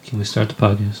Can we start the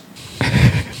podcast?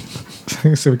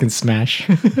 So we can smash.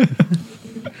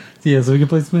 Yeah, so we can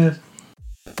play Smash.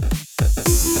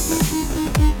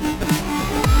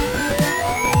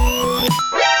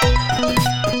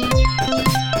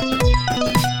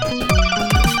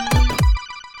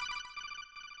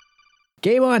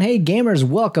 Game on, hey gamers,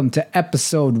 welcome to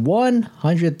episode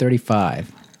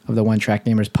 135 of the One Track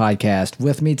Gamers podcast.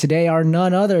 With me today are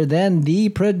none other than the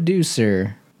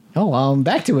producer. Oh,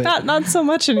 back to it. Not so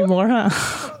much anymore, huh?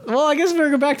 Well, I guess we're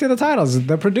going back to the titles.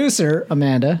 The producer,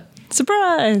 Amanda.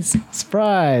 Surprise!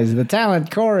 Surprise. The talent,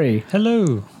 Corey.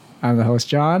 Hello. I'm the host,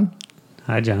 John.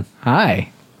 Hi, John.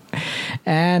 Hi.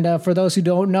 And for those who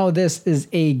don't know, this is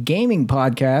a gaming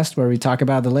podcast where we talk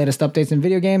about the latest updates in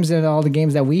video games and all the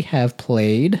games that we have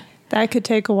played. That could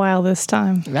take a while this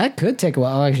time. That could take a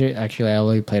while. Actually, I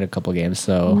only played a couple games,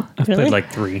 so... I've Really? played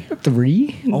like 3.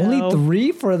 3? No. Only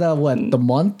 3 for the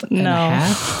month and a No.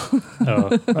 half? Oh,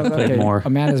 I've played more.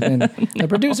 Amanda's been... The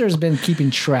producer's been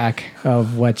keeping track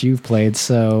of what you've played,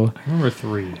 so... I remember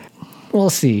 3. We'll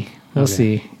see. We'll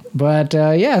see. But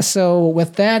yeah, so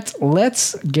with that,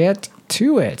 let's get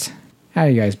to it. How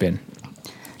you guys been?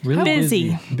 Really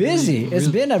Busy. Busy. It's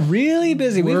been a really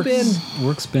busy.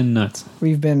 Work's been nuts.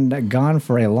 We've been gone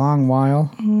for a long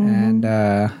while, and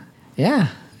yeah,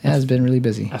 it's been really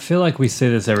busy. I feel like we say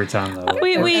this every time, though.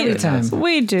 Every time.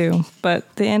 We do,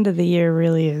 but the end of the year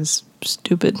really is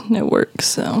stupid at work.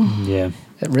 So Yeah.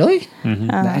 Really?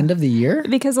 The end of the year?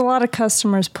 because a lot of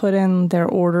customers put in their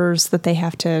orders that they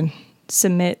have to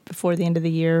submit before the end of the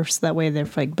year, so that way they're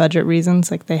for like budget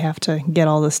reasons, like they have to get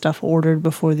all this stuff ordered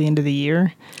before the end of the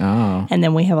year. Oh. And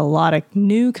then we have a lot of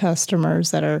new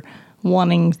customers that are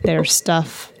wanting their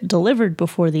stuff delivered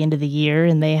before the end of the year,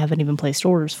 and they haven't even placed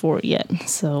orders for it yet.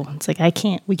 So it's like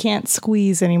we can't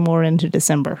squeeze any more into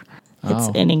December. It's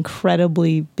Oh. an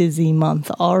incredibly busy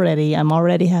month already. I'm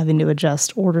already having to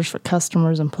adjust orders for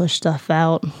customers and push stuff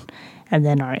out. And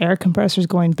then our air compressor's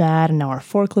going bad, and now our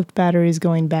forklift battery is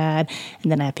going bad. And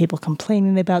then I have people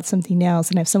complaining about something else,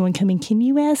 and I have someone coming, can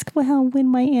you ask when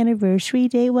my anniversary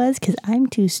day was? Because I'm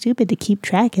too stupid to keep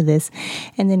track of this.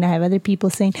 And then I have other people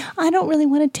saying, I don't really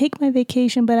want to take my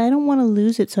vacation, but I don't want to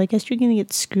lose it, so I guess you're going to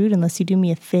get screwed unless you do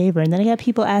me a favor. And then I got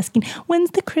people asking,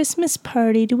 when's the Christmas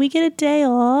party? Do we get a day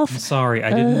off? I'm sorry. I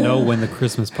didn't know when the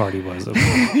Christmas party was.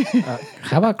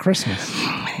 How about Christmas?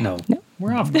 No.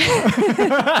 We're off.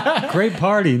 Great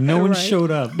party. No one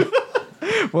showed up.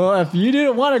 Well, if you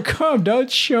didn't want to come, don't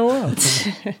show up.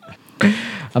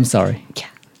 I'm sorry. Yeah.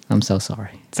 I'm so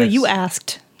sorry. So you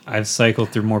asked. I've cycled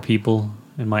through more people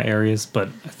in my areas, but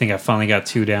I think I finally got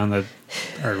 2 down that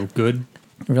are good.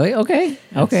 Really? Okay.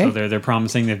 Okay. So they're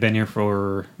promising they've been here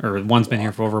for, or one's been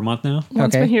here for over a month now.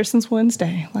 One's Okay. been here since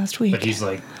Wednesday last week. But he's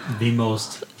like the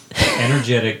most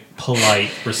energetic,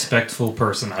 polite, respectful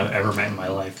person I've ever met in my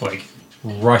life. Like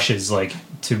rushes like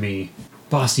to me.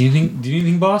 Boss, do you need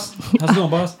anything, boss? How's it going,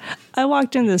 boss? I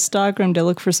walked into the stockroom to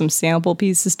look for some sample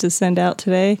pieces to send out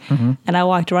today, and I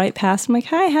walked right past him like,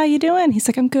 hi, how you doing? He's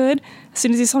like, I'm good. As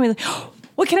soon as he saw me, like, oh,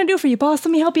 what can I do for you, boss?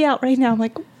 Let me help you out right now. I'm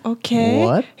like, okay.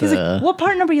 What He's the- like, what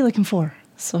part number are you looking for?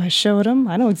 So I showed him.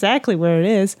 I know exactly where it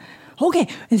is. Okay.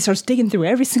 And he starts digging through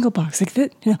every single box.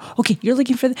 Like, okay, you're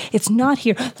looking for It's not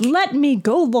here. Let me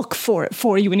go look for it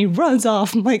for you. And he runs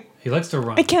off. I'm like, He likes to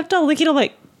run. I kept on looking. I'm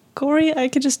like, Corey, I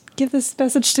could just give this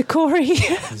message to Corey.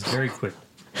 He's very quick.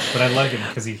 But I like him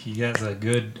because he has a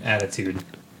good attitude.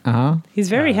 Uh-huh. He's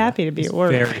very happy to be at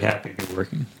work. Very happy to be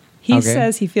working. He Okay.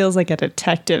 says he feels like a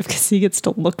detective because he gets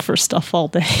to look for stuff all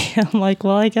day. I'm like,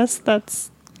 well, I guess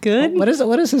that's good. What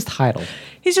is his title?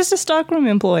 He's just a stockroom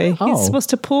employee. Oh. He's supposed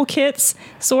to pull kits,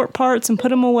 sort parts, and put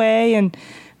them away and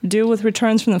deal with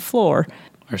returns from the floor.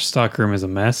 Our stockroom is a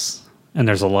mess, and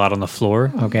there's a lot on the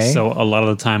floor. Okay. So a lot of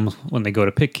the time when they go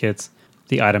to pick kits,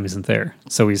 the item isn't there.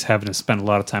 So he's having to spend a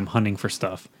lot of time hunting for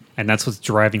stuff. And that's what's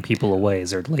driving people away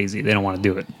is they're lazy. They don't want to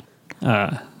do it.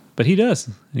 But he does.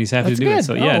 And he's happy That's to do good. it.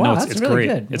 So yeah, Oh, wow, no, that's it's really great.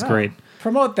 good. It's Wow. great.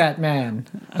 Promote that man.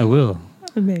 I will.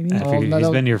 Maybe. After Oh, no, he's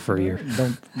don't- been here for a year.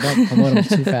 Don't promote him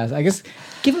too fast. I guess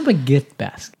give him a gift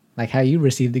basket, like how you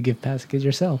received the gift basket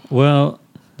yourself. Well,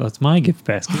 that's my gift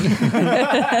basket.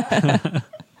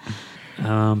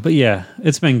 But yeah,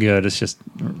 it's been good. It's just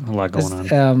a lot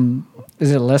going on.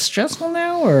 Is it less stressful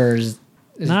now, or is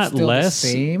Not it still less. the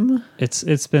same?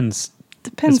 It's been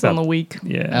Depends it's on about- the week.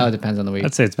 yeah. Oh, it depends on the week.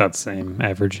 I'd say it's about the same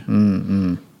average.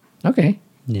 Okay,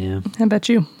 Yeah. How about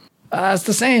you? it's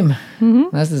the same.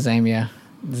 That's the same. Yeah,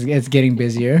 it's getting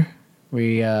busier.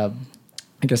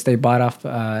 I guess they bought off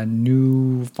a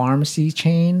new pharmacy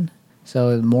chain,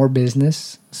 so more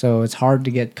business. So it's hard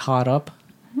to get caught up.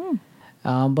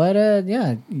 But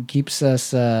yeah, it keeps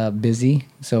us busy.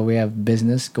 So we have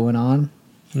business going on.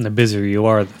 And the busier you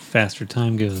are, the faster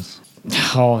time goes.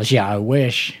 Oh, yeah, I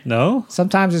wish. No?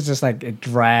 Sometimes it's just like it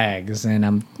drags and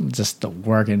I'm just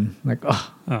working. Like,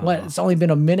 oh, what? It's only been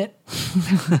a minute?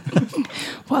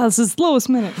 Wow, this is the lowest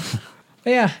minute.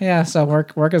 Yeah. So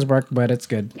work is work, but it's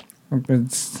good.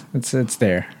 It's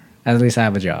there. At least I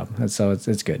have a job. So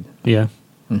it's good. Yeah.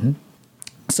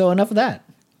 So enough of that.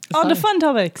 On to fun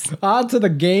topics. On to the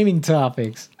gaming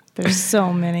topics. There's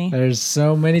so many. There's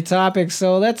so many topics.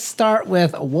 So let's start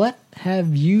with what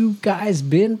have you guys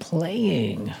been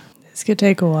playing? This could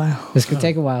take a while. This could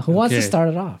take a while. Who wants to Okay. start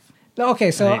it off?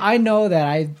 Okay, so I know that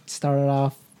I started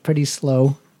off pretty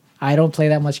slow. I don't play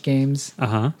that much games.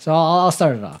 Uh-huh. So I'll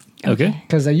start it off. Okay.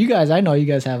 Because I know you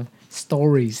guys have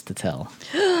stories to tell.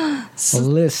 A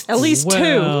list. At least two.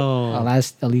 Oh,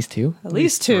 that's at least two? At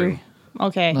least two.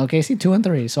 Okay. Okay, see, 2 and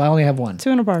 3. So I only have one.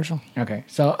 2 and a partial. Okay,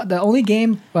 so the only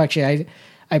game, well, actually,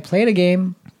 I played a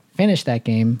game, finished that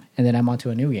game, and then I'm on to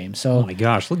a new game. Oh So my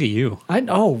gosh, look at you.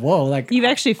 whoa, like You've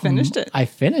actually finished it. I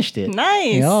finished it.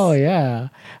 Nice. Oh yeah,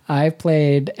 I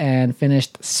played and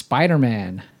finished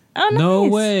Spider-Man. Oh, nice. No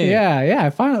way. Yeah, I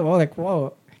finally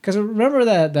whoa. Because remember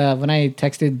that when I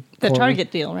texted The Corey-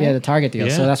 Target deal, right? Yeah, the Target deal.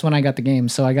 So Yeah. that's when I got the game.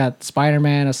 So I got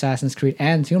Spider-Man, Assassin's Creed,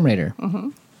 and Tomb Raider.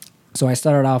 So I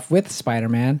started off with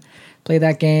Spider-Man, played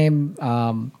that game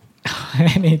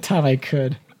anytime I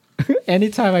could.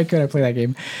 Anytime I could, I play that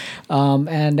game.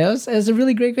 And it was a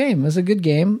really great game. It was a good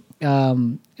game.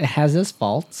 It has its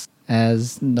faults,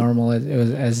 as normal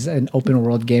as an open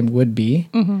world game would be.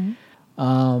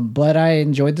 But I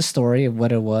enjoyed the story of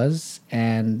what it was,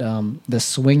 and the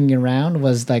swinging around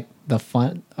was like the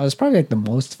fun. It was probably like the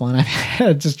most fun I've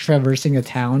had, just traversing a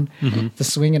town, the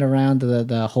swinging around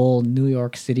the whole New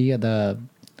York City, the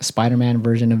Spider-Man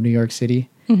version of New York City.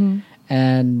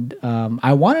 And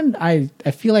I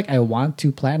feel like I want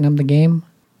to platinum the game,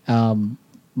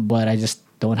 but I just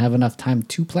don't have enough time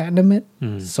to platinum it.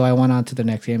 So I went on to the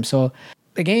next game. So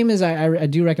the game is I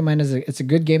do recommend it. It's a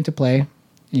good game to play.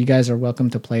 You guys are welcome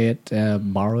to play it,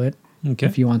 borrow it Okay.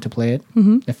 if you want to play it.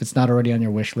 If it's not already on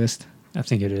your wish list. I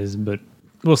think it is, but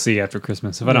we'll see after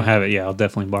Christmas. If I don't have it, I'll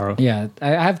definitely borrow. Yeah,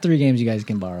 I have 3 games you guys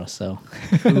can borrow, so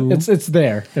it's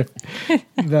there.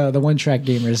 The One Track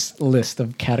Gamers list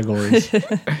of categories.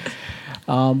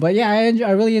 But yeah,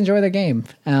 I really enjoy the game.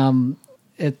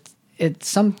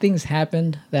 Some things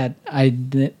happened that I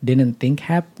didn't think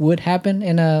would happen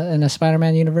in a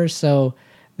Spider-Man universe. So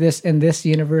in this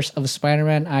universe of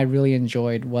Spider-Man, I really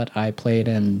enjoyed what I played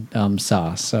and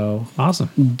saw. So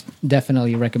Awesome.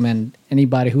 definitely recommend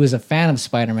anybody who is a fan of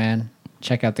Spider-Man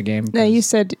check out the game. Now, you 'cause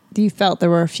said you felt there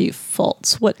were a few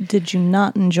faults. What did you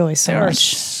not enjoy so there are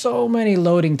much? so many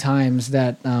loading times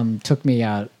that took me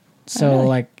out. So Really?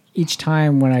 like each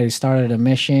time when I started a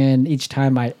mission, each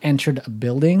time I entered a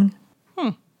building,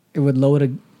 it would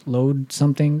load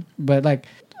something. But like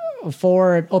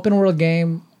for an open world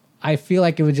game, I feel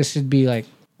like it would just be like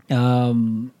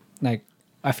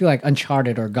I feel like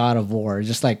Uncharted or God of War.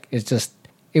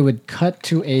 It would cut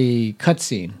to a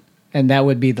cutscene, and that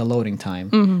would be the loading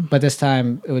time. But this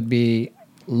time it would be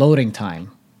loading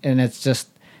time, and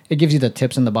it gives you the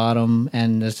tips in the bottom,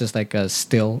 and it's just like a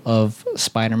still of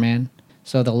Spider-Man.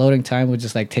 So the loading time would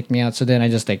just like take me out. So then I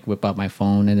just like whip out my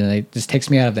phone, and then it just takes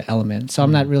me out of the element. So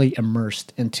I'm not really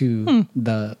immersed into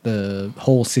the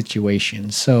whole situation.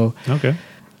 So Okay.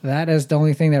 that is the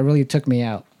only thing that really took me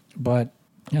out. But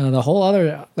the whole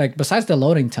other, like besides the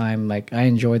loading time, like I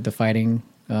enjoyed the fighting.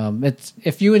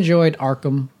 If you enjoyed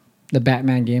Arkham, the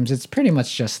Batman games, it's pretty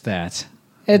much just that.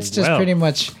 It's just Well. pretty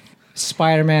much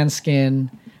Spider-Man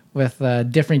skin with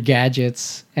different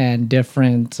gadgets and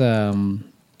different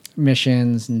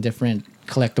missions and different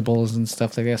collectibles and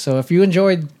stuff like that. So if you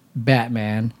enjoyed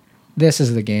Batman, this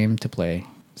is the game to play.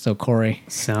 So Corey,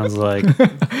 Sounds like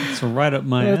it's right up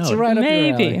my it's alley. right up your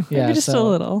Maybe. alley. Maybe just a so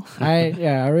little. I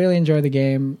really enjoy the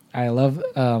game. I love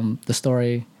the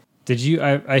story. Did you?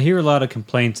 I hear a lot of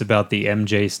complaints about the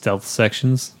MJ stealth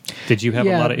sections. Did you have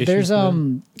a lot of issues? There's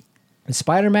with it?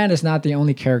 Spider-Man is not the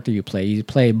only character you play. You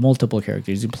play multiple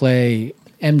characters. You play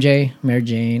MJ, Mary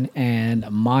Jane, and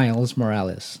Miles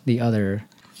Morales, the other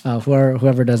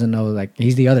whoever doesn't know, like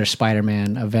he's the other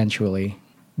Spider-Man eventually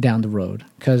down the road.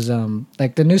 Because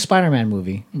like the new Spider-Man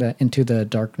movie, the Into the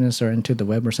Darkness or Into the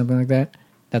Web or something like that,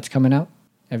 that's coming out.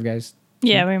 Have you guys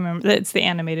Yeah, we remember. It's the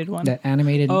animated one. that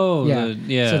animated? Oh, yeah.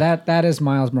 the- So that is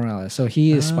Miles Morales. So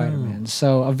he is Spider-Man.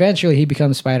 So eventually he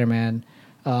becomes Spider-Man.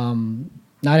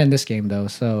 Not in this game though.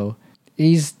 So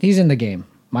he's in the game.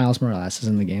 Miles Morales is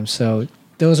in the game. So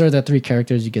those are the 3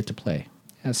 characters you get to play.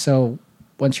 And so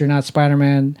once you're not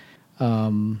Spider-Man,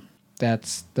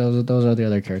 That's those are the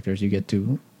other characters you get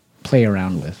to play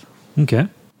around with. Okay.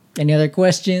 Any other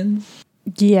questions?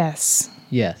 Yes.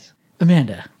 Yes.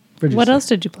 Amanda. What else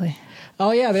did you play?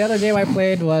 Oh yeah, the other game I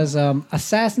played was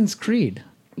Assassin's Creed.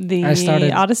 The I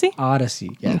started Odyssey?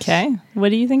 Odyssey. Yes. Okay. What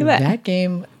do you think of that? That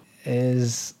game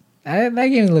is that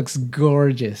game looks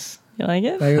gorgeous. You like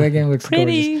it? That game looks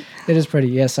Pretty. gorgeous. It is pretty.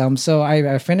 Yes. So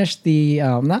I finished the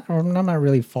I'm not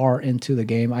really far into the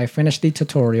game. I finished the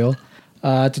tutorial.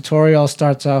 Tutorial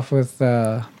starts off with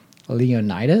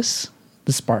Leonidas,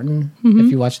 the Spartan.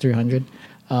 If you watch 300,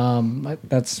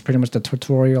 that's pretty much the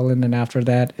tutorial. And then after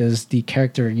that is the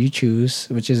character you choose,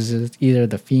 which is either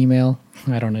the female,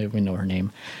 I don't even know her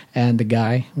name, and the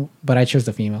guy. But I chose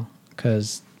the female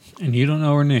because And you don't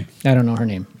know her name. I don't know her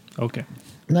name. Okay.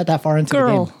 I'm not that far into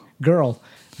Girl. the game.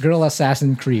 Girl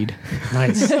Assassin Creed.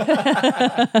 Nice.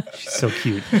 She's so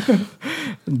cute.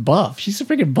 Buff. She's a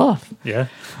freaking buff. Yeah.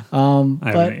 But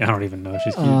I don't even know if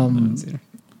she's cute. I haven't seen her.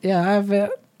 yeah,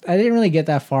 I didn't really get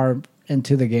that far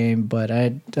into the game, but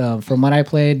from what I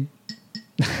played,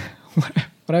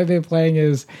 what I've been playing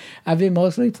is I've been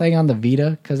mostly playing on the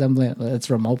Vita because it's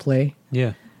remote play,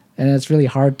 Yeah. and it's really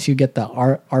hard to get the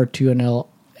R2 and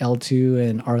L2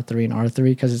 and R3 and R3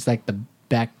 because it's like the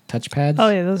back touchpads. Oh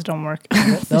yeah, those don't work.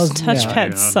 Those- Those yeah.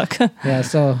 touchpads Yeah. suck. Yeah,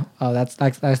 so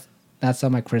that's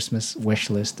on my Christmas wish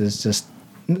list. Is just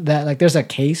that like there's a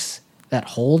case that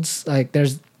holds like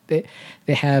they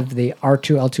have the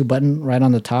R2 L2 button right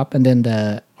on the top, and then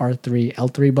the R3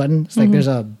 L3 button. It's like there's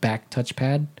a back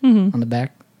touchpad on the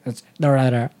back.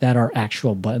 That are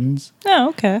actual buttons. Oh,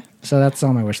 okay. So that's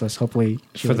on my wish list. Hopefully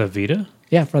For the Vita?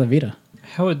 for the Vita.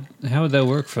 How would that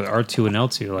work for the R2 and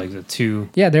L2? Like the two.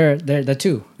 Yeah, they're the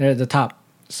two. They're the top.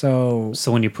 So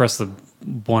So when you press the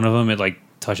one of them, it like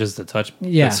touches the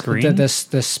yeah, the screen. the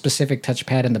specific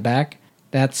touchpad in the back.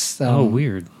 That's Oh,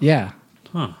 weird. Yeah,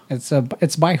 Huh.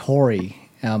 it's by Hori,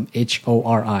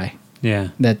 Hori. Yeah.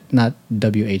 That not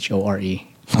WHOREI.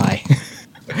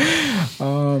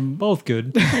 Both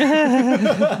good.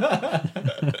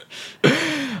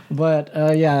 But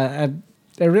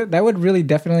that would really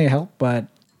definitely help. But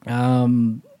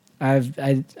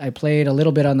I played a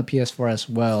little bit on the PS4 as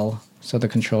well, so the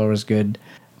controller was good,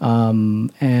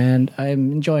 and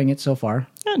I'm enjoying it so far.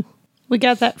 Good. We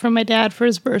got that from my dad for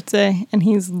his birthday, and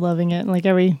he's loving it. Like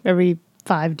every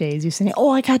 5 days, you say,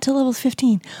 "Oh, I got to level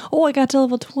 15. Oh, I got to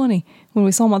level 20." When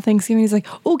we saw him on Thanksgiving, he's like,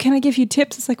 "Oh, can I give you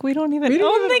tips?" It's like we don't even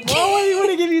own the game. Why do you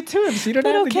want to give you tips? You don't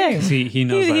But have okay. the game. He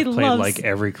knows He I've played loves- like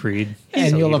every Creed.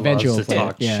 And you'll he loves eventually to play it,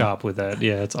 talk yeah. shop with that.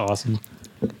 Yeah, it's awesome.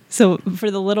 So for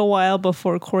the little while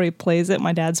before Corey plays it,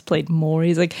 my dad's played more.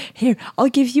 He's like, "Here, I'll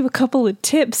give you a couple of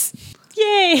tips."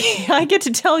 Yay! I get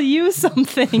to tell you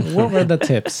something. What were the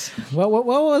tips? What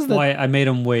was the? Well, I made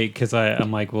him wait because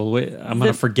I'm like, well, wait, I'm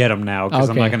going to forget him now because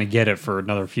I'm Okay. not going to get it for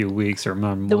another few weeks or a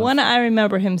month. The one I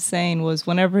remember him saying was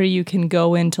whenever you can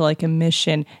go into like a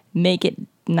mission, make it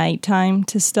nighttime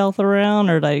to stealth around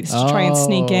or like try and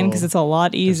sneak in because it's a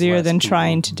lot easier less than people.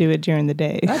 trying to do it during the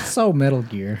day. That's so Metal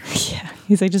Gear. Yeah.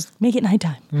 He's like, just make it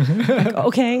nighttime. Like,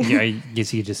 okay. Yeah, I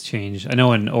guess you could just change. I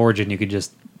know in Origin you could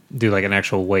just do like an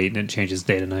actual wait and it changes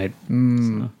day to night.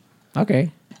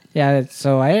 Okay. Yeah,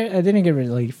 so I didn't get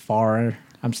really far.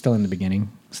 I'm still in the beginning.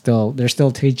 They're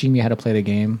still teaching me how to play the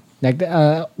game. Like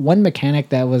one mechanic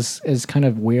that is kind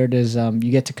of weird is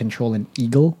you get to control an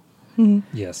eagle.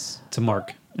 Yes, to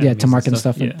mark. Yeah, enemies to mark and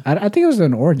stuff. Yeah. I think it was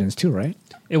in Origins too, right?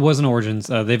 It was in Origins.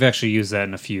 They've actually used that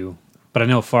in a few. But I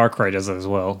know Far Cry does that as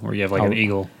well, where you have like an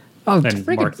eagle. Oh, and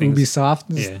freaking mark things. Ubisoft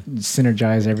Yeah.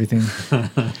 synergize everything.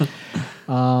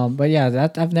 But yeah,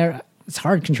 that I've never. It's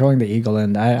hard controlling the eagle,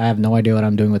 and I have no idea what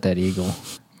I'm doing with that eagle.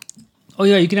 Oh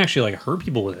yeah, you can actually like hurt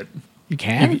people with it. You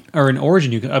can? Or in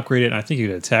Origin, you can upgrade it, and I think you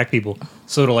can attack people.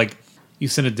 So it'll like, you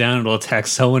send it down, it'll attack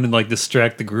someone and like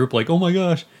distract the group, like, oh my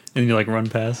gosh. And you like run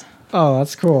past. Oh,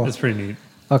 that's cool. That's pretty neat.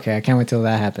 Okay, I can't wait till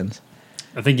that happens.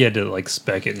 I think you had to like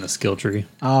spec it in the skill tree.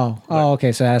 Oh,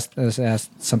 okay. So that's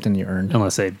something you earned.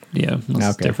 Unless it's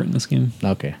Okay. different in this game.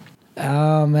 Okay.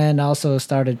 And I also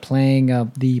started playing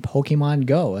the Pokemon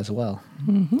Go as well.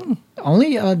 Mm-hmm.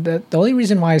 Only the only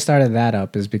reason why I started that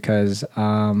up is because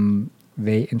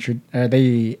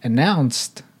they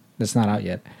announced that's not out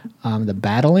yet. The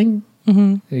battling,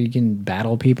 you can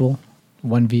battle people,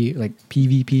 1v like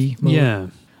PvP mode. Yeah.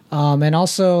 And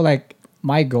also like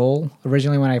my goal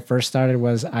originally when I first started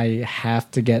was I have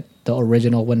to get the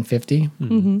original 150.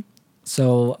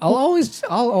 So I'll always.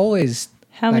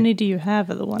 How Like, many do you have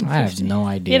of the 150? I have no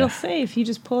idea. It'll say if you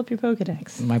just pull up your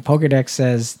Pokedex. My Pokedex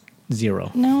says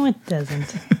 0. No, it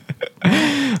doesn't.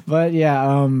 But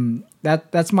yeah,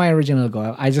 that's my original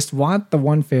goal. I just want the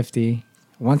 150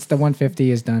 Once the 150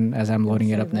 is done, as I'm loading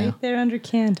it up now. Right there under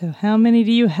Kanto. How many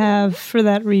do you have for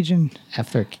that region?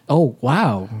 After. Oh,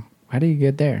 wow. How do you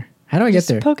get there? How do I get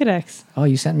there? Pokedex. Oh,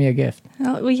 you sent me a gift.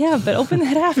 Oh, well, yeah, but open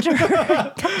that after.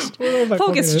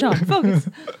 Focus, John. Focus.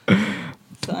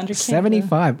 So under Kanto.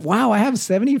 75. Wow, I have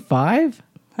 75?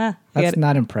 Huh, That's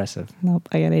not impressive. Nope,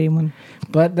 I got 81.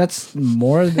 But that's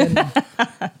more than...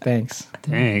 Thanks.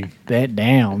 Dang. That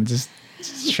damn. Just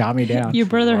shot me down. Your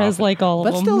brother has like all of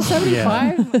But them. still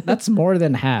 75? That's more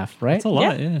than half, right? That's a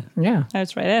lot, yeah. Yeah.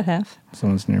 That's right at half.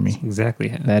 Someone's near me. Exactly.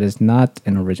 half. That is not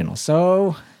an original.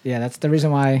 So, yeah, that's the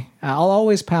reason why I'll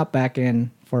always pop back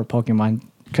in for Pokemon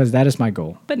because that is my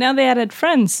goal. But now they added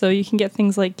friends, so you can get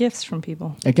things like gifts from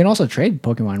people. I can also trade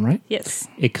Pokemon, right? Yes.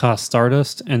 It costs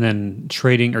Stardust, and then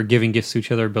trading or giving gifts to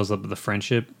each other builds up the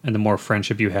friendship. And the more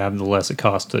friendship you have, the less it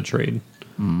costs to trade.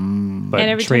 But And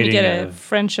every time you get a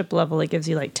friendship level, it gives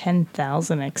you like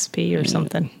 10,000 XP or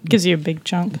something. Gives you a big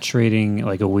chunk. trading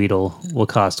like a Weedle will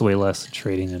cost way less than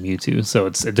trading a Mewtwo. So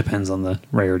it depends on the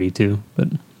rarity too. But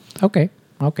Okay.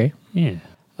 yeah.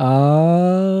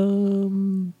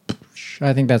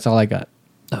 I think that's all I got.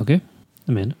 Okay.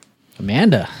 Amanda,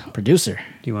 Amanda, producer.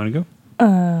 do you want to go?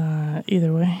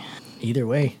 Either way. Either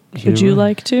way. Would you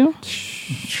like to?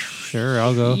 Sure,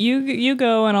 I'll go. You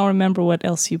go, and I'll remember what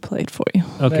else you played for you.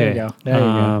 Okay. There you go. There you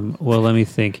go. Well, let me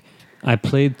think. I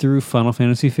played through Final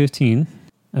Fantasy 15.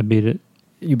 I beat it.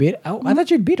 You beat it? Oh, I thought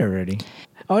you'd beat it already.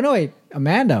 Oh, no, wait.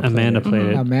 Amanda Played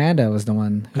it. Amanda was the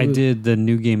one. I did the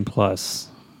New Game Plus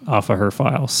off of her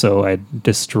file, so I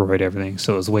destroyed everything,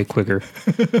 so it was way quicker.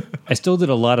 I still did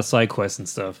a lot of side quests and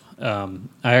stuff. I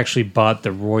actually bought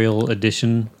the Royal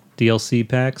Edition DLC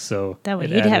pack, so That way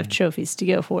it you'd have added- trophies to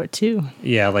go for it, too.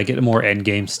 yeah, like it more end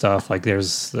game stuff. Like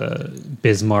there's the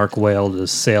Bismarck whale to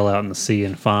sail out in the sea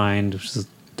and find, which is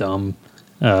dumb.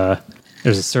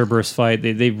 There's a Cerberus fight.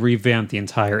 They revamped the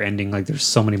entire ending. Like there's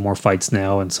so many more fights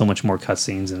now and so much more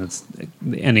cutscenes, and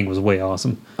the ending was way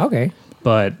awesome. Okay.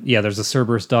 But yeah, there's a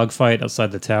Cerberus dogfight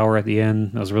outside the tower at the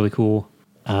end. That was really cool.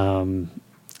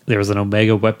 There was an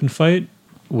Omega weapon fight,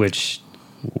 which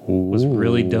was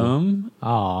really dumb.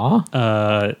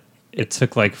 Aw. It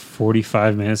took like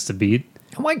 45 minutes to beat,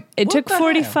 I'm like, It what took the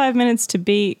 45 minutes to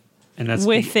beat and that's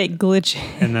with it glitching.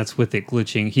 and that's with it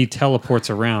glitching. He teleports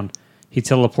around. He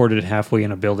teleported halfway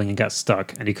in a building and got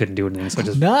stuck, and he couldn't do anything.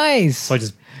 So Nice. I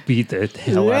just beat the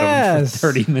hell out of him for Yes.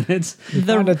 30 minutes.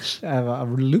 Found a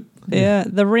loop. Yeah,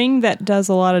 the ring that does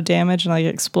a lot of damage and like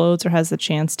explodes or has the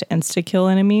chance to insta-kill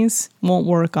enemies won't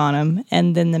work on him.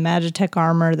 And then the Magitech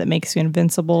armor that makes you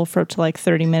invincible for up to like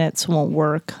 30 minutes won't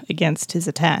work against his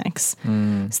attacks.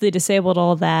 So they disabled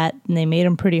all that, and they made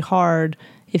him pretty hard.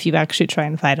 If you actually try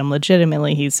and fight him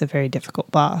legitimately, he's a very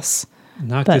difficult boss.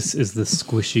 Noctis is the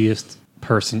squishiest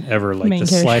person ever. Like Main the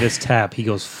character. slightest tap, he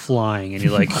goes flying and he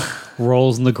like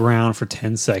rolls on the ground for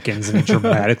 10 seconds and he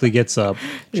dramatically gets up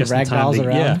just in time ragdolls to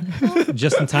around.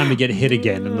 just in time to get hit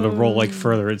again and to roll like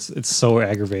further. It's so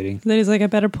aggravating. Then he's like, I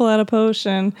better pull out a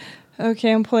potion.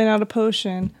 Okay, I'm pulling out a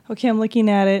potion. Okay, I'm looking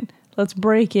at it. Let's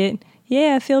break it.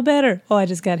 Yeah, I feel better. Oh, I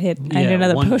just got hit. I need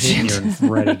another one potion. hit and you're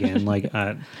red again. Like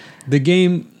the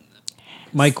game.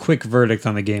 My quick verdict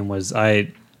on the game was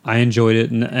I enjoyed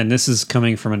it, and this is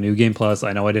coming from a New Game Plus.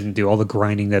 I know I didn't do all the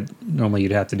grinding that normally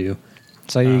you'd have to do.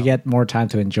 So you get more time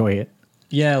to enjoy it.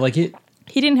 Yeah, like it,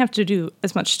 He didn't have to do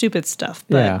as much stupid stuff,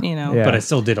 but Yeah, you know, yeah. but I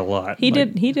still did a lot. he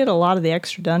Like, did a lot of the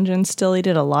extra dungeons. Still, he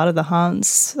did a lot of the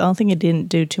hunts. I don't think he didn't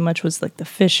do too much. Was like the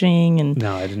fishing, and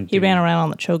No, I didn't. he do ran around on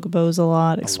the chocobos a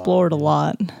lot, explored a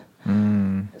lot.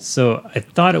 So I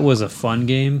thought it was a fun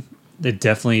game. It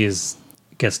definitely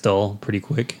gets dull pretty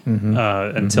quick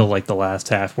until like the last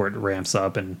half where it ramps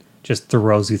up and just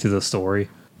throws you through the story.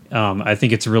 I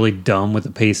think it's really dumb with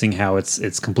the pacing, how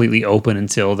it's completely open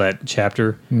until that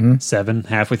chapter 7,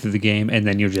 halfway through the game, and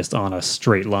then you're just on a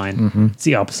straight line. It's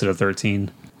the opposite of 13,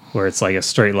 where it's like a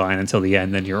straight line until the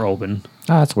end, then you're open.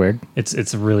 Oh, that's weird.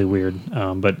 It's really weird,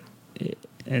 but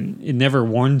it never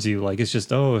warns you. Like it's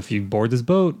just, oh, if you board this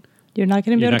boat, You're not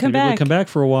going to be you're able to not come going to be able back. to come back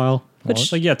for a while.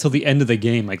 Which- Like, yeah, till the end of the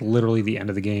game, like literally the end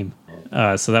of the game.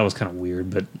 So that was kind of weird,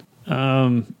 but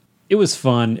it was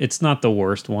fun. It's not the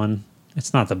worst one.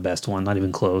 It's not the best one, not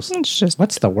even close. It's just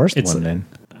What's the worst It's- one then?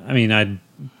 I mean,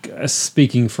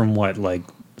 speaking from what, like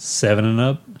 7 and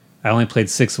up, I only played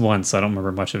 6 once, so I don't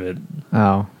remember much of it.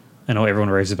 Oh. I know everyone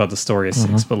raves about the story of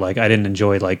 6, but like I didn't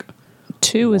enjoy like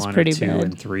 2 was one or pretty two bad.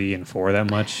 and 3 and 4 that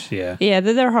much. Yeah. Yeah,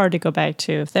 they're hard to go back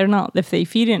to.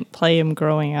 If you didn't play them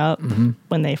growing up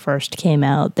when they first came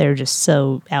out, they're just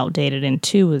so outdated. And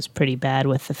 2 was pretty bad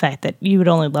with the fact that you would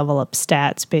only level up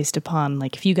stats based upon,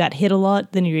 like, if you got hit a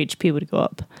lot, then your HP would go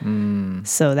up.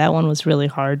 So that one was really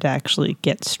hard to actually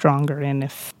get stronger in.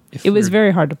 If it was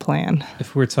very hard to plan.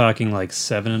 If we're talking like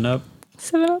 7 and up,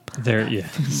 7 Up. there, yeah.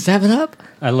 7-Up?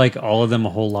 I like all of them a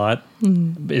whole lot.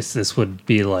 This would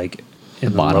be like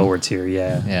in the bottom. lower tier,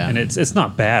 yeah. Yeah. And it's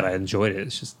not bad. I enjoyed it.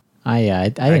 It's just I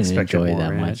didn't expected enjoy more,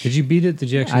 that yeah. much. Did you beat it? Did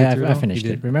you actually? Get through it I all? finished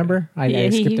You it. did? Remember? I Yeah,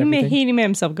 skipped everything. he made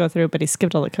himself go through it, but he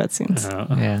skipped all the cutscenes.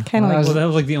 Yeah. Kinda like- Well, that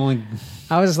was like the only.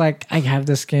 I was like, I have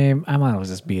this game. I might as well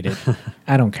just beat it.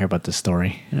 I don't care about the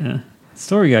story. Yeah.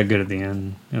 Story got good at the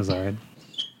end. It was alright.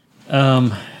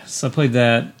 So I played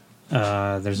that.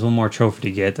 There's one more trophy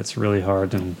to get that's really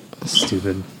hard and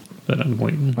stupid, but I'm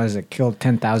waiting. What is it? Kill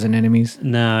 10,000 enemies?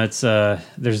 No, it's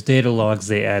there's data logs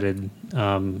they added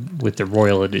with the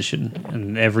Royal Edition,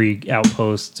 and every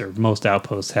outpost or most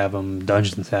outposts have them.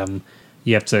 Dungeons have them.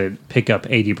 You have to pick up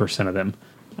 80% of them.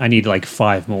 I need like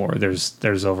 5 more.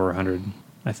 There's over 100,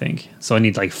 I think. So I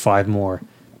need like 5 more,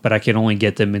 but I can only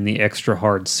get them in the extra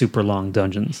hard, super long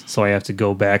dungeons. So I have to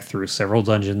go back through several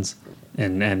dungeons,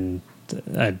 and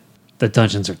the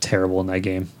dungeons are terrible in that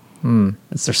game.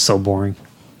 They're so boring.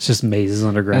 It's just mazes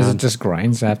underground. Is it just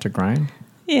grinds after grind?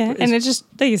 Yeah, and it's just,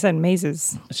 like you said,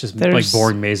 mazes. It's just There's- like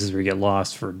boring mazes where you get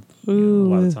lost for a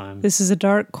lot of time. This is a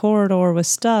dark corridor with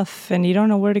stuff, and you don't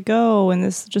know where to go, and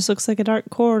this just looks like a dark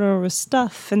corridor with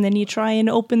stuff, and then you try and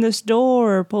open this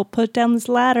door, or put down this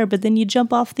ladder, but then you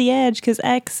jump off the edge because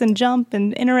X and jump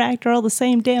and interact are all the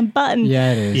same damn button.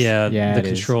 Yeah, it is. Yeah, yeah the it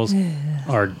is. controls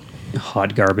are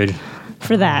hot garbage.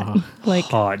 For that, like,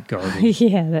 Hot garbage.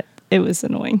 yeah, it was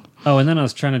annoying. Oh, and then I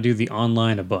was trying to do the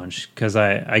online a bunch because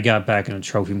I got back in a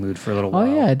trophy mood for a little Oh while.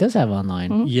 yeah, it does have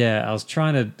online. Yeah, I was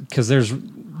trying to, because there's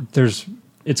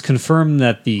it's confirmed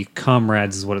that the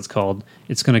Comrades is what it's called.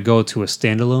 It's going to go to a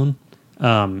standalone.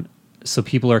 So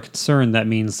people are concerned that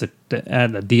means that the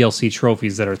DLC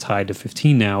trophies that are tied to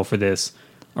 15 now for this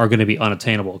are going to be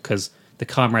unattainable because the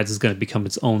Comrades is going to become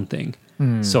its own thing.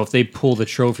 So if they pull the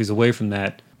trophies away from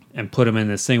that and put them in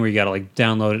this thing where you got to like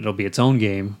download it, it'll be its own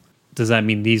game. Does that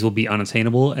mean these will be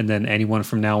unattainable, and then anyone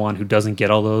from now on who doesn't get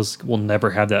all those will never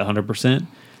have that 100%?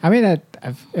 I mean,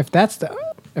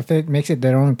 if it makes it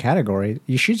their own category,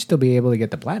 you should still be able to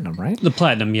get the platinum, right? The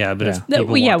platinum, yeah, but if Yeah. people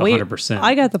want the 100%.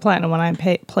 I got the platinum when I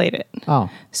played it. Oh,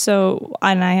 So,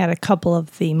 and I had a couple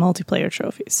of the multiplayer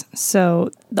trophies. So,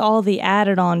 all the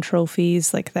added on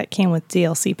trophies, like that came with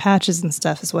DLC patches and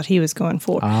stuff, is what he was going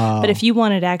for. Oh. But if you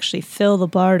wanted to actually fill the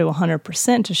bar to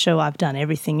 100% to show I've done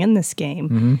everything in this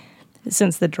game,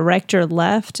 since the director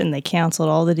left and they canceled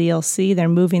all the DLC, they're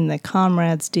moving the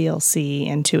Comrades DLC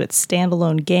into its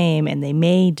standalone game, and they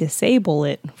may disable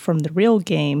it from the real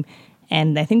game.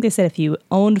 And I think they said if you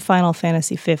owned Final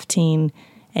Fantasy 15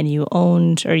 and you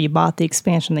owned or you bought the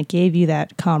expansion that gave you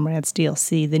that Comrades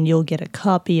DLC, then you'll get a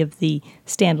copy of the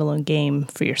standalone game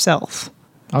for yourself.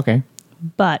 okay.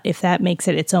 But if that makes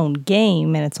it its own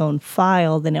game and its own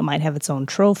file, then it might have its own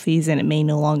trophies and it may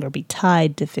no longer be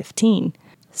tied to 15.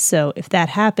 So if that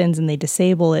happens and they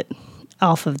disable it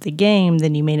off of the game,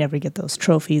 then you may never get those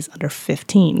trophies under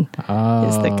 15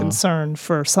 is the concern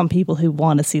for some people who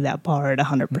want to see that bar at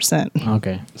 100%.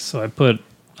 Okay. So I put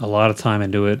a lot of time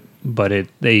into it, but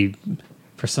they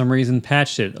for some reason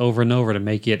patched it over and over to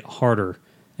make it harder.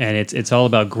 And it's all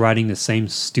about grinding the same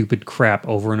stupid crap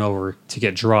over and over to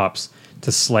get drops,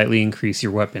 to slightly increase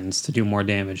your weapons, to do more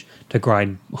damage, to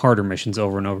grind harder missions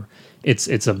over and over. It's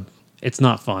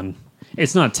not fun.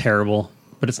 It's not terrible,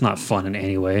 but it's not fun in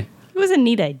any way. It was a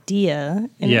neat idea.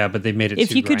 And Yeah, but they made it if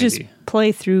too you could just grindy.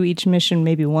 play through each mission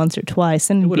maybe once or twice,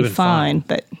 then it'd would've be been fine.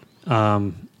 But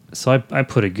So I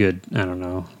put a good, I don't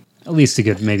know, at least a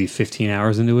good maybe 15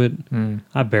 hours into it.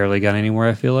 I barely got anywhere,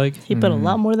 I feel like. he put a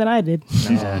lot more than I did.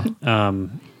 Yeah.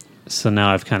 So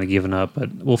now I've kind of given up,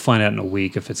 but we'll find out in a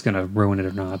week if it's going to ruin it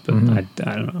or not. But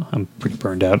I don't know. I'm pretty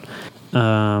burned out.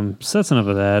 So that's enough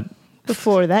of that.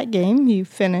 Before that game, you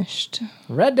finished.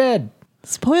 Red Dead.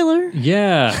 Spoiler.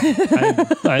 Yeah.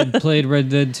 I played I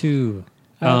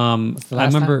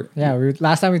Last remember. Time, yeah,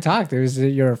 last time we talked, it was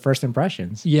your first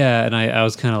impressions. Yeah, and I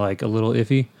was kind of like a little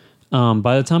iffy.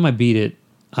 By the time I beat it,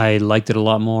 I liked it a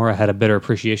lot more. I had a better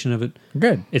appreciation of it.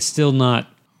 Good. It's still not.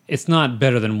 It's not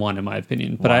better than 1 in my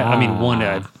opinion, but I mean 1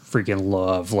 I Wow. freaking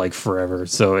love like forever.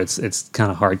 So it's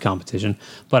kind of hard competition.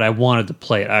 But I wanted to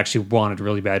play it. I actually wanted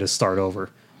really bad to start over,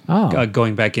 Oh.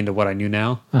 going back into what I knew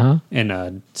now,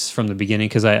 and just from the beginning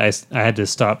because I had to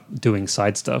stop doing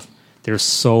side stuff. There's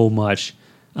so much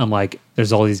I'm like,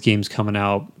 there's all these games coming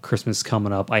out, Christmas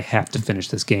coming up. I have to finish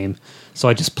this game. So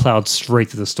I just plowed straight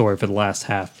through the story for the last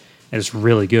half. And it's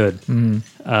really good.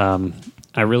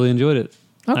 I really enjoyed it.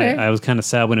 Okay. I was kind of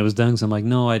sad when it was done because I'm like,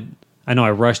 no, I know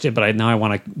I rushed it, but now I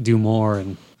want to do more.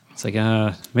 And it's like,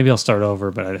 maybe I'll start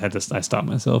over, but I stopped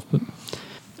myself. But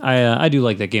I do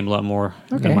like that game a lot more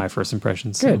than my first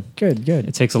impressions. So Good.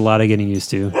 it takes a lot of getting used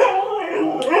to.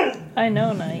 I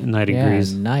know, Knight. Knight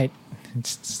agrees. Knight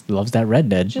loves that Red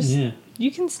Dead. Just Yeah.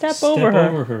 you can step over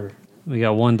her. her. We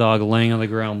got one dog laying on the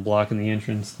ground blocking the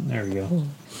entrance. There we go.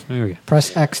 There we go.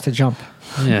 Press X to jump.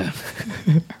 Yeah.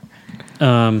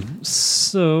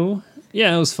 So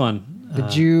yeah, it was fun.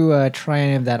 Did you try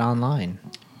any of that online?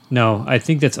 No, I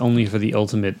think that's only for the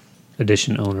Ultimate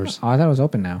Edition owners. Oh, I thought it was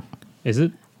open now. Is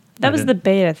it? That was the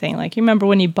beta thing. Like, you remember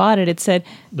when you bought it, it said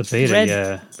The beta, Red,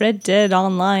 yeah. Red Dead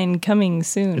Online coming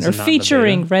soon, Is or it not in the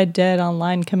featuring beta? Red Dead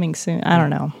Online coming soon. I don't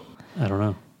know. I don't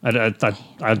know. I thought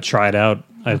I'd try it out.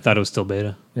 I thought it was still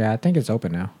beta. Yeah, I think it's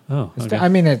open now. Oh, okay. I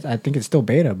mean, I think it's still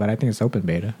beta, but I think it's open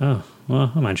beta. Oh,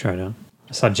 well, I might try it out.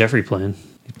 I saw Jeffrey playing.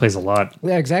 He plays a lot.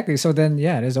 Yeah, exactly. So then,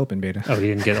 yeah, it is open beta. Oh, he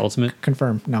didn't get Ultimate?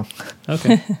 Confirmed. No,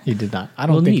 Okay. he did not. I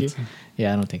don't Well, think. neat.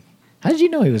 Yeah, I don't think. How did you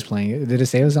know he was playing? Did it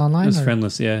say it was online? It's or-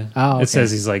 friendless, yeah. Oh, okay. It says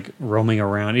he's like roaming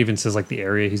around. It even says like the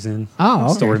area he's in. Oh,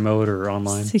 okay. Story mode or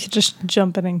online. So you could just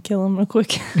jump in and kill him real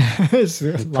quick.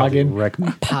 Log Probably in, wreck me.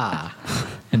 pa,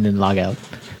 and then log out.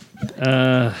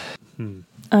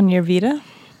 On your Vita?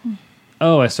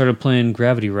 Oh, I started playing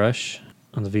Gravity Rush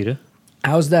on the Vita.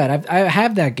 How's that? I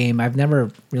have that game. I've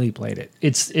never really played it.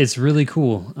 It's really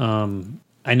cool.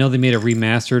 I know they made it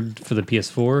remastered for the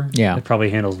PS4. Yeah. It probably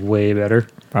handles way better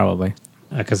Probably.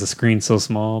 because the screen's so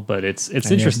small. But it's And you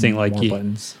have interesting. Like more you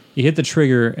buttons. hit the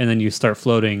trigger and then you start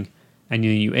floating, and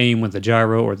you aim with the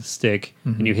gyro or the stick,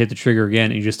 and you hit the trigger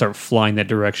again, and you just start flying that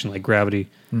direction like gravity.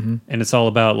 And it's all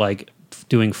about like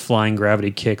doing flying gravity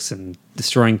kicks and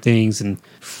destroying things and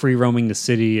free roaming the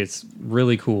city. It's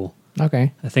really cool.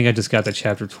 Okay. I think I just got to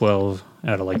chapter 12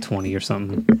 out of like 20 or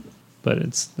something. But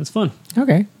it's fun.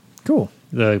 Okay. Cool.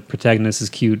 The protagonist is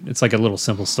cute. It's like a little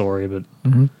simple story, but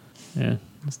yeah,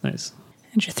 it's nice.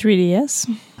 And your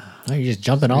 3DS? Oh, you're just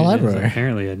jumping all 3DS, everywhere.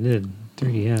 Apparently I did.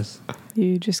 3DS.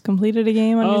 You just completed a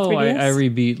game on your Oh, 3DS? I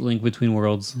rebeat Link Between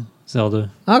Worlds,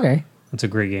 Zelda. Okay. It's a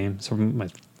great game. It's my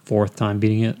fourth time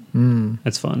beating it.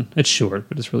 It's fun. It's short,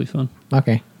 but it's really fun.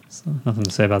 Okay. So nothing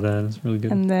to say about that. It's really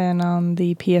good. And then on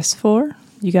the PS4,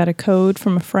 you got a code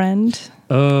from a friend.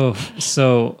 Oh,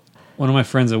 so one of my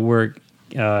friends at work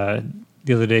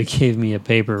the other day gave me a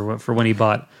paper for when he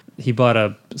bought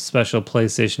a special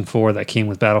PlayStation 4 that came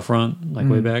with Battlefront, like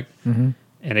way back.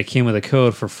 And it came with a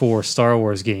code for 4 Star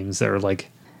Wars games that are like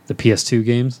the PS2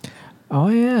 games. Oh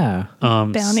yeah.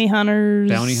 Bounty Hunters.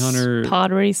 Bounty Hunter.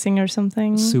 Pod Racing or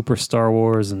something. Super Star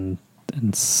Wars and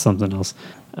something else.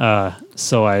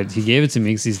 So he gave it to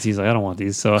me because he's like, I don't want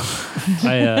these. So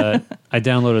I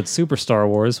downloaded Super Star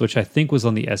Wars, which I think was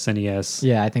on the SNES.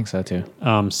 Yeah, I think so too.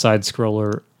 Side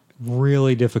scroller,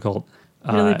 really difficult.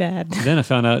 Really bad. Then I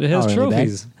found out it has Oh, really bad?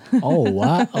 trophies. Oh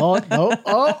what?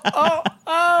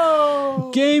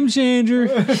 Oh. Game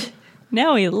changer.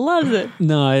 Now he loves it.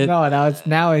 No,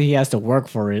 Now he has to work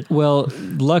for it. well,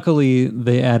 luckily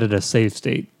they added a save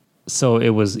state, so it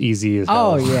was easy as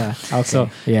hell. Oh yeah. Okay. So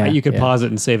yeah, you could yeah. pause it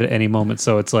and save it at any moment.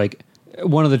 So it's like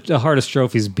one of the hardest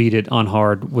trophies, beat it on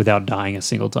hard without dying a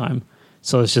single time.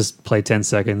 So it's just play 10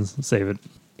 seconds, save it.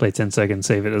 Play 10 seconds,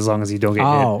 save it, as long as you don't get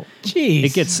Oh,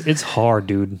 jeez. hit. It's hard,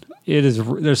 dude. It is.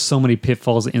 There's so many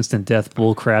pitfalls, instant death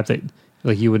bull crap that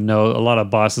like you would know. A lot of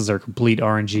bosses are complete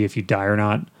RNG if you die or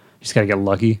not. You just gotta get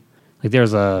lucky. Like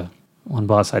there's one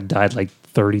boss I died like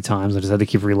 30 times. I just had to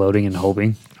keep reloading and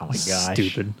hoping. Oh my gosh.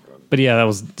 Stupid. But yeah, that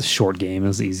was the short game. It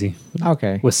was easy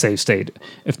Okay. with save state.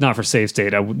 If not for save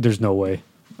state, there's no way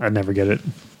I'd never get it.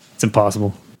 It's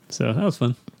impossible. So that was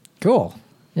fun. Cool.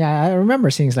 Yeah, I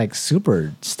remember seeing like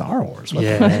Super Star Wars. What the-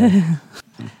 Yeah,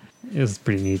 it was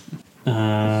pretty neat.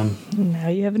 Now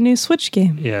you have a new Switch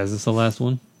game. Yeah, is this the last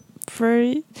one?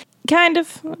 For kind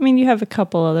of. I mean, you have a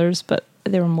couple others, but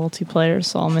they were multiplayer,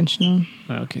 so I'll mention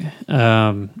them. Okay.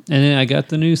 And then I got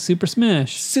the new Super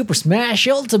Smash. Super Smash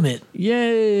Ultimate.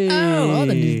 Yay! Oh, on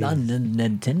the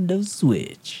Nintendo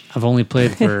Switch. I've only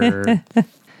played for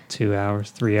 2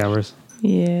 hours, 3 hours.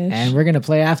 Yeah. And we're gonna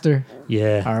play after,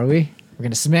 Yeah. are we? We're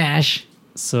gonna smash.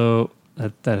 So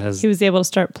that has He was able to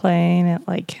start playing at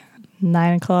like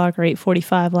 9 o'clock or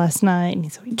 8:45 last night,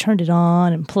 and so he turned it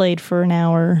on and played for an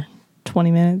hour, 20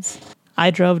 minutes. I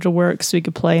drove to work so we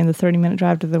could play in the 30-minute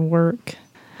drive to the work.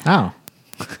 Oh,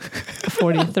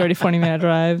 40 minute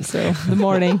drive. So the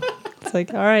morning, It's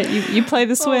like, all right, you play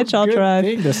the Switch, I'll Good drive.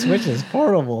 thing the Switch is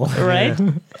portable. Right?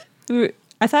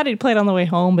 I thought he'd play it on the way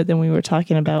home, but then we were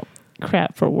talking about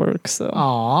crap for work, so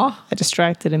Aw. I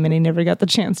distracted him and he never got the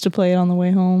chance to play it on the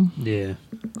way home. Yeah.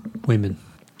 Women.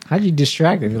 How'd you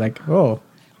distract him? You're like, oh,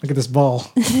 look at this ball.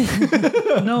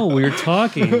 No, we were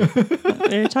talking.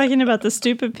 We were talking about the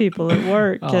stupid people at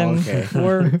work and okay.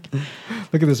 work.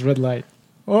 Look at this red light.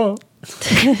 Oh.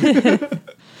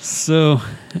 So,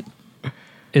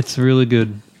 it's really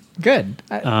good. Good.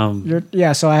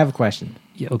 So I have a question.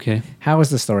 Yeah, okay. How is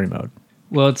the story mode?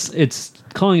 Well, it's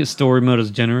calling it story mode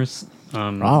is generous.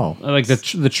 Like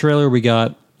the trailer we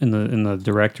got in the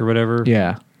direct or whatever.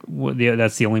 Yeah.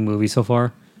 That's the only movie so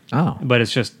far. Oh. But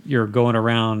it's just you're going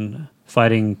around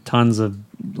fighting tons of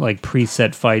like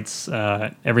preset fights.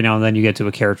 Every now and then you get to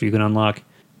a character you can unlock,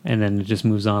 and then it just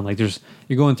moves on. Like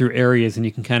you're going through areas, and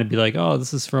you can kind of be like, oh,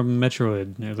 this is from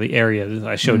Metroid. The area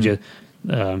I showed you,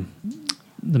 the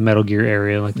Metal Gear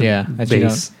area, like the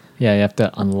base. You have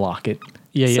to unlock it.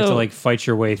 Yeah, you have to So- like fight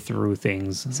your way through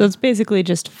things. So it's basically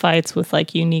just fights with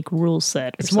like unique rule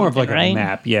set. It's more of like right? a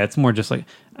map. Yeah, it's more just like.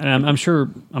 And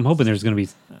I'm hoping there's going to be.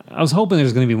 I was hoping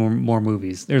there's going to be more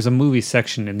movies. There's a movie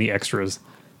section in the extras,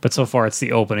 but so far it's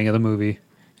the opening of the movie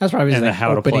That's probably And like the how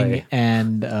to opening play.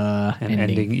 and and ending.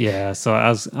 ending. Yeah, so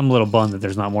I'm a little bummed that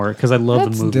there's not more because I love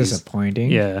That's the movies.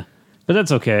 disappointing. Yeah, but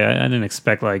that's okay. I didn't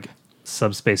expect like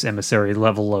Subspace Emissary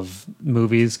level of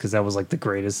movies because that was like the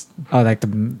greatest. Oh, like the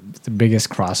biggest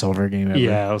crossover game ever.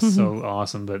 Yeah, it was so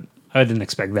awesome, but I didn't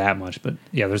expect that much. But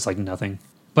yeah, there's like nothing.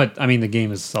 But I mean, the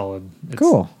game is solid. It's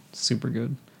Cool. super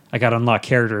good. I got to unlock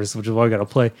characters, which is what I got to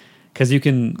play because you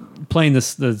can play in the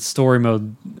story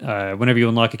mode. Whenever you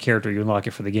unlock a character, you unlock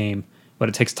it for the game, but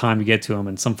it takes time to get to them.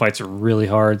 And some fights are really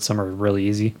hard, some are really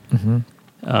easy.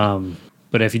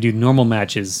 But if you do normal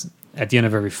matches, at the end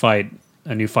of every fight,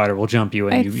 a new fighter will jump you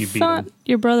and I you beat thought them.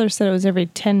 your brother said it was every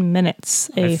 10 minutes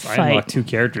a I fight. unlocked 2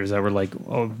 characters that were like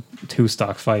 2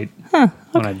 stock fight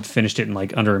when I finished it in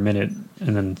like under a minute,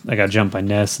 and then I got jumped by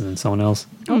Ness and then someone else.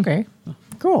 Okay.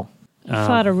 Cool. I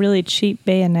fought a really cheap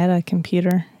Bayonetta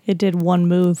computer. It did one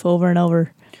move over and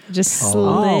over. Just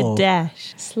slid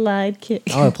dash, slide kick.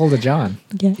 Oh, I pulled a John.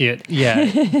 Yeah.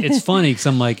 It's funny because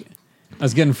I'm like, I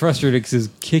was getting frustrated because it's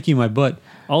kicking my butt.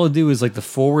 All it do is like the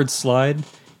forward slide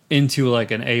into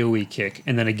like an AoE kick,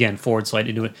 and then again forward slide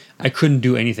into it. I couldn't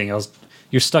do anything.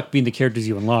 You're stuck being the characters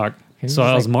you unlock. Can you So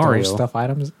just, I was like, throw Mario. Stuff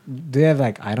items. Do they have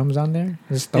like items on there?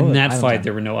 Just throw In the that items fight, on.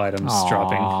 there were no items Aw.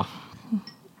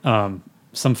 dropping.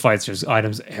 Some fights, there's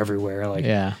items everywhere. Like,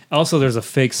 Yeah. Also, there's a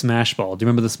fake Smash Ball. Do you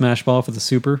remember the Smash Ball for the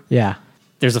Super? Yeah.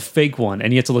 There's a fake one,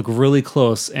 and you have to look really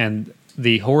close. And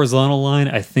the horizontal line,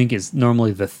 I think, is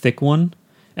normally the thick one,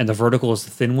 and the vertical is the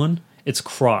thin one. It's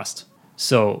crossed.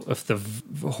 So if the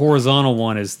horizontal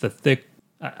one is the thick,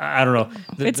 I don't know.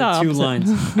 It's the two opposite.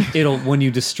 lines. When you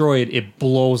destroy it, it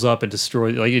blows up and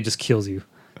destroys. Like it just kills you.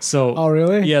 So. Oh,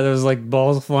 really? Yeah, there's like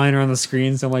balls flying around the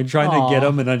screen. So I'm like trying to get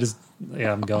Aw. them, and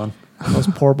I'm gone. Those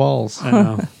poor balls. I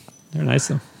know. They're nice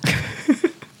though.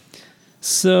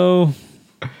 So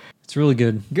it's really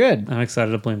good. Good. I'm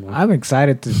excited to play more. I'm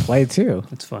excited to play too.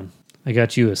 It's fun. I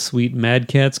got you a sweet Mad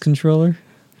Catz controller.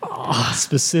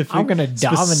 I'm gonna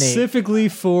dominate. Specifically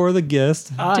for the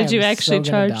guest. Did you actually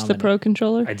charge the Pro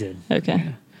controller? I did.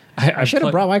 Okay. I should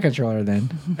have brought my controller then.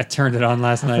 I turned it on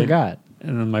last I night. forgot.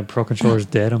 And then my Pro controller's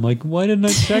dead. I'm like, why didn't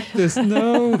I check this?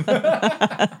 No.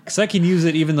 Because I can use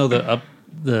it even though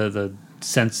the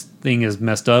sense thing is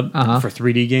messed up for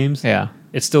 3D games. Yeah.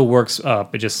 It still works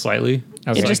up, but just slightly. It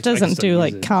So just I can doesn't still do use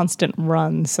like it. constant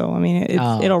runs. So, I mean,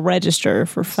 it'll register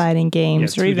for fighting Yeah,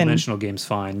 games or even. two-dimensional game's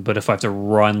fine, but if I have to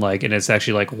run and it's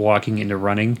actually like walking into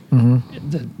running,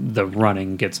 the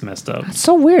running gets messed up. It's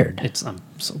so weird. I'm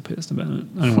so pissed about it.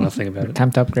 I don't want to think about it.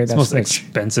 Time to upgrade It's that the most Switch.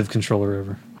 expensive controller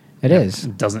ever. It is.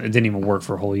 It didn't even work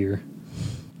for a whole year.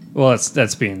 Well,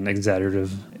 that's being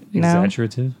exaggerative. No.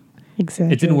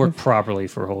 It didn't work properly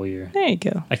for a whole year. There you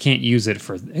go. I can't use it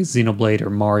for Xenoblade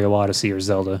or Mario Odyssey or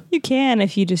Zelda. You can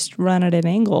if you just run at an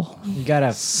angle. You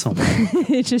gotta. So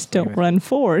bad. Just don't run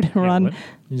forward. Run. what?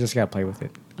 You just gotta play with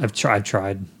it. I've tried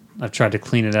to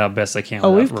clean it out best I can.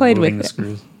 Oh, without we've played removing with the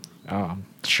it. screws. Oh,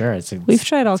 sure. It's We've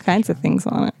tried all kinds of things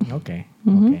on it. okay.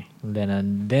 Okay.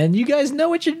 Then you guys know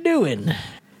what you're doing.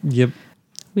 Yep.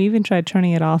 We even tried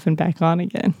turning it off and back on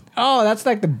again. Oh, that's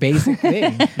like the basic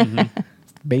thing.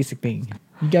 Basic thing.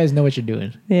 You guys know what you're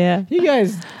doing. Yeah.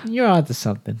 You're onto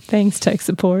something. Thanks, tech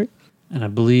support. And I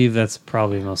believe that's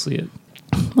probably mostly it.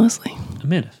 Mostly.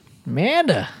 Amanda.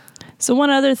 Amanda. So one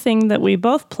other thing that we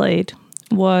both played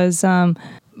was,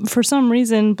 for some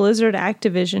reason, Blizzard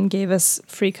Activision gave us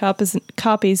free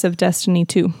copies of Destiny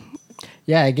 2.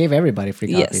 Yeah, I gave everybody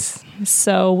free copies. Yes.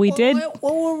 So we did.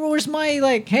 Where's my,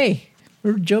 like, hey,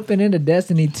 we're jumping into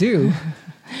Destiny 2.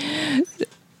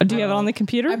 Do you have it on the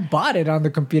computer? I bought it on the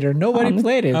computer. Nobody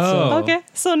played it. Oh. So. Okay,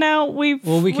 so now we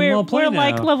can all play we're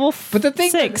like now. level But the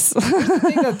thing 6. The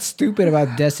thing that's stupid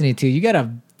about Destiny 2, you gotta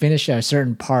finish a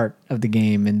certain part of the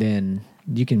game and then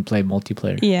you can play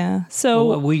multiplayer. Yeah. So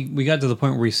Well, we got to the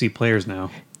point where we see players now.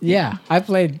 Yeah, I've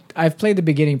played the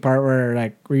beginning part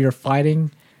where you're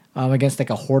fighting against like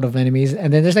a horde of enemies,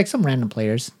 and then there's like some random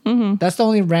players. Mm-hmm. That's the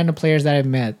only random players that I've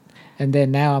met, and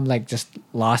then now I'm like just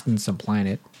lost in some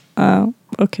planet. Oh,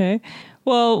 okay.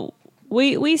 Well,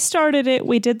 we started it.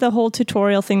 We did the whole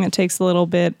tutorial thing that takes a little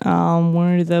bit.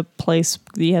 We're to the place,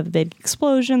 you have the big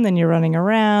explosion, then you're running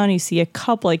around. You see a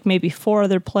couple, like maybe 4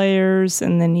 other players,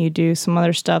 and then you do some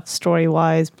other stuff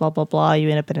story-wise, blah, blah, blah. You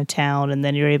end up in a town, and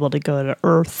then you're able to go to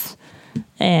Earth,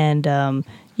 and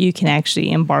you can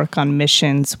actually embark on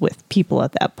missions with people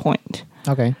at that point.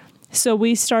 Okay. So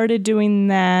we started doing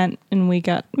that, and we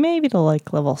got maybe to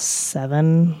like level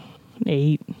 7,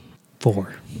 8.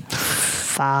 4.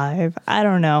 5. I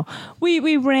don't know.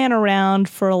 We ran around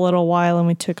for a little while and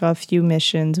we took a few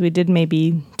missions. We did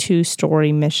maybe 2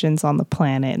 story missions on the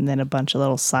planet and then a bunch of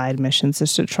little side missions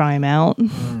just to try them out.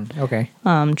 Okay.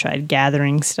 Tried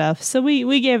gathering stuff. So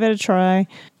we gave it a try.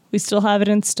 We still have it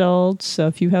installed. So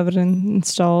if you have it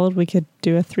installed, we could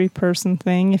do a 3-person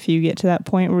thing if you get to that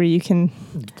point where you can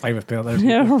Play with other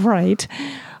Yeah, right.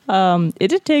 It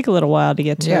did take a little while to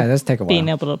get to Yeah, it does take a while. being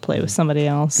able to play with somebody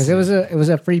else. Because it was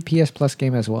a free PS Plus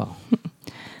game as well.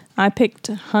 I picked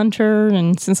Hunter,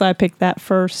 and since I picked that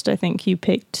first, I think you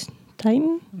picked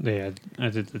Titan. Yeah, I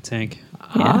did the tank.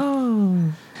 Yeah.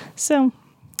 Oh. So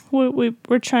we're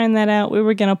trying that out. We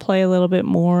were gonna play a little bit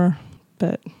more,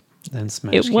 but Then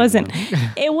Smash. it came wasn't out.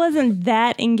 it wasn't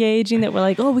that engaging that we're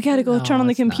like, oh, we got to go turn on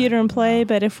the it's not, computer and play.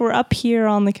 But if we're up here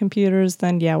on the computers,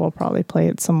 then yeah, we'll probably play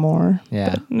it some more.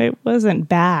 Yeah. But it wasn't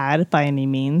bad by any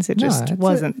means. It No, just it's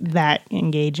wasn't that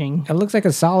engaging. It looks like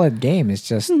a solid game. It's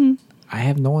just I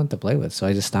have no one to play with, so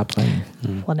I just stopped playing.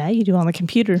 Well, now you do on the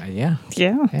computer. Yeah.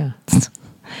 Yeah. Yeah.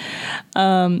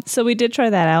 So we did try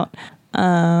that out.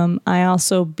 I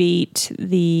also beat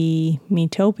the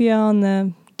Miitopia on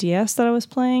the DS that I was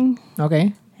playing,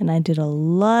 Okay. and I did a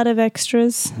lot of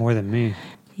extras. More than me.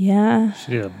 Yeah,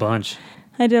 She did a bunch.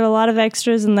 I did a lot of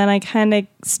extras, and then I kind of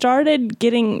started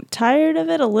getting tired of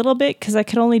it a little bit because I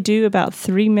could only do about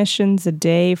 3 missions a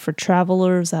day for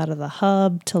travelers out of the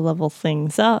hub to level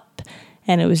things up,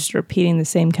 and it was just repeating the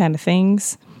same kind of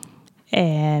things.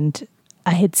 And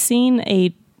I had seen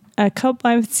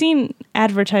I've seen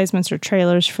advertisements or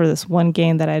trailers for this one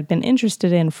game that I'd been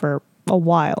interested in for a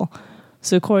while.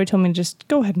 So Corey told me to just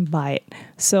go ahead and buy it.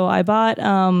 So I bought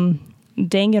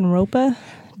Danganronpa,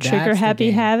 Trigger That's the Happy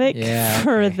game. Havoc Yeah,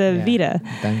 for okay, the yeah. Vita.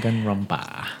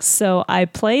 Danganronpa. So I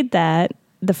played that,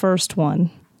 the first one,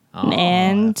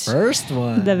 and First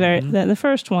one. the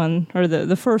first one, or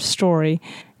the first story.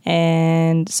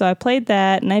 And so I played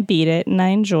that and I beat it and I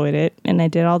enjoyed it and I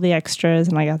did all the extras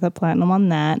and I got the platinum on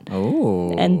that.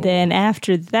 Oh. And then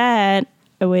after that,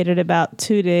 I waited about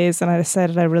 2 days and I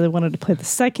decided I really wanted to play the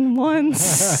second one.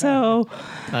 So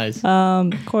Nice.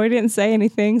 Corey didn't say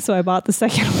anything, so I bought the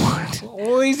second one.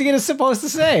 What is he supposed to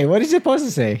say? What is he supposed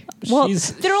to say? Well,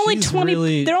 She's- they're only she's 20.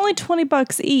 really- They're only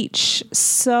 $20 each.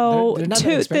 So They're not that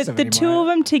two, expensive the two anymore. of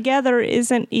them together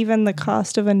isn't even the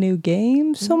cost of a new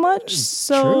game so much.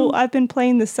 So true. I've been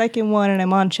playing the second one, and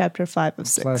I'm on chapter 5 of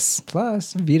 6.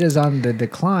 Plus, Vita's on the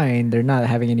decline. They're not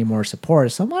having any more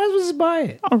support, so might as well just buy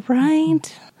it. All right.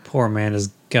 Poor Amanda's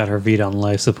got her Vita on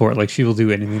life support. Like, she will do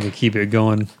anything to keep it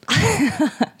going.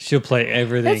 She'll play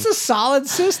everything. It's a solid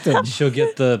system. She'll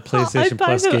get the PlayStation buy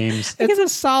Plus them. games. It's a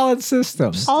solid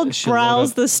system. I'll She'll browse load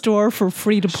up- the store for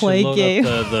free to play She'll load game.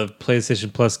 up the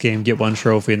PlayStation Plus game, get 1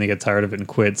 trophy, and they get tired of it and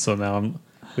quit. So now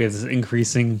we have this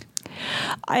increasing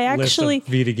I actually list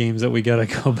of Vita games that we gotta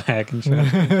go back and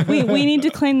try. we need to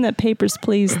claim that Papers,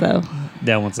 Please, though.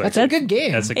 That one's like That's a good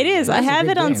game. That's a It good is. game. I That's a have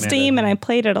good it on game. Steam and I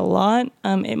played it a lot.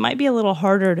 It might be a little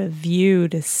harder to view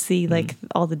to see like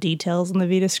all the details on the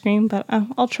Vita screen, but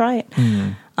I'll try it.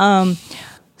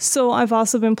 So I've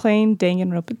also been playing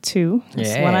Danganronpa 2. That's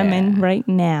what I'm in Yeah. right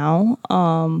now.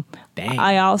 Dang.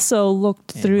 I also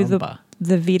looked through Danganronpa.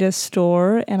 the Vita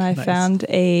store and I found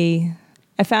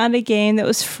a game that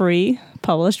was free,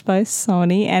 published by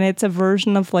Sony, and it's a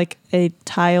version of like a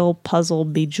tile puzzle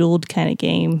bejeweled kind of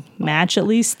game. Match at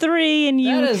least 3 and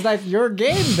you That is like your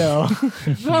game, though.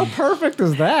 How perfect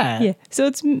is that? Yeah, so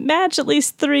it's match at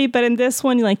least 3, but in this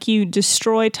one, like you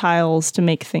destroy tiles to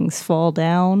make things fall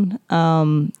down.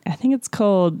 I think it's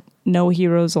called No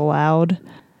Heroes Allowed.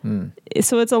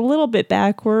 So it's a little bit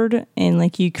backward, and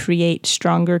like you create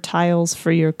stronger tiles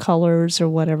for your colors or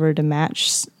whatever to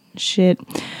match shit.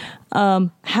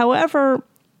 However,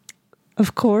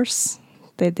 of course,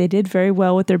 they did very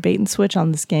well with their bait and switch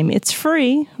on this game. It's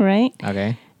free, right?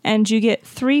 Okay. And you get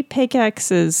 3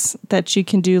 pickaxes that you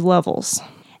can do levels.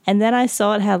 And then I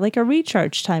saw it had like a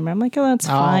recharge timer. I'm like, oh, that's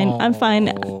fine. I'm fine.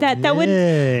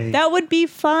 Yay. That would be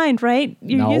fine, right?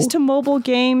 You're No. used to mobile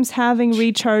games having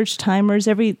recharge timers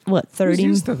every Who's 30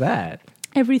 used to that?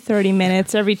 every 30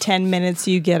 minutes, every 10 minutes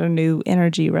you get a new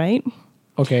energy, right?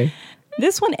 Okay.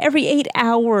 This one every 8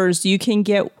 hours you can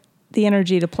get the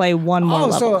energy to play one more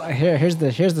level. So here's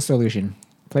the solution.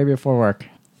 Play before work.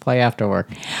 Play after work.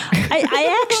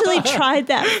 I actually tried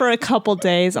that for a couple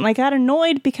days, and I got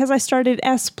annoyed because I started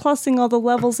S-plussing all the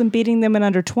levels and beating them in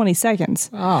under 20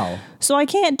 seconds. Oh. So I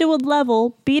can't do a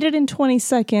level, beat it in 20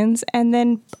 seconds, and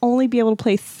then only be able to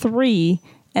play 3,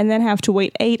 and then have to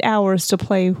wait 8 hours to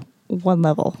play one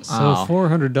level. So Oh.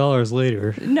 $400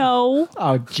 later. No,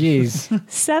 Oh, jeez.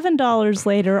 $7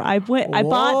 later, I went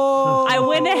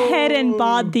ahead and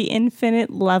bought the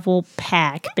infinite level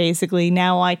pack. Basically,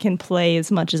 now I can play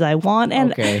as much as I want.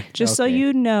 And Okay, just so okay.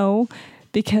 you know,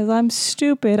 because I'm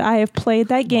stupid, I have played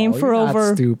that game No, for you're not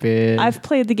over. stupid. I've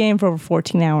played the game for over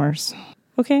 14 hours.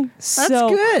 Okay, That's so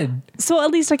good. So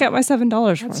at least I got my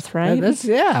 $7 worth, right?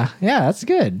 Yeah, that's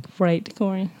good. Right,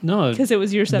 Corey. No. Because it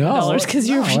was your $7. Because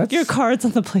no, your it's- cards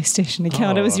on the PlayStation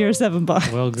account, it was your $7.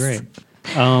 Well, great.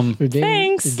 You're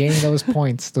Thanks. You're gaining those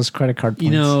points, those credit card points.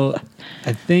 You know,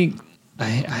 I think I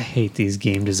hate these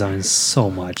game designs so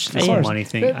much. This course. money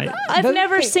thing. But- I've Doesn't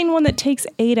never it- seen one that takes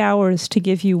 8 hours to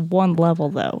give you one level,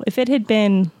 though. If it had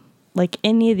been like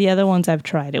any of the other ones I've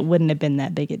tried, it wouldn't have been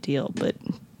that big a deal, but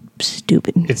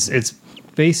stupid. It's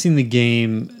basing the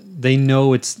game. They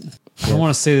know it's. I don't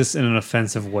want to say this in an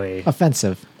offensive way.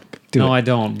 offensive. No, I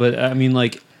don't. But I mean,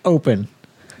 like, Open.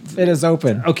 It is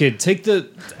open. okay,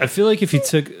 I feel like if you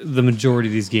took the majority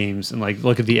of these games and like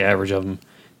look at the average of them,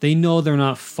 they know they're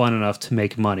not fun enough to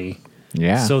make money.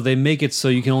 Yeah. So they make it so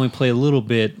you can only play a little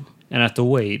bit and have to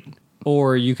wait.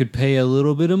 Or you could pay a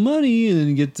little bit of money and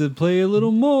then get to play a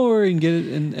little more and get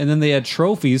it. And then they add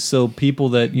trophies. So people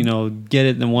that, get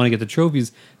it and want to get the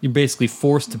trophies, you're basically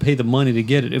forced to pay the money to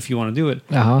get it if you want to do it.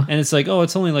 Uh-huh. And it's like, oh,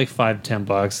 it's only like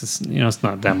 $5-10. It's, it's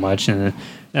not that much. And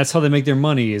that's how they make their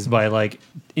money, is by like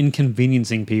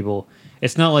inconveniencing people.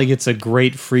 It's not like it's a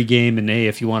great free game. And hey,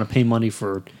 if you want to pay money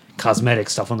for cosmetic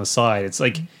stuff on the side, it's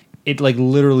like, it like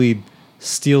literally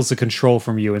steals the control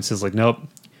from you and says like, nope.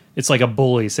 It's like a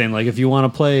bully saying like, if you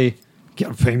want to play,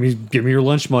 give me your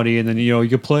lunch money, and then you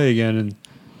can play again and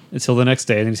until the next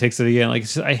day, and then he takes it again. Like,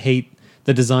 I hate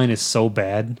the design is so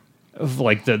bad, of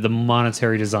like the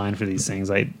monetary design for these things.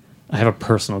 I have a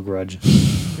personal grudge.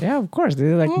 Yeah, of course.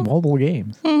 They're like mobile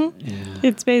games.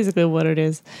 It's basically what it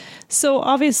is. So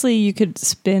obviously you could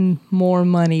spend more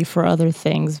money for other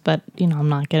things, but I'm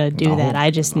not going to do that.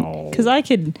 I just, because I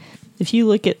could, if you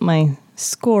look at my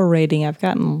score rating, I've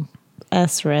gotten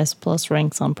S or S plus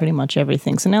ranks on pretty much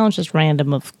everything. So now it's just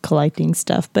random of collecting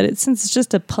stuff. But since it's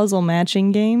just a puzzle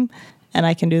matching game, and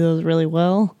I can do those really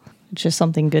well, it's just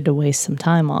something good to waste some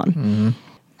time on.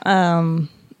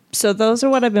 So those are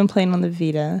what I've been playing on the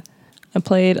Vita. I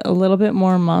played a little bit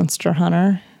more Monster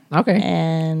Hunter. Okay.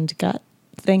 And got,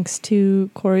 thanks to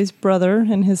Corey's brother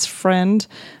and his friend,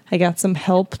 I got some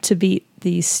help to beat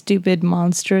the stupid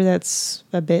monster that's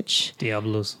a bitch.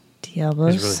 Diablos.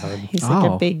 Diablos. It's really hard. He's like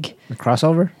Oh. a big... The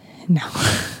crossover? No.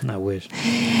 I wish.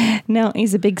 No,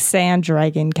 he's a big sand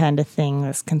dragon kind of thing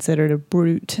that's considered a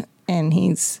brute, and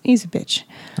he's a bitch.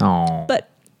 Oh. But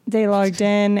they logged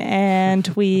in, and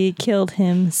we killed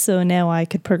him, so now I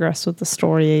could progress with the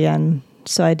story again.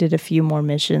 So I did a few more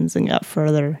missions and got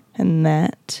further in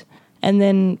that. And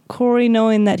then Corey,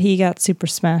 knowing that he got Super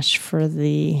Smash for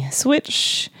the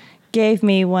Switch, gave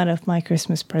me one of my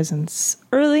Christmas presents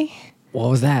early, What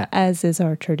was that? as is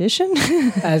our tradition.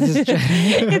 As is,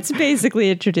 It's basically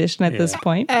a tradition at this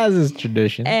point. as is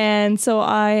tradition. And so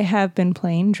I have been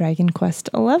playing Dragon Quest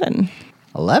XI.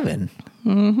 11?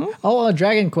 Mm-hmm. Oh,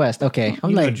 Dragon Quest. Okay. I'm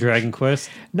You know like, Dragon Quest,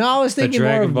 no, I was the thinking more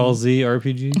Dragon of- Ball Z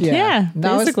RPG. Yeah,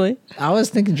 No, basically. I was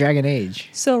thinking Dragon Age.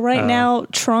 So right now,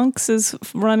 Trunks is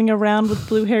running around with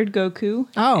blue-haired Goku.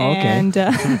 Oh, okay. And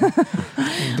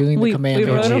Doing the We command.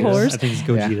 rode a Gogeta. horse. I think it's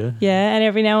Gogeta. yeah, and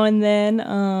every now and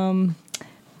then,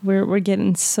 we're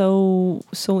getting so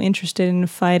interested in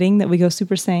fighting that we go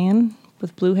Super Saiyan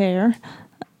with blue hair.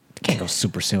 Can't go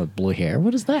Super Saiyan with blue hair.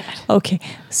 What is that? Okay,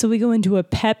 so we go into a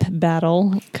pep battle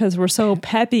because we're so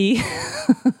peppy.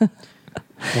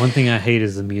 One thing I hate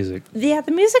is the music. Yeah,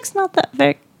 the music's not that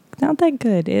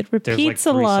good. It There's like repeats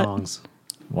 3 a lot. songs.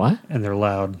 What? and they're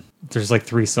loud. There's like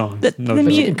 3 songs. The But mu-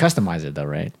 you can customize it though,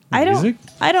 right? I don't. Music?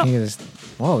 I You don't. can just,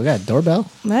 whoa, we got a doorbell.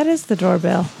 That is the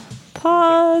doorbell.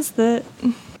 Pause the.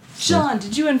 Sean,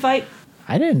 did you invite?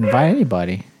 I didn't invite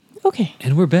anybody. Okay.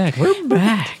 And we're back. We're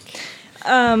back.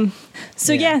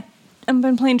 So Yeah. yeah, I've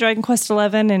been playing Dragon Quest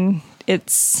 11, and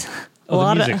it's a Oh, the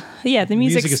lot music. of the music's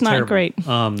Music is not terrible. great.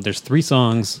 There's 3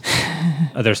 songs.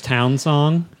 There's town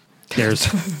song. There's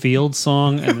field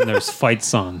song, and then there's fight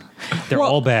song. They're Well,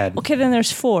 all bad. Okay, then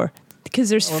there's 4 because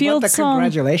there's What field about the song.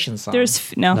 congratulations song?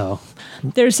 There's No,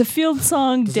 there's a field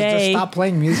song Does it just day. stop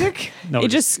playing music? no. It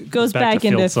just goes back to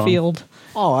into song. field.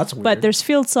 Oh, that's weird. But there's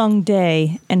field song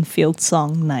day and field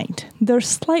song night. They're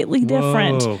slightly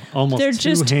different. Whoa, almost They're 2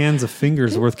 just- hands of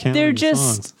fingers worth counting. They're the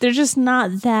songs. they're just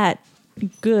not that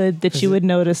good that you would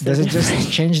notice. Does the it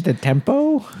just change the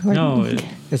tempo? Like, No,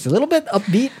 it's a little bit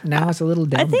upbeat. Now it's a little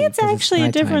downbeat. I think it's 'cause actually a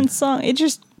nighttime. different song. It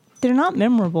just they're not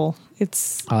memorable.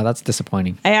 It's Oh, that's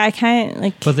disappointing. I kind of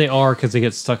like but they are because they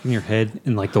get stuck in your head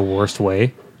in like the worst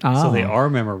way. So they Oh. are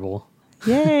memorable,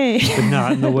 yay. but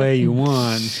not in the way you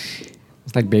want.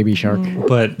 It's like Baby Shark.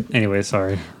 But anyway,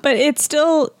 sorry. But it's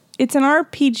an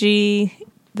RPG.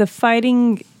 The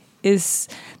fighting is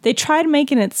they tried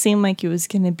making it seem like it was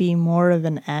going to be more of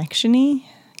an actiony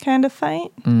kind of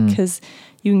fight because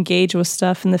you engage with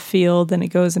stuff in the field and it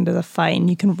goes into the fight and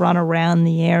you can run around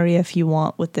the area if you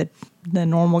want with the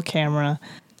normal camera.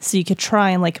 So you could try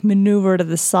and like maneuver to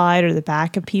the side or the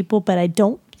back of people, but I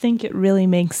don't think it really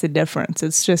makes a difference.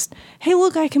 It's just, hey,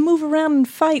 look, I can move around in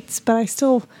fights, but I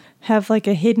still have like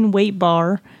a hidden weight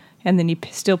bar, and then you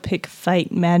still pick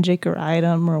fight magic or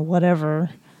item or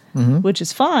whatever, which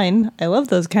is fine. I love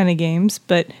those kind of games,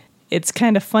 but it's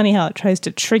kind of funny how it tries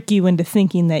to trick you into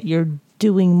thinking that you're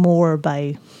doing more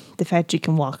by the fact you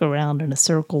can walk around in a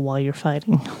circle while you're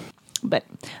fighting. But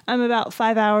I'm about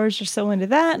 5 hours or so into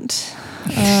that.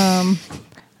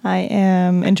 I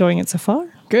am enjoying it so far,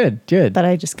 Good, good. but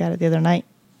I just got it the other night.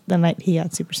 The night he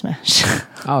got Super Smash.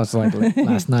 Oh, it's like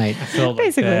last night Felt like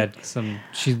Basically.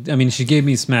 bad. She gave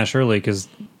me Smash early because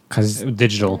because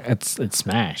digital. it's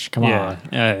Smash. Come Yeah,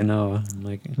 I know. I'm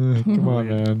like, Come on,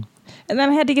 man. And then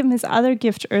I had to give him his other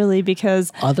gift early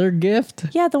because, Other gift?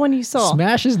 yeah, the one you saw.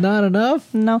 Smash is not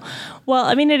enough. No. Well,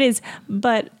 I mean, it is,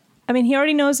 but I mean, he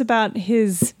already knows about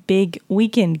his big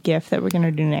weekend gift that we're going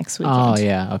to do next weekend. Oh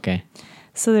yeah, okay.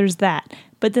 So there's that.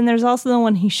 But then there's also the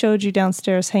one he showed you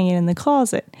downstairs hanging in the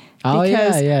closet. Oh,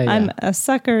 yeah, yeah, yeah. I'm a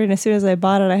sucker, and as soon as I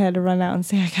bought it, I had to run out and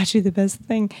say, I got you the best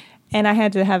thing. And I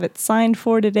had to have it signed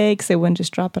for today because they wouldn't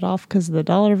just drop it off because of the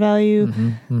dollar value.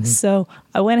 Mm-hmm, So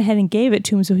I went ahead and gave it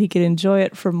to him so he could enjoy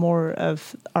it for more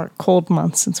of our cold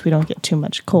months since we don't get too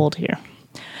much cold here.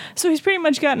 So he's pretty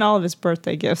much gotten all of his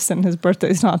birthday gifts, and his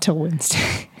birthday's not till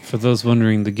Wednesday. for those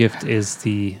wondering, the gift is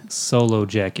the Solo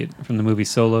jacket from the movie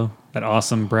Solo. That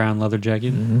awesome brown leather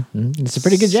jacket. It's a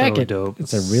pretty good So jacket. dope.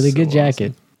 It's a really good So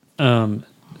jacket.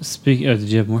 Speaking, did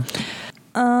you have more?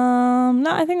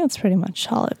 No, I think that's pretty much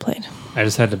all I played. I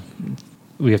just had to.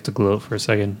 We have to gloat for a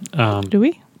second. Do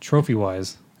we? Trophy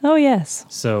wise, Oh, yes.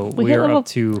 so We we hit are level- up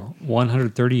to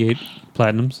 138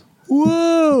 platinums,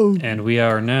 Whoa! and we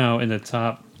are now in the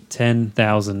top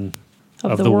 10,000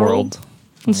 of the world.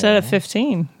 Instead of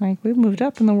 15. Like, we've moved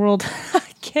up in the world.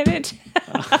 Get it?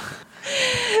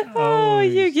 Oh,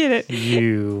 you get it.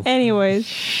 You Anyways,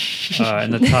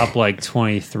 in the top like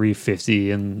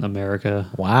 2350 in America.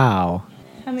 Wow!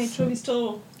 how many trophies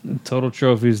total? Total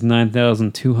trophies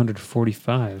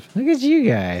 9,245. Look at you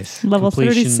guys. Level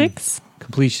Completion. 36?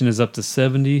 Completion is up to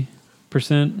 70%.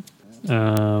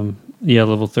 Yeah,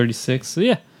 level 36. So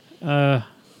yeah,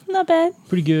 Not bad.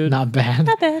 pretty good. Not bad.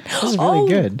 Not bad. This is really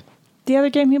good. The other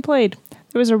game he played.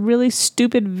 There was a really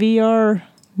stupid VR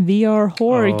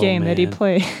horror Oh, game that he man.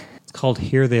 played. It's called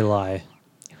Here They Lie.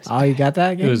 Oh, you got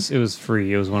that? It Game? was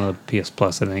free. It was one of the PS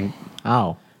Plus, I think.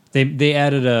 Oh, They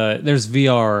added there's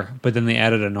VR, but then they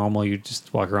added a normal. You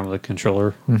just walk around with a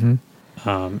controller.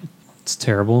 It's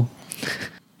terrible.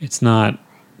 It's not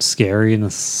scary in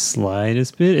the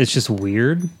slightest bit. It's just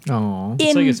weird. oh.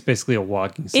 It's like it's basically a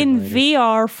walking In simulator.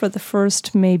 VR for the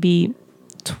first maybe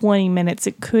 20 minutes,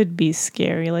 it could be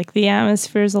scary. Like the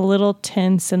atmosphere is a little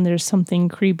tense and there's something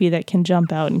creepy that can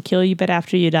jump out and kill you. But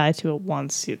after you die to it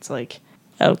once, it's like,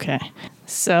 okay.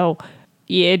 So,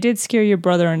 yeah, it did scare your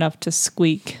brother enough to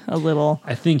squeak a little.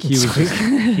 I think he was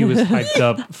hyped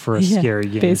up for a Yeah, scary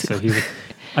game. basically. So he was.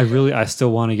 I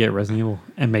still want to get Resident Evil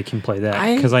and make him play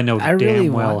that because I know damn really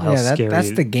well want- how yeah, scary.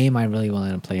 That's the game I really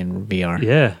want to play in VR.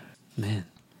 Yeah, man.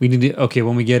 We need to. Okay,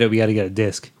 when we get it, we got to get a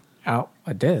disc Oh,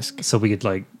 a disc. so we could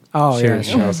like. Oh, share yeah, it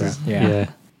sure, with okay. us. Yeah.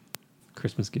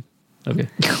 Christmas gift. Okay.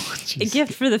 A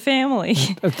gift for the family.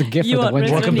 That's the gift You of the want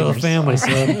winter. Welcome to the Resident family,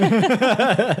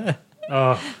 son.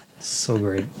 Oh, so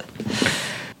great.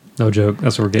 No joke.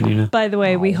 That's what we're getting you now. By the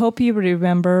way, we hope you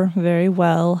remember very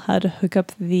well how to hook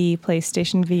up the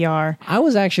PlayStation VR. I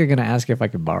was actually going to ask if I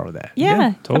could borrow that.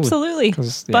 Yeah, totally. absolutely.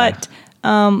 'Cause, yeah. But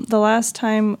the last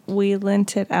time we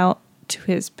lent it out to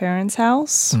his parents'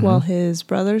 house while his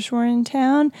brothers were in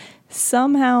town,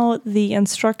 somehow the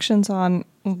instructions on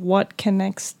what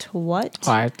connects to what.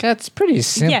 All right, that's pretty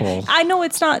simple. Yeah, I know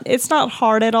it's not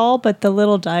hard at all, but the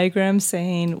little diagram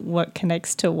saying what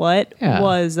connects to what Yeah.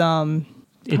 was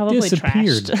It probably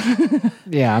disappeared. trashed.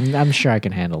 Yeah, I'm sure I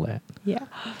can handle that. Yeah.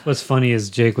 What's funny is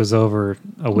Jake was over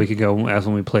a week ago as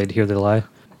when we played Here They Lie,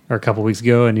 or a couple weeks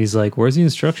ago, and he's like, "Where's the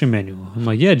instruction manual?" I'm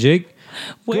like, "Yeah, Jake.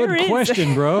 Where Good is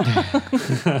question, bro."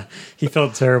 He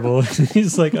felt terrible.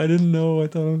 He's like, "I didn't know. I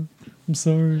thought I'm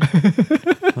sorry."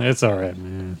 It's all right,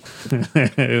 man.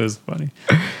 It was funny.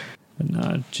 But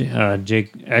no,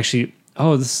 Jake actually.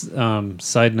 Oh, this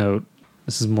side note.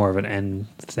 This is more of an end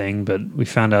thing, but we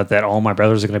found out that all my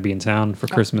brothers are going to be in town for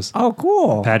Christmas. Oh,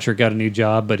 cool. Patrick got a new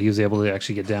job, but he was able to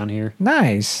actually get down here.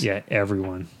 Nice. Yeah,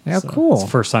 everyone. Yeah, cool. It's the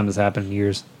first time this happened in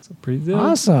years. So pretty good.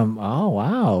 Awesome. Oh,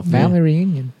 wow. Family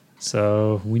reunion.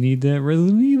 So we need that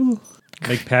Resident Evil.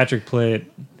 Make Patrick play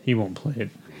it. He won't play it.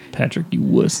 Patrick, you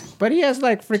wuss. But he has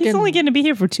like freaking. He's only going to be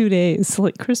here for 2 days,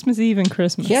 like Christmas Eve and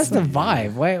Christmas. He has the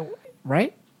Vive,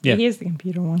 right? Yeah. He is the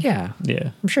computer one. Yeah. Yeah.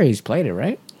 I'm sure he's played it,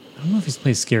 right? I don't know if he's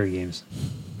played scary games.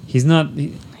 He's not.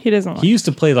 He doesn't like He used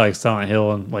to play like Silent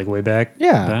Hill and like way back.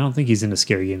 Yeah. But I don't think he's into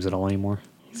scary games at all anymore.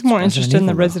 He's more Resident interested in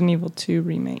the Evil, though. Resident Evil 2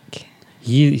 remake.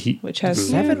 He Which has Ooh.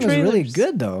 7 was really trailers.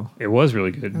 good though. It was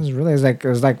really good. It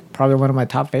was like probably one of my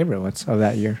top favorite ones of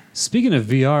that year. Speaking of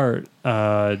VR,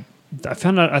 I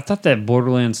found out. I thought that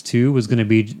Borderlands 2 was going to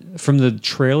be from the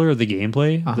trailer of the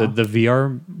gameplay, the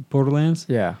VR Borderlands.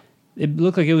 Yeah. It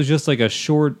looked like it was just like a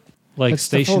short, like It's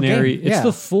the full stationary. game, It's yeah.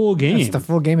 the full game. It's the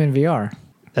full game in VR.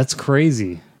 That's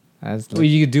crazy. That's Well,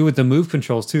 you could do with the move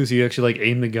controls too. So you actually like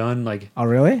aim the gun. Like, oh,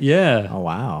 really? yeah. Oh,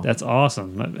 wow. That's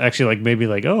awesome. Actually, like maybe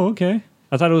like, oh, okay.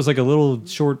 I thought it was like a little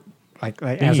short. Like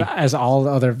Thingy. as all the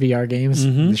other VR games,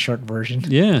 the short version.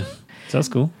 Yeah. So that's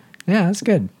cool. Yeah, that's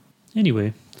good.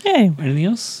 Anyway, Yay. anything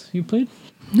else you played?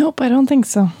 Nope, I don't think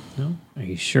so. No. Are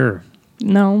you sure?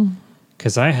 No.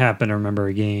 Because I happen to remember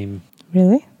a game.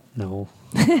 Really? No.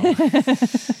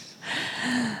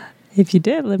 If you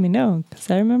did, let me know, because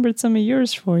I remembered some of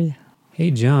yours for you.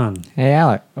 Hey, John. Hey,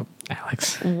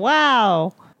 Alex.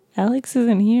 Wow. Alex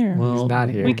isn't here. Well, He's not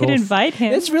here. we could both- invite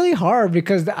him. It's really hard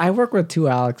because I work with 2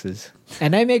 Alexes,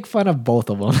 and I make fun of both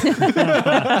of them.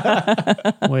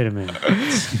 Wait a minute.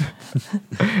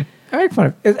 I make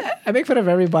fun of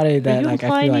everybody Are that you like I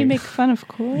implying feel like you make fun of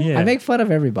Corey? Yeah. I make fun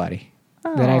of everybody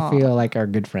that I Aw. feel like are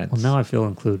good friends. Well, now I feel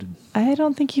included. I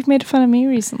don't think you've made fun of me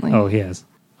recently. Oh, he has.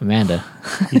 Amanda,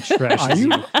 He trashes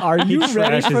you. are He you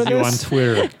ready for trashes you on this?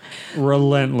 Twitter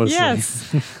relentlessly.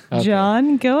 Yes. Okay.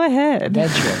 John, go ahead.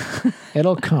 Eventually,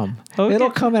 it'll come. Okay. It'll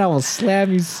come, and I will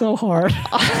slam you so hard.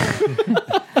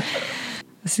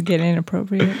 This is getting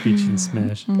inappropriate. Beach and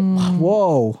smash.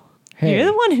 Whoa! Hey, You're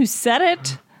the one who said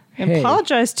it. Hey.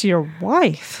 Apologize to your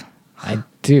wife. I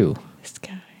do. This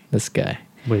guy. This guy.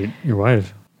 Wait, your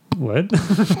wife? What?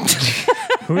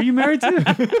 Who are you married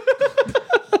to?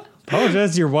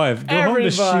 Apologize to your wife. Go home to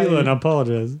Everybody. Sheila and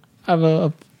apologize. I'm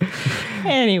a,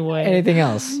 Anyway. anything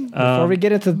else before we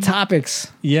get into the topics?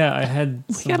 Yeah, I had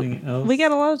something else. We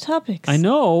got a lot of topics. I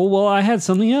know. Well, I had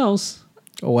something else.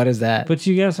 What is that? But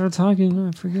you guys started talking.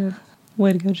 I forget.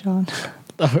 Way to go, John.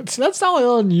 That's not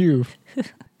on you.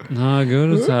 No,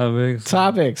 go to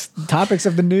topics. Topics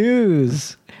of the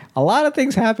news. A lot of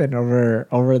things happened over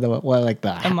the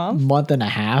A month? month and a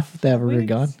half that we were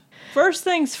gone. First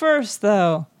things first,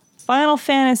 though. Final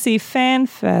Fantasy Fan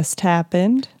Fest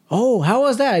happened. Oh, how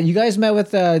was that? You guys met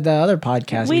with the other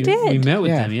podcast. We did. We met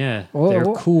with Yeah. them, yeah. Whoa, They're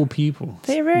whoa. cool people.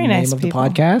 They're very Name nice of people. the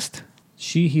podcast.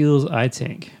 She Heals, I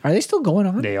Tank. Are they still going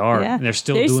on? They are. Yeah. And they're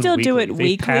still They doing still do weekly. it They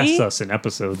weekly. passed us in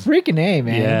episodes. Freaking A,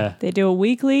 man. Yeah. They do it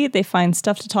weekly. They find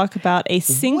stuff to talk about. A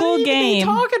single even are they game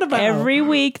talking about? every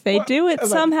week. They do it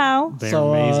somehow. They're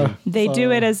So, amazing. They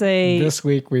do it as a. This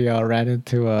week we ran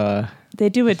into They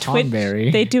do a Twitch. Thornberry.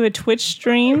 They do a Twitch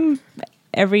stream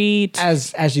every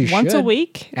as you once should. a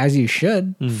week As you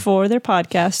should. for their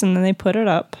podcast, and then they put it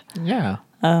up. Yeah.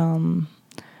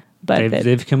 But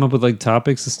They've come up with like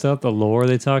topics and stuff, the lore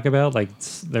they talk about. Like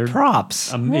they're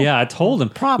Props. yeah, I told them.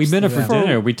 Props We met to her for them.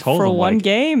 dinner. We told for them one like,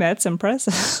 game, that's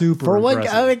impressive. super For one,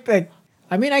 impressive. I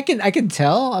I mean, I can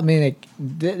tell. I mean, like,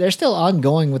 they're still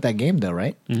ongoing with that game, though,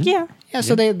 right? Yeah. Yeah.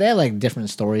 So they have like different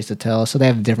stories to tell. So they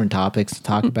have different topics to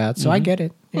talk about. So I get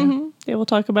it. Yeah. They will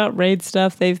talk about raid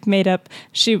stuff. They've made up.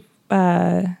 She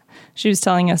was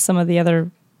telling us some of the other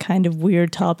kind of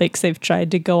weird topics they've tried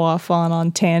to go off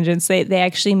on tangents. They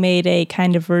actually made a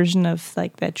kind of version of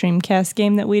like that Dreamcast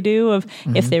game that we do of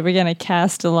if they were going to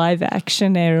cast a live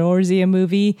action Eorzea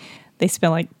movie, they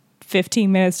spent like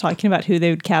 15 minutes talking about who they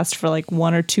would cast for like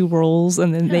one or two roles,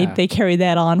 and then they carry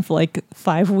that on for like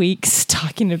 5 weeks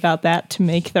talking about that to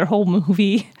make their whole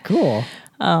movie. Cool.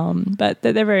 But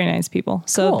they're very nice people.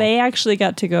 So Cool. they actually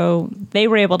got to go, they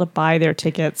were able to buy their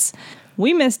tickets.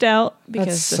 We missed out because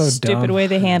That's the so stupid dumb. way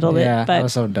they handled Yeah, it. that But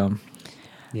was so dumb.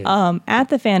 Yeah. at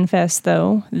the Fan Fest,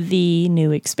 though, the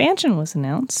new expansion was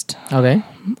announced. Okay.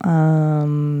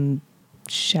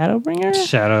 Shadowbringer?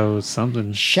 Shadow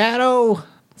something. Shadow.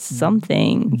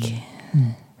 Something.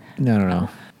 No.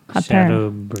 Shadow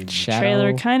Bring. Shadow.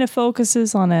 Trailer kind of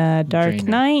focuses on a Dark Drainer.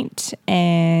 Knight,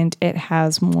 and it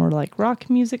has more like rock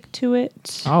music to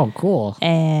it. Oh, cool.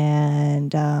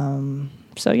 And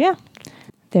so, yeah,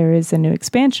 there is a new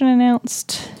expansion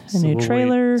announced, a new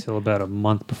trailer. Until about a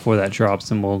month before that drops,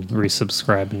 and we'll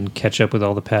resubscribe and catch up with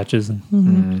all the patches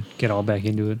and get all back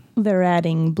into it. They're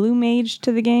adding Blue Mage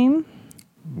to the game.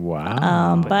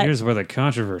 Wow. But here's where the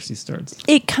controversy starts.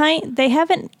 they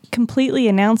haven't completely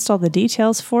announced all the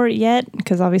details for it yet,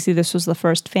 because obviously this was the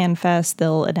first Fan Fest.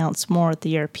 They'll announce more at the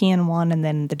European one, and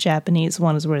then the Japanese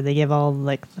one is where they give all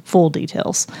like the full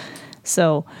details.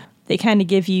 So they kind of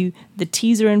give you the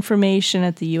teaser information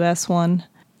at the US one,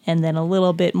 and then a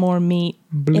little bit more meat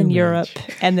Blue in Mage. Europe,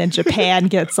 and then Japan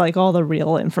gets like all the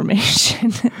real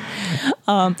information.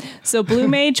 So Blue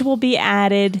Mage will be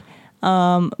added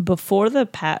before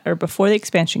the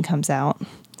expansion comes out.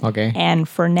 Okay. And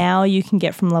for now, you can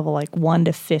get from level like 1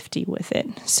 to 50 with it.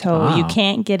 So you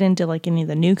can't get into like any of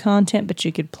the new content, but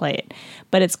you could play it.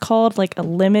 But it's called like a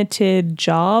limited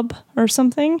job or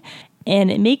something. And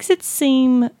it makes it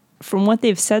seem, from what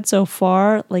they've said so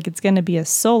far, like it's going to be a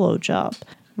solo job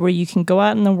where you can go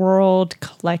out in the world,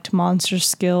 collect monster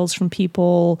skills from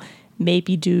people,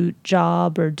 maybe do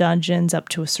job or dungeons up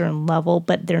to a certain level,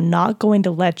 but they're not going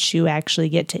to let you actually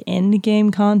get to end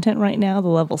game content right now, the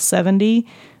level 70,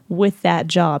 with that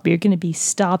job. You're going to be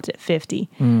stopped at 50.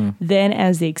 Then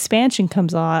as the expansion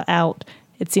comes out,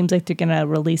 it seems like they're going to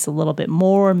release a little bit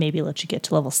more, maybe let you get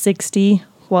to level 60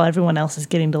 while everyone else is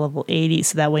getting to level 80,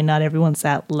 so that way not everyone's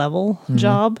that level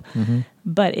job.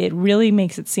 But it really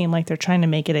makes it seem like they're trying to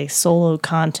make it a solo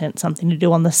content, something to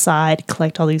do on the side,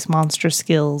 collect all these monster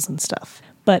skills and stuff.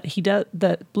 But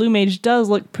the Blue Mage does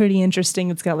look pretty interesting.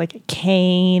 It's got like a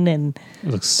cane, and It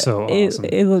looks so awesome.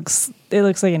 it looks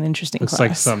like an interesting Looks class.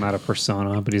 like something out of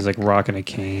Persona, but he's like rocking a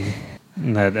cane,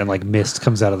 and like mist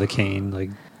comes out of the cane. Like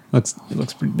it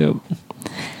looks pretty dope.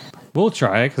 We'll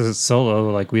try it because it's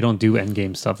solo. Like we don't do end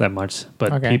game stuff that much,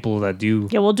 but Okay. people that do,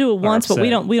 Yeah, we'll do it once, but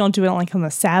we upset. don't do it like on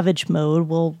the Savage mode.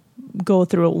 We'll go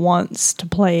through it once to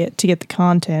play it to get the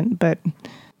content, but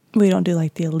we don't do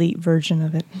like the elite version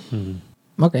of it.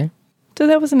 Okay. So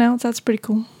that was announced. That's pretty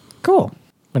cool. Cool.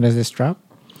 When does this drop?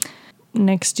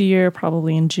 Next year,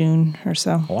 probably in June or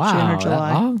so. Wow. June or that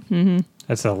July. long?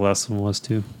 that's how the last one was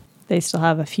too. They still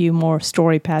have a few more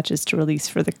story patches to release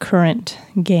for the current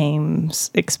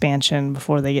game's expansion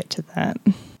before they get to that.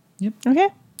 Yep. Okay.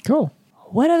 Cool.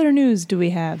 What other news do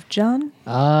we have, John?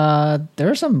 There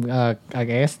are some, I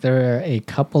guess there are a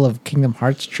couple of Kingdom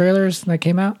Hearts trailers that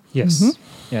came out. Yes.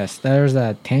 Yes, there's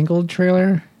a Tangled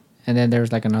trailer, and then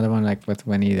there's like another one like with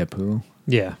Winnie the Pooh.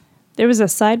 Yeah. There was a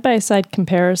side-by-side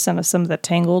comparison of some of the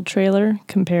Tangled trailer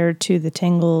compared to the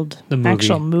Tangled The movie.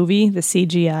 actual movie, the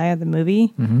CGI of the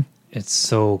movie. It's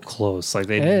so close. Like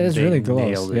It is they really close,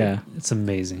 nailed it. yeah. It's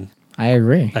amazing. I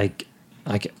agree. Like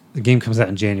the game comes out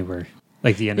in January.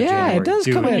 Like the end of Yeah, January. it does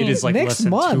Dude, come out it is like next less than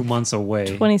month. 2 months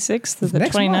away. 26th to It's the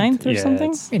next 29th month. or Yeah, something?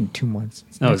 it's- In 2 months.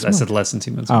 No, Next I said month. less than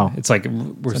 2 months. Oh. Away. It's like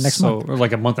we're So next so month. or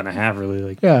like a month and a half, really.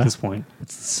 Like Yeah. at this point,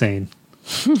 it's insane.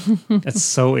 It's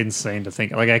so insane to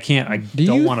think. Like I can't. I Do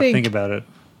don't you want to think- think about it.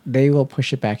 They will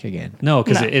push it back again. No,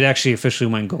 because No. it actually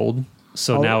officially went gold.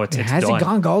 So Oh, now it's has it done.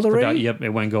 gone gold already? Yep, it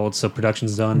went gold. So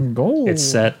production's done. Gold. It's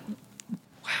set.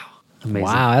 Wow, amazing.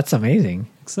 Wow, that's amazing.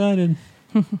 Excited.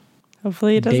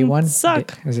 Hopefully it doesn't Day one?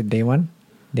 suck. Is it day one?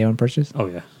 Day one purchase? Oh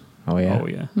yeah. Oh yeah. Oh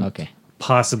yeah. Okay.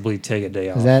 Possibly take a day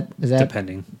off. Is that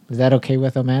depending? is that okay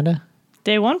with Amanda?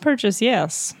 Day one purchase,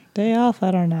 yes. Day off, I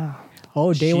don't know.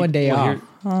 Oh, day one, day off.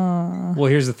 Well,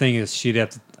 here's the thing: is she'd have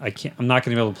to. I'm not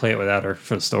going to be able to play it without her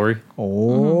for the story.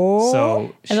 Oh. So And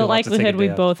the she'll have to take a likelihood we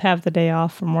day off. both have the day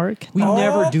off from work. We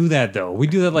never do that though. We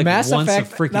do that like Mass once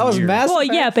Effect, a freaking that was year. Mass Well,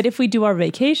 Effect. yeah, but if we do our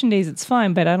vacation days, it's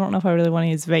fine. But I don't know if I really want to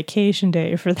use vacation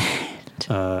day for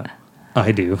that.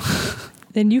 I do.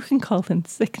 Then you can call in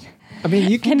sick. I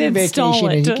mean, you can And do install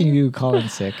vacation and it. you can do call in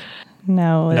sick.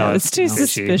 No, No, it's too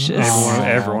fishy. suspicious.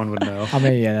 Everyone would know. I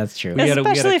mean, yeah, that's true. We had a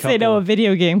Especially if they know couple- a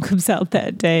video game comes out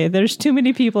that day. There's too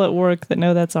many people at work that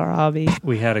know that's our hobby.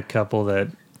 We had a couple that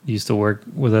used to work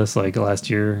with us like a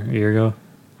year ago.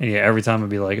 And yeah, every time I'd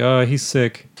be like, oh, he's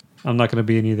sick. I'm not going to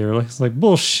be in either. It's like,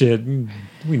 bullshit.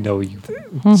 We know you.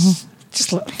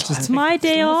 It's my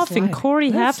day off, and slide.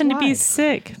 Corey Let it happened to be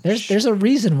slide. sick. There's a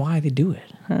reason why they do it.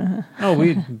 Oh,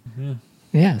 yeah.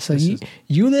 Yeah, so This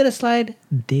you let it slide,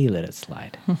 they let it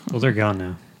slide. Well, they're gone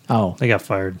now. Oh, They got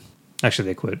fired. Actually,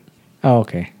 they quit. oh,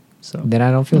 okay. So Then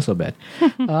I don't feel so bad.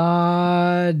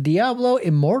 Diablo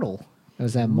Immortal. It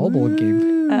was that mobile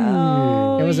game.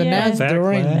 Oh, It was announced Back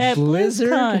during Flash. At Blizzard.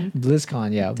 BlizzCon.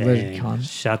 BlizzCon, yeah, dang, BlizzCon.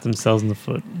 shot themselves in the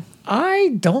foot.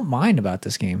 I don't mind about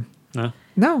this game. No?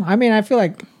 No, I mean, I feel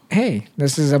like, hey,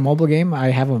 this is a mobile game.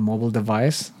 I have a mobile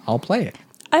device. I'll play it.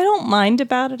 I don't mind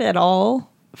about it at all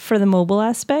for the mobile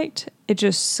aspect. It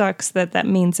just sucks that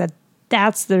means that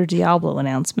that's their Diablo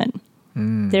announcement.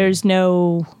 There's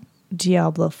no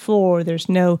Diablo 4. There's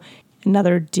no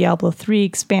another Diablo 3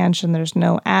 expansion. There's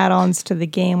no add-ons to the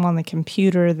game on the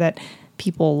computer that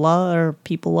people love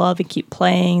and keep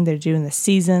playing. They're doing the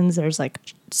seasons. There's like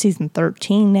season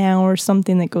 13 now or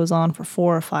something that goes on for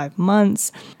 4 or 5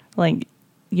 months. Like,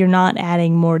 you're not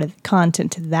adding more to the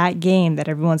content to that game that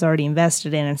everyone's already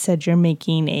invested in. Instead, you're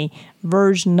making a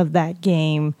version of that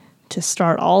game to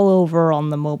start all over on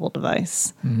the mobile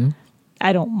device.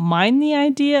 I don't mind the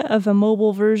idea of a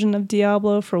mobile version of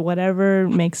Diablo for whatever,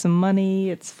 make some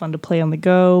money. It's fun to play on the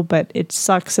go, but it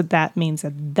sucks that means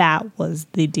that was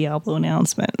the Diablo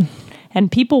announcement.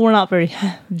 And people were not very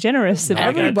generous in their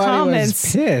Everybody comments.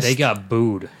 was pissed. They got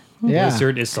booed. Yeah.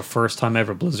 Blizzard, it's the first time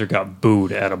ever Blizzard got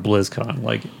booed at a BlizzCon.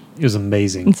 Like, it was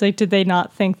amazing. It's like, did they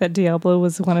not think that Diablo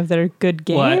was one of their good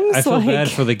games? Well, I feel Like, bad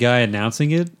for the guy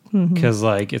announcing it because,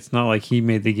 like, it's not like he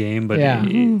made the game, but Yeah.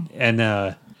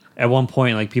 at one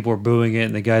point, like, people were booing it,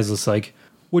 and the guy's just like,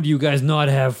 "Would you guys not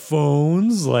have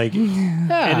phones?" Like,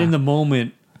 Yeah. and in the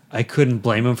moment, I couldn't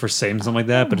blame him for saying something like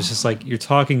that, but it's just like you're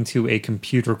talking to a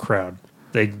computer crowd.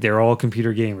 They're all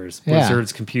computer gamers. Yeah.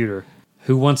 Blizzard's computer.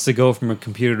 Who wants to go from a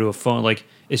computer to a phone? Like,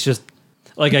 it's just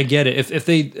like I get it. If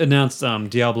they announced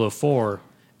Diablo 4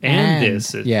 and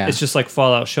this, yeah. it's just like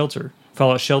Fallout Shelter.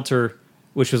 Fallout Shelter,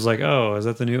 which was like, oh, is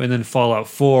that the new? And then Fallout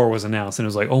 4 was announced, and it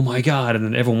was like, oh my god! And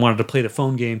then everyone wanted to play the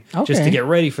phone game just to Okay. get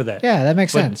ready for that. Yeah, that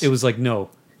makes But sense. it was like, no,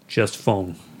 just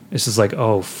phone. It's just like,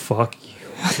 oh fuck you.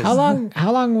 How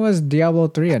long was Diablo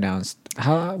 3 announced?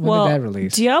 When did that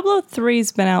release? Diablo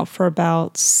 3's been out for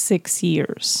about 6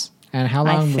 years. And how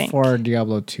I long think. before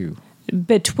Diablo 2?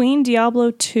 Between Diablo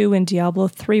 2 and Diablo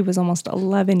 3 was almost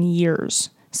 11 years.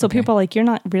 So people are like, you're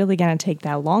not really going to take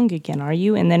that long again, are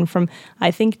you? And then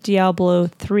I think Diablo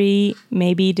 3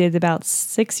 maybe did about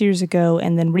 6 years ago.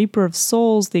 And then Reaper of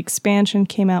Souls, the expansion,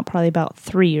 came out probably about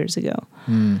 3 years ago.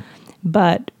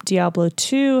 But Diablo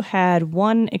 2 had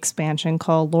one expansion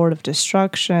called Lord of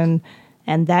Destruction,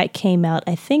 and that came out,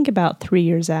 I think, about 3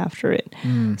 years after it.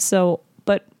 So,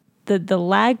 but the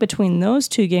lag between those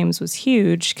two games was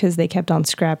huge because they kept on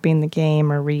scrapping the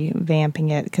game or revamping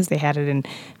it because they had it in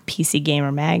PC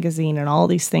Gamer magazine and all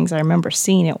these things. I remember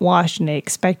seeing it, watching it,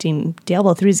 expecting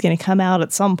Diablo 3 is going to come out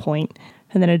at some point,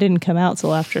 and then it didn't come out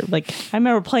till after. Like, I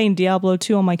remember playing Diablo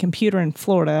 2 on my computer in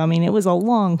Florida. I mean, it was a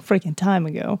long freaking time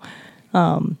ago.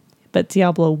 But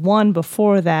Diablo 1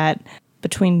 before that,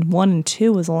 between 1 and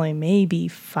 2 was only maybe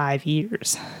 5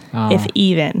 years, if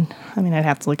even. I mean, I'd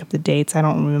have to look up the dates. I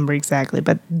don't remember exactly,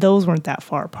 but those weren't that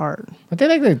far apart. But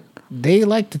they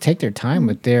like to take their time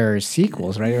with their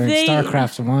sequels, right? They-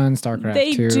 StarCraft 1, StarCraft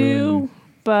They 2. do,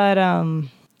 but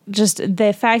just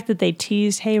the fact that they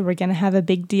teased, hey, we're going to have a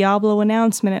big Diablo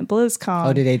announcement at BlizzCon.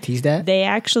 Oh, did they tease that? They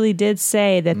actually did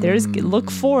say that look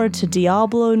forward to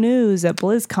Diablo news at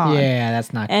BlizzCon. Yeah,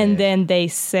 that's not And good. then they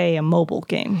say a mobile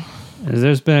game.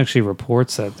 There's been actually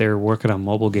reports that they're working on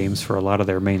mobile games for a lot of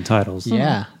their main titles.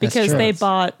 Yeah, that's Because true. they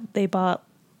bought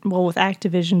well, with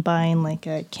Activision buying like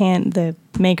the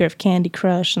maker of Candy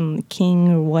Crush and the King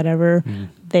or whatever,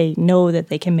 they know that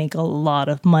they can make a lot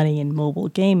of money in mobile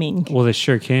gaming. Well, they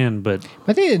sure can, but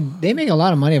But they make a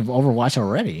lot of money of Overwatch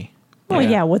already. Well, Yeah.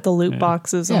 yeah, with the loot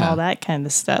boxes and Yeah. all that kind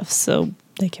of stuff. So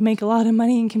They can make a lot of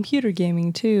money in computer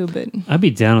gaming too, but I'd be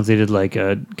down if they did like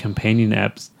a companion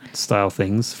app style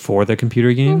things for the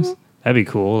computer games. That'd be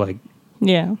cool. Like,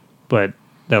 yeah. but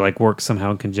that like works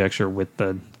somehow in conjecture with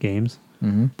the games.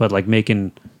 But like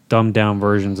making dumbed down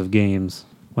versions of games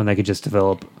when they could just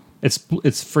develop. It's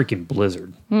freaking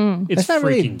Blizzard. It's not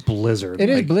really- freaking Blizzard. It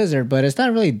is Like, Blizzard, but it's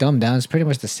not really dumbed down. It's pretty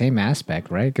much the same aspect,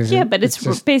 right? Yeah, but it's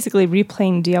just, basically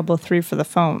replaying Diablo 3 for the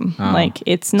phone. Oh. Like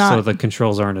it's not. so the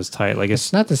controls aren't as tight. Like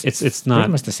it's not this. It's pretty not.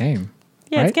 much the same.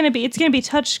 yeah, right? it's gonna be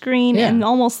touchscreen Yeah. and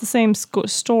almost the same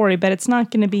story, but it's not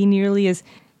gonna be nearly as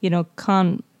You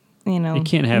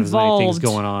can't have as many things involved.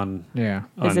 going on Yeah.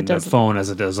 As on it the does- phone as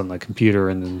it does on the computer,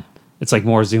 and then it's like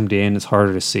more zoomed in. It's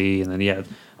harder to see, and then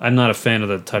I'm not a fan of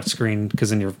the touchscreen because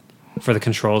then for the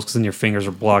controls because then your fingers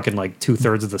are blocking like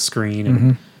 2/3 of the screen,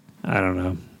 and I don't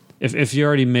know. If you're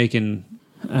already making,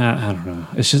 I don't know.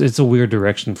 It's a weird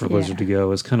direction for Blizzard to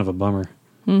go. It's kind of a bummer.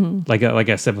 Like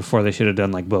I said before, they should have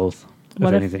done like both.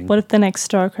 What if if anything, what if the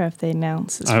next StarCraft they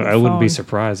announce is for I wouldn't be phone?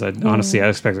 surprised. Honestly, I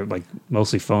expected like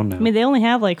mostly phone now. I mean, they only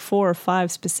have like 4 or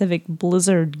 5 specific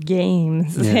Blizzard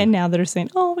games, Yeah. and now they're saying,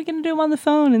 "Oh, we're gonna do them on the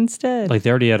phone instead." Like they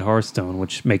already had Hearthstone,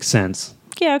 which makes sense.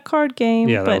 yeah, a card game,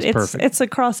 Yeah, that but was it's perfect. it's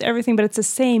across everything, but it's the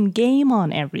same game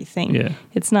on everything. Yeah.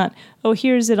 It's not, oh,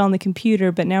 here's it on the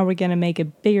computer, but now we're gonna make a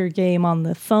bigger game on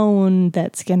the phone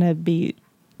that's gonna be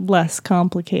less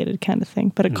complicated kind of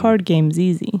thing. But a card game's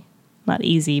easy. Not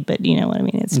easy, but you know what I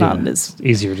mean. It's not Yeah, as it's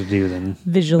easier to do than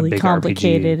visually a big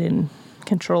complicated RPG. and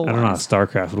control. I don't know how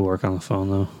StarCraft would work on the phone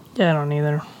though. Yeah, I don't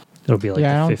either. It'll be like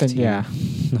Yeah, I the don't 15, think. Yeah.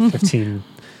 the 15.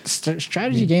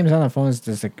 Strategy games on the phone is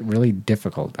just like really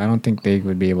difficult. I don't think they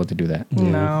would be able to do that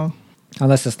No.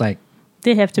 unless it's like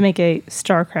They have to make a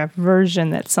StarCraft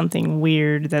version that's something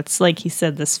weird. That's like he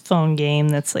said, this phone game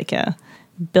that's like a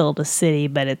build a city,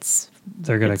 but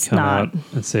They're gonna It's come not. out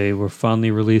and say we're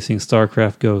finally releasing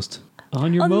StarCraft Ghost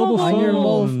on your On mobile mobile phone. on your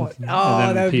mobile phone. And Oh,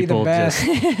 then that would be the people best.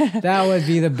 just- That would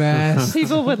be the best.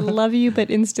 people would love you but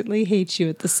instantly hate you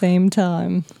at the same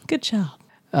time. Good job.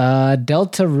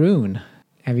 Deltarune.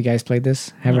 Have you guys played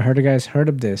this? Have you heard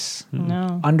of this?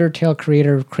 No. Undertale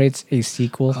creator creates a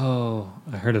sequel. Oh,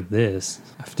 I heard of this.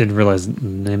 I didn't realize the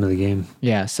name of the game.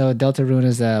 Yeah, so Deltarune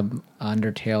is a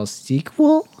Undertale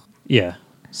sequel. Yeah,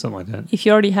 something like that. If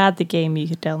you already had the game, you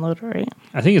could download it, right?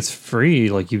 I think it's free.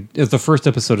 Like if the first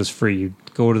episode is free, you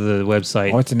go to the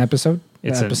website. Oh, it's an episode.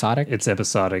 It's episodic. It's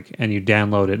episodic, and you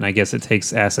download it, and I guess it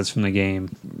takes assets from the game,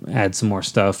 adds some more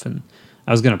stuff. And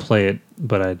I was gonna play it,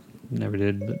 but I never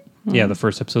did. But yeah, the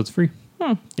first episode's free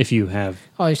if you have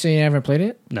Oh, so you never played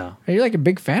it? no. Are you like a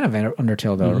big fan of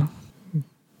Undertale, though?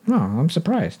 No, I'm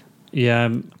surprised. Yeah,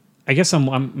 I guess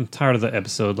I'm tired of the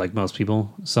episode, like most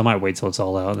people. So I might wait till it's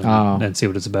all out Oh. and see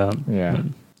what it's about. Yeah.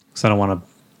 because I don't want to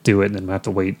do it and then have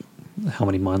to wait how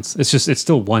many months. It's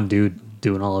still one dude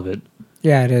doing all of it.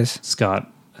 Yeah, it is.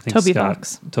 Scott, I think Toby Scott,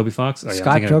 Fox. Toby Fox. Oh, yeah, I'm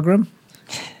Scott thinking of Pilgrim.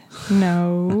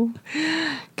 No.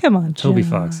 Come on, Toby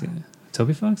Jim. Fox. Yeah.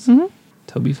 Toby Fox.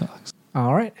 Toby Fox.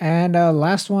 All right, and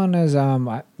last one is the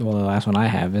last one I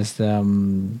have is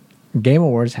the Game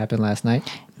Awards happened last night.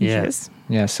 Yeah. Yes.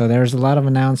 Yeah, so there's a lot of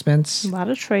announcements, A lot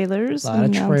of trailers. a lot of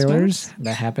announcements. trailers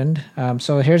that happened.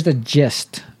 So here's the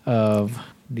gist of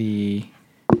the.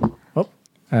 Oh,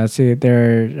 let's see.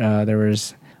 There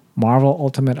was Marvel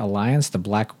Ultimate Alliance, the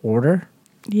Black Order.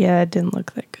 Yeah, it didn't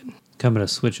look that good. Coming to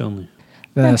Switch only.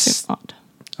 The That's odd.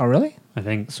 oh really? I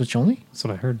think Switch only? that's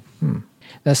what I heard.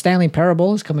 The Stanley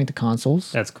Parable is coming to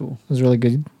consoles. That's cool. It was really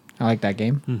good. I like that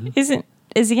game.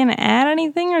 Is he going to add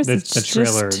anything, or is The, it the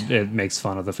trailer just? it makes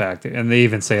fun of the fact, and they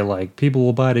even say like people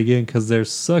will buy it again because they're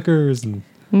suckers, and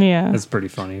Yeah. that's pretty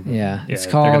funny. But Yeah, it's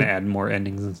they're called- gonna add more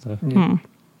endings and stuff.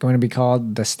 Going to be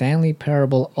called the Stanley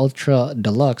Parable Ultra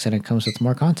Deluxe, and it comes with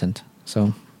more content.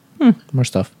 So more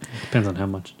stuff. Depends on how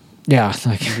much Yeah,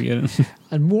 like you get it.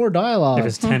 and more dialogue. If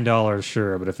it's $10,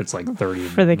 sure, but if it's like 30,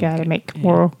 For the guy to make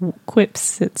more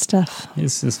quips at stuff.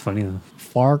 it's funny though.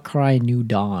 Far Cry New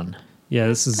Dawn. Yeah,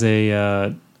 this is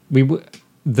a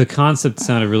the concept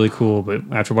sounded really cool, but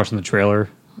after watching the trailer,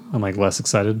 I'm like less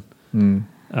excited.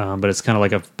 But it's kind of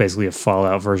like basically a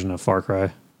Fallout version of Far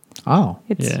Cry. Oh,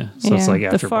 It's, Yeah, so it's like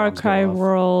after the Far bombs go Cry off.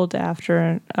 world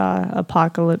after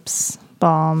apocalypse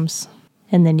bombs,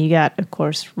 and then you got, of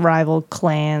course, rival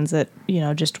clans that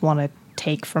just want to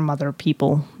take from other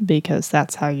people because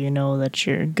that's how you know that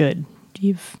you're good.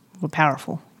 We're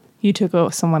powerful. You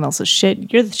took someone else's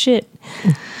shit. You're the shit.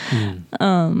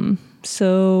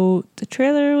 So the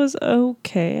trailer was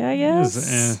okay, I guess.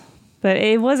 was, But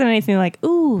it wasn't anything like,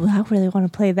 ooh, I really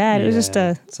want to play that. It was just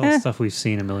it's all stuff we've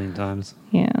seen a million times.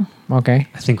 yeah. okay.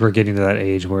 I think we're getting to that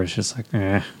age where it's just like,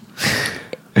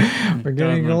 We're getting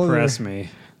Doesn't older. impress me.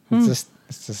 It's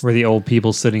just. We're the old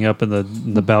people sitting up in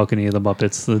the balcony of the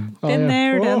Muppets. Been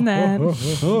there, done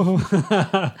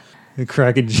that. The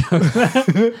cracking joke.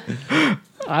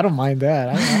 I don't mind that.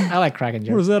 I like cracking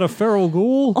jokes. Was that a feral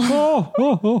ghoul?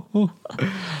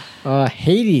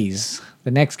 Hades,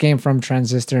 the next game from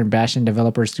Transistor and Bastion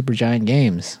developer Supergiant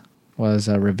Games, was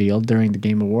revealed during the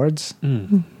Game Awards.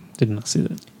 Did not see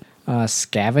that.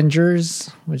 Scavengers,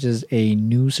 which is a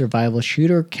new survival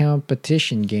shooter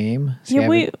competition game. Yeah,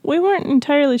 we weren't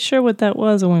entirely sure what that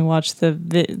was when we watched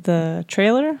the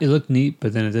trailer. It looked neat,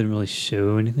 but then it didn't really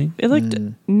show anything. It looked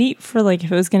neat for like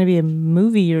if it was going to be a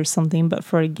movie or something, but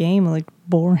for a game, it looked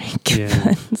boring.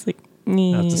 Yeah. It's like,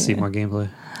 I'll have to see more gameplay.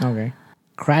 Okay.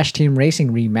 Crash Team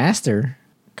Racing Remaster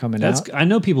coming out. I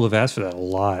know people have asked for that a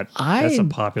lot. That's a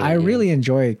popular I game. really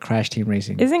enjoy Crash Team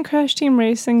Racing. Isn't Crash Team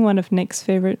Racing one of Nick's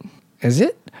favorite? Is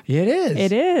it? Yeah, it is.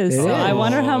 It is. It So I is.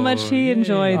 wonder how much he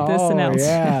enjoyed this Oh, announcement.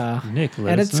 yeah. Nick,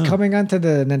 let And us it's know. coming onto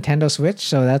the Nintendo Switch,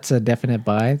 so that's a definite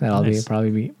buy that I'll Nice.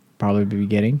 probably be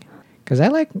getting. Because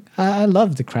I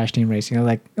love the Crash Team Racing. I'm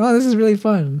like, oh, this is really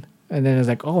fun. And then it's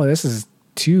like, oh, this is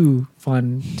too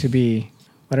fun to be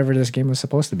whatever this game was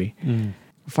supposed to be.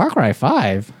 Far Cry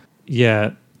 5.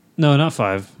 Yeah. No, not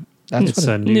 5. That's It's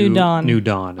what a New Dawn. New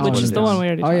Dawn. Which what is it the one we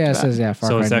already Oh talked yeah, it about. says Far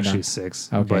So Cry it's New actually Dawn. 6,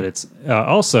 Okay. but it's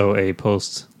also a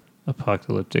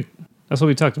post-apocalyptic. That's what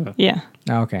we talked about. Yeah.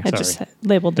 Oh, okay. I just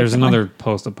labeled There's differently. another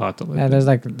post-apocalyptic. Yeah, there's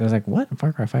like what?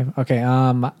 Far Cry 5. Okay,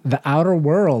 The Outer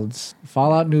Worlds,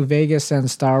 Fallout New Vegas and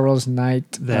Star Wars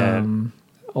Night. That-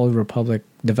 Old Republic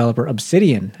developer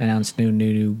Obsidian announced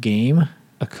new game.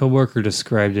 A coworker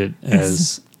described it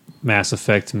as Mass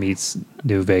Effect meets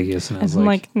New Vegas, and I was I'm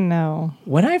like, like, no.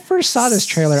 When I first saw this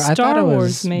trailer, I Star thought it was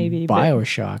Wars maybe, but-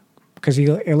 BioShock because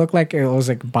it looked like it was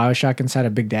like BioShock inside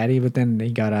of Big Daddy, but then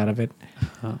he got out of it.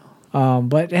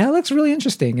 But yeah, it looks really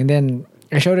interesting. And then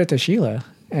I showed it to Sheila,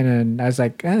 and then I was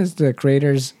like, "It's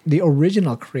the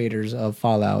original creators of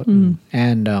Fallout,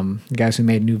 and guys who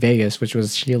made New Vegas, which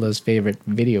was Sheila's favorite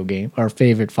video game or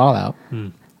favorite Fallout."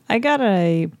 I got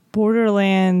a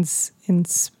Borderlands in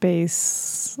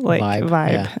space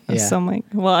vibe. Yeah. So I'm like,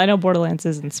 well, I know Borderlands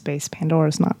is in space.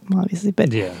 Pandora's not, obviously,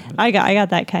 but yeah. I got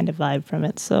that kind of vibe from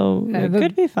it. So it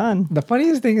could be fun. The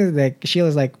funniest thing is that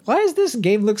Sheila's like, "Why does this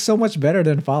game look so much better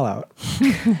than Fallout?"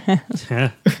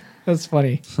 That's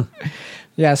funny.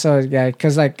 Yeah, so yeah,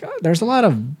 because like there's a lot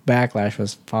of backlash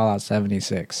with Fallout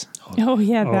 76. Oh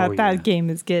yeah, Oh, that yeah. game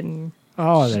is getting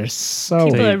Oh, there's so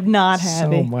people are not so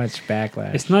happy. much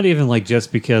backlash It's not even like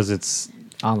just because it's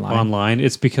online.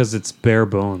 It's because it's bare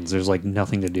bones. There's like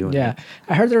nothing to do in Yeah, it.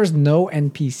 I heard there was no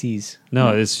NPCs. No,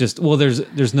 it's just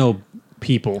there's no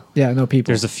people. Yeah, no people.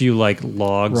 There's a few like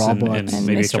logs and Robots. And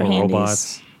maybe Mr. a couple Handies.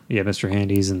 robots. Yeah, Mr.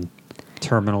 Handies and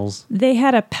terminals. They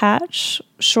had a patch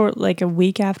short like a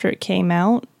week after it came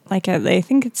out. Like I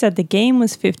think it said the game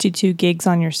was 52 gigs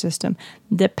on your system.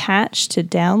 The patch to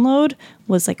download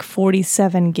was like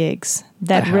 47 gigs.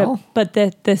 That The hell? but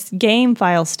this game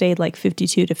file stayed like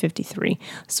 52 to 53.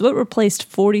 So it replaced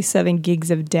 47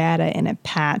 gigs of data in a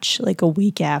patch like a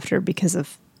week after because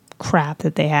of crap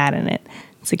that they had in it.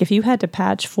 It's like if you had to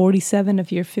patch 47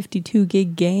 of your 52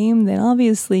 gig game, then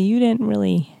obviously you didn't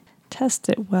really test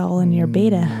it well in your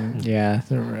beta. Yeah.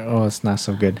 Oh, it's not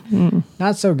so good.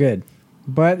 Not so good.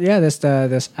 But yeah, this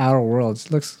Outer Worlds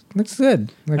looks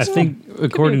good. I think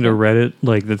according to Reddit,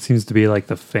 like that seems to be like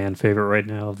the fan favorite right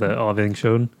now of everything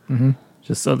showed. Mm-hmm.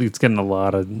 Just it's getting a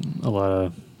lot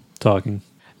of talking.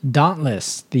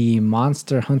 Dauntless, the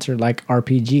Monster Hunter-like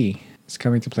RPG, is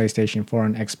coming to PlayStation 4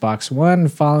 and Xbox One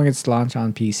following its launch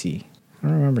on PC. I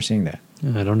don't remember seeing that.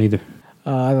 I don't either.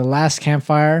 The Last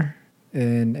Campfire,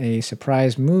 in a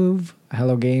surprise move,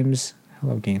 Hello Games,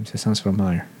 it sounds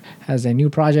familiar, has a new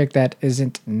project that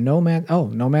isn't No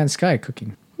Man's Sky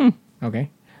cooking. Okay.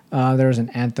 There was an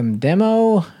Anthem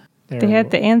demo. They had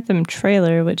the Anthem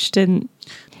trailer, which didn't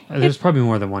There's probably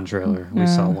more than one trailer. We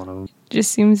saw one of them.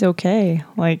 just seems okay.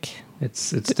 Like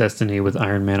It's Destiny with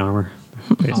Iron Man armor.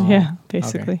 basically. yeah,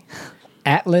 basically.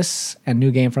 Atlas, a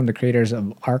new game from the creators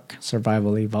of Ark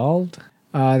Survival Evolved.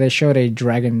 They showed a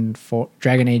Dragon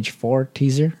Age 4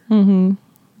 teaser.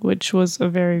 Which was a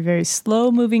very, very slow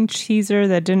moving teaser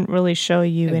that didn't really show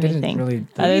you It anything. didn't really.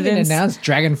 Other They even than announced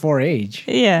Dragon 4 Age.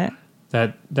 Yeah.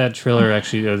 That trailer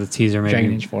actually, or the teaser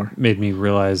Dragon Age 4. made me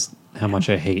realize how much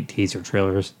I hate teaser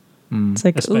trailers, It's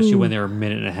like especially ooh. when they're a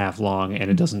minute and a half long and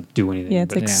it doesn't do anything. Yeah,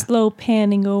 it's but- like Yeah. slow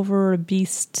panning over a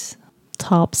beast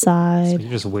top So side.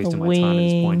 you're just wasting a my time at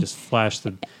this wing. point. Just flash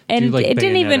the. And do like it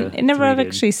didn't even Bayonetta it never 3 did.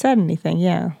 actually said anything,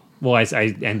 yeah. Well, I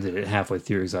ended it halfway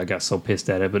through because I got so pissed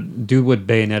at it. But do what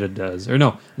Bayonetta does, or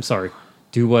no, I'm sorry,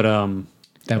 do what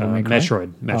Devil May Cry?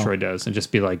 Metroid does, and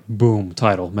just be like, boom,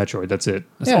 title, Metroid. That's it.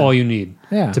 That's Yeah. all you need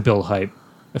Yeah. to build hype.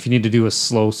 If you need to do a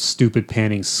slow, stupid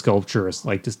panning sculpture, it's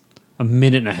like just a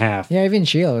minute and a half. Yeah, even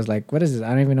Sheila was like, "What is this? I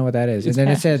don't even know what that is." And then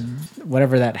it said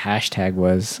whatever that hashtag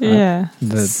was. Yeah.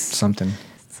 The something.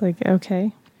 It's like,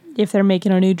 okay. If they're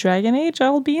making a new Dragon Age,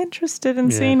 I'll be interested in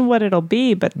Yeah. seeing what it'll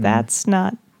be, but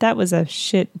that was a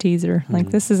shit teaser. Like,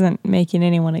 this isn't making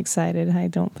anyone excited, I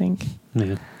don't think.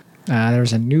 Yeah.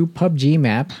 There's a new PUBG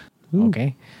map.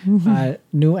 Okay.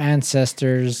 New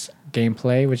Ancestors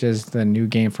gameplay, which is the new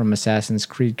game from Assassin's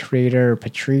Creed creator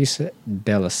Patrice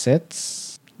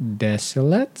Desilets.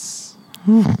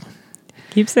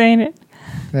 Keep saying it.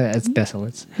 It's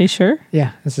Desilets. Are you sure?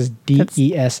 Yeah, this is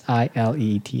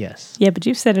Desilets. Yeah, but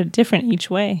you've said it different each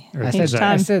way. Or I Each said,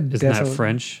 time. Isn't that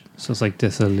French? So it's like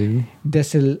Desalu.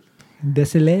 Desilets.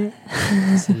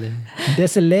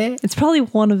 It's probably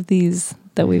one of these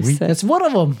that we've said. That's one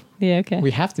of them. Yeah, okay.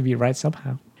 We have to be right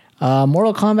somehow.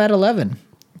 Mortal Kombat 11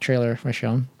 trailer was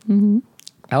shown. Mm-hmm.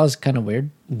 That was kind of weird.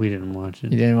 We didn't watch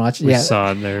it. You didn't watch it? We Yeah.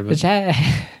 saw it there, but Which had,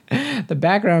 the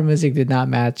background music did not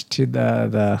match to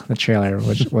the trailer,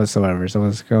 which whatsoever. So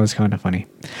it was kind of funny.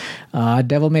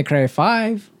 Devil May Cry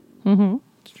 5. Mm-hmm.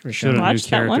 For showed a sure. new Watch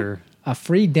that one. character. A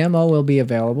free demo will be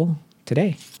available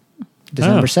today,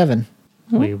 December 7.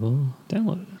 We will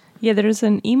download it. Yeah, there's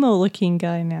an emo-looking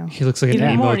guy now. He looks like an Even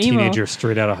emo more emo. teenager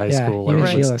straight out of high Yeah, school. even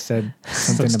Like, Sheila said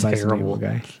something That's about terrible. the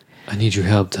guy. I need your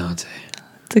help, Dante.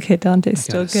 It's okay, Dante's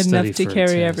still gotta good enough study to for a carry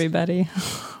test. everybody.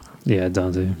 Yeah,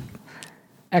 Dante.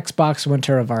 Xbox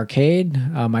Winter of Arcade.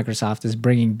 Microsoft is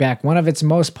bringing back one of its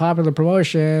most popular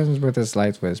promotions with its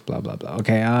light twist, blah, blah, blah.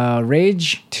 Okay,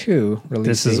 Rage 2 release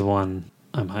This is date. one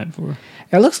I'm hyped for.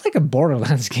 It looks like a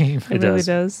Borderlands game. It really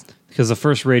does. Because the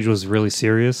first Rage was really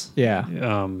serious. Yeah.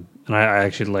 And I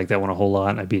actually liked that one a whole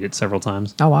lot. I beat it several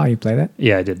times. Oh, wow, you play that?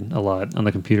 Yeah, I did a lot on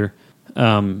the computer.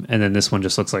 And then this one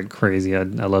just looks like crazy. I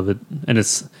love it. And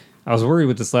I was worried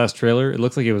with this last trailer. It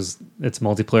looks like it's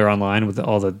multiplayer online with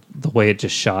all the way it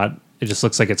just shot. It just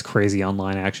looks like it's crazy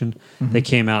online action. Mm-hmm. They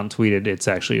came out and tweeted it's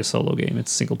actually a solo game.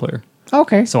 It's single player.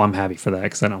 Okay. So I'm happy for that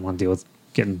because I don't want to deal with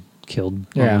getting killed.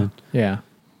 Yeah, online. yeah.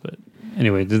 But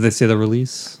anyway, did they say the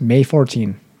release? May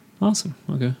 14. Awesome.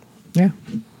 Okay. Yeah.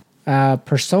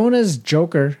 Persona's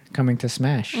Joker coming to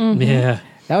Smash. Yeah.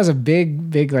 That was a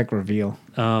big like reveal.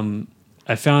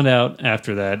 I found out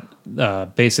after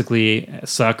that, basically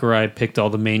Sakurai picked all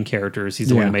the main characters. He's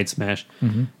the one Yeah. who made Smash.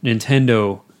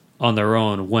 Nintendo, on their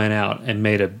own, went out and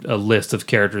made a list of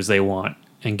characters they want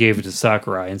and gave it to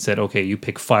Sakurai and said, okay, you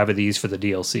pick 5 of these for the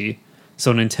DLC.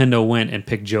 So Nintendo went and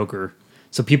picked Joker.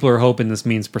 So people are hoping this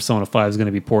means Persona 5 is going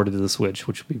to be ported to the Switch,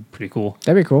 which would be pretty cool.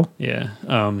 That'd be cool. Yeah.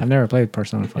 I've never played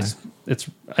Persona 5. It's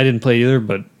I didn't play either,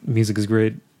 but music is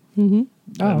great. Oh,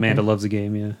 okay. Amanda loves the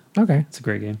game, yeah. Okay. It's a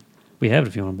great game. We have it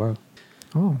if you want to borrow.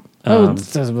 Oh.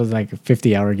 This was like a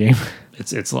 50-hour game.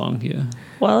 It's long, yeah.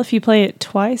 Well, if you play it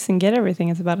twice and get everything,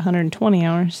 it's about 120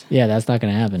 hours. Yeah, that's not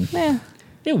going to happen. Yeah,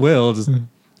 It will. Just,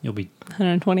 you'll be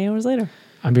 120 hours later.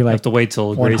 I'd be like, have to wait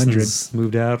till 100. Grayson's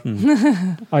moved out.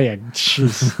 And oh yeah,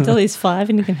 jeez. Till he's 5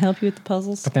 and he can help you with the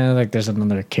puzzles. But then like there's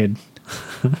another kid.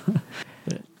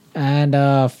 And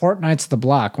Fortnite's The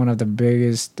Block, one of the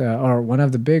biggest or one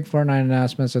of the big Fortnite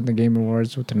announcements at the Game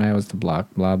Awards tonight was The Block.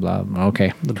 Blah blah.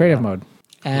 Okay, the creative mode.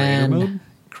 And mode?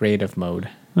 creative mode.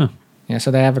 Huh. Yeah,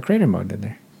 so they have a creative mode in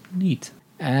there. Neat.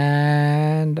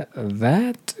 And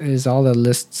that is all the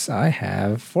lists I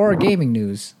have for gaming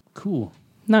news. Cool.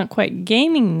 Not quite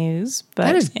gaming news, but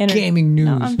That is gaming news.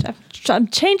 No, I'm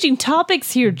changing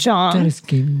topics here, John. That is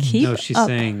gaming news. Keep No, she's up.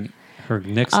 saying her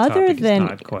next Other topic than- is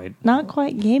not quite. Not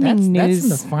quite gaming That's news. in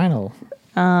the final.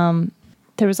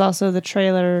 There was also the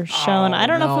trailer shown. I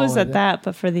don't know if it was no, at that,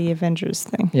 but for the Avengers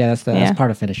thing. Yeah, that's Yeah.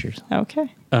 part of finishers.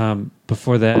 Okay.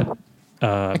 Before that,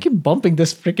 I keep bumping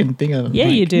this freaking thing on the Yeah,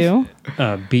 mic. you do.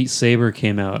 Beat Saber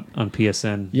came out on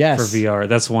PSN Yes. for VR.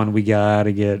 That's one we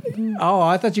gotta get. Oh,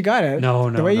 I thought you got it. No,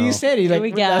 The way no. you said it, like,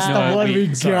 we that's got the it. one we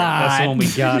got. sorry, that's the one we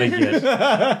gotta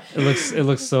get. It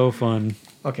looks so fun.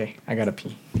 Okay, I gotta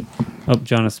pee. Oh,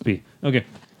 John has to pee. Okay,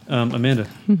 Amanda,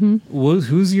 Mm-hmm.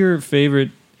 who's your favorite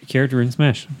character in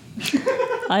Smash?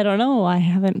 I don't know. I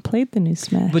haven't played the new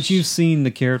Smash. But you've seen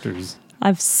the characters.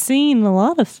 I've seen a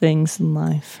lot of things in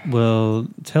life. Well,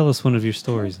 tell us one of your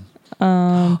stories.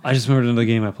 I just remembered another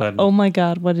game I played. Oh my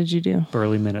God, what did you do?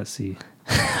 Burly Men at Sea.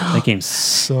 That game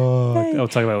sucked. I'll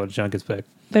talk about it when John gets back.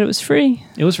 But it was free.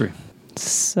 It was free.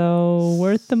 So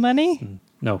worth the money?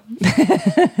 No.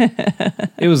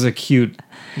 It was a cute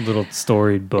little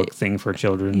storybook thing for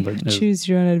children, but Choose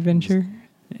your own adventure.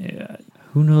 yeah,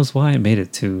 who knows why it made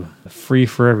it to free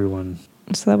for everyone.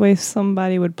 So that way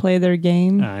somebody would play their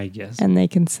game I guess. and they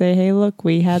can say, hey, look,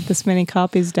 we had this many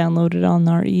copies downloaded on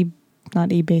our not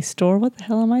eBay store. What the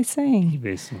hell am I saying?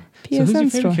 eBay store. PSN So who's your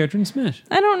favorite store. character in Smash?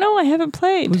 I don't know. I haven't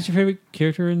played. Who's your favorite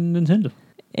character in Nintendo?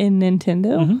 In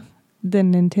Nintendo? Mhm. The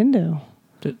Nintendo.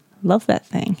 But- Love that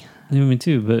thing. I mean, me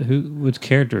too, but which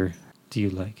character do you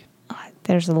like?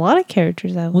 There's a lot of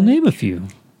characters I Well, like. name a few.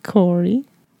 Corey.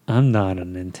 I'm not a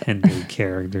Nintendo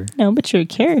character. No, but you're a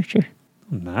character.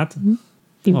 I'm not. You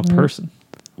I'm a are- person.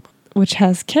 Which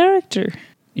has character.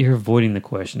 You're avoiding the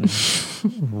question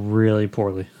really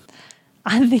poorly.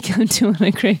 I think I'm doing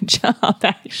a great job,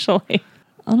 actually.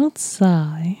 I don't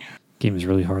sigh. Game is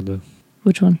really hard, though.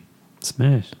 Which one?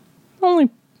 Smash. Only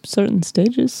certain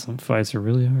stages. Some fights are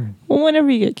really hard. Well, whenever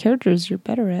you get characters you're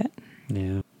better at.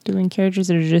 Yeah. Doing characters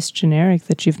that are just generic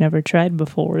that you've never tried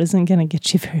before isn't going to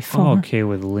get you very I'm far. okay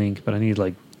with Link, but I need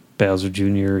like Bowser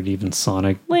Jr. and even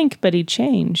Sonic. Link, but he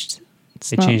changed.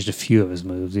 They changed a few of his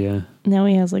moves, yeah. Now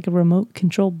he has like a remote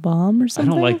control bomb or I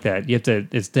something. don't like that. You have to,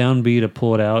 it's down B to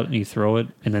pull it out and you throw it,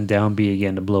 and then down B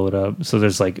again to blow it up. So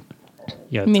there's like,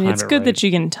 yeah. I mean, it's good that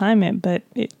you can time it, but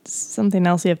it's something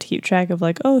else you have to keep track of.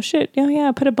 Like, oh shit, oh yeah,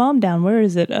 I put a bomb down. Where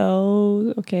is it?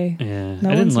 Oh, okay. Yeah, No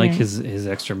I didn't one's like here. his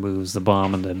extra moves, the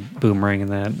bomb and the boomerang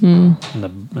and that,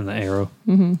 and the arrow.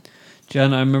 Mm-hmm.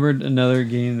 John, I remembered another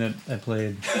game that I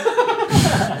played.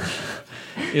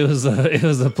 It was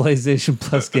a PlayStation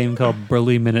Plus game called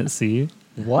Burly Men at Sea.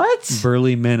 What?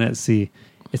 Burly Men at Sea.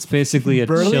 It's basically a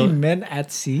Burly Men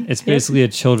at Sea. It's basically a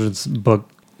children's book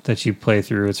that you play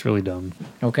through. It's really dumb.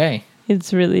 Okay.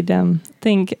 It's really dumb.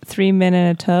 Think 3 men in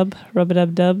a tub, rub a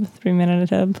dub dub, 3 men in a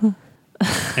tub.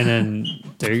 And then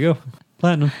there you go,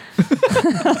 platinum.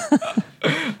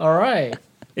 All right.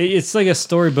 It's like a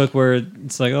storybook where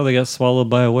it's like, oh, they got swallowed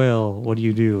by a whale. What do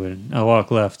you do? And I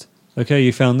walk left. Okay,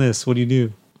 you found this. What do you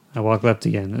do? I walk left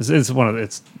again. It's one of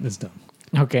it's dumb.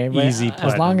 Okay. But Easy as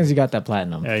platinum. long as you got that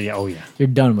platinum, Yeah. Oh yeah. you're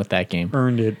done with that game.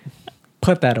 Earned it.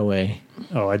 Put that away.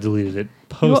 Oh, I deleted it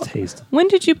post haste When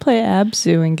did you play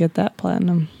Absu and get that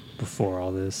platinum? before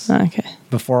all this. Okay.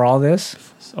 Before all this,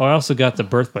 Oh, I also got the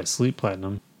Birth by Sleep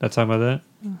platinum. Did I talk about that?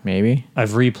 maybe.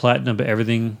 I've re-platinumed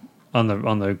everything on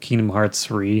the Kingdom Hearts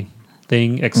 3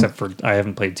 thing, except for I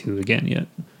haven't played 2 again yet.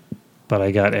 But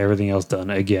I got everything else done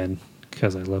again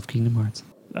because I love Kingdom Hearts.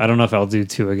 I don't know if I'll do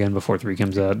 2 again before 3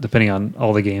 comes out, depending on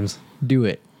all the games. Do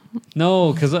it.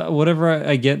 No, because whatever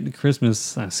I get at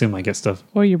Christmas, I assume I get stuff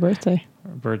Or your birthday.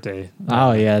 or birthday.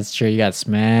 Oh yeah, that's true. You got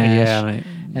Smash. Yeah,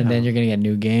 And then you're gonna get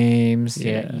new games.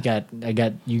 Yeah, you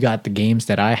got the games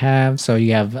that I have. So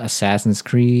you have Assassin's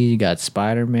Creed, you got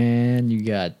Spider-Man, you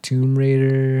got Tomb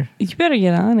Raider. You better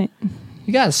get on it.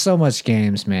 You got so much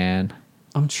games, man.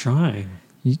 I'm trying.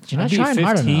 You're I not beat trying 15.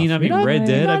 hard enough. I You're beat not- Red you're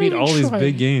Dead. I not beat even all these trying.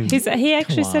 big games. He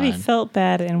actually Come said he on. felt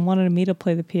bad and wanted me to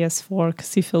play the PS4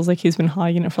 because he feels like he's been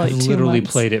hogging it for like I've 2 literally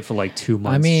months. played it for like 2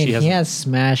 months. I mean, She he hasn't- has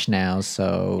Smash now,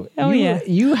 so Oh, you, yeah.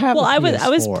 you have. Well, a I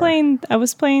was PS4.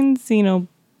 playing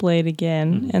Xenoblade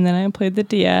again, and then I played the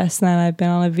DS, and then I've been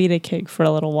on a Vita kick for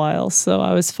a little while, so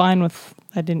I was fine with.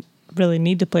 I didn't really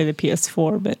need to play the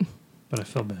PS4, but But I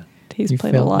feel bad. he's You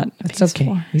played a feel- lot. of It's PS4.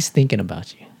 okay. He's thinking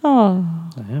about you. Oh,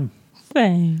 I am.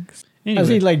 thanks. As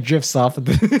he Anyway, like drifts off of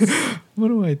the. What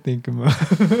do I think about?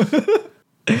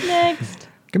 Next.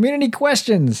 Community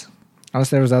questions. Unless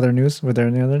there was other news. Were there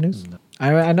any other news? No.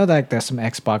 I know that there's some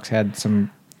Xbox had some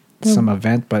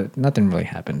event, but nothing really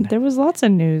happened. There was lots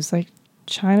of news, like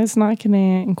China's not going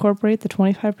to incorporate the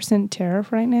 25%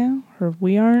 tariff right now, or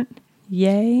we aren't.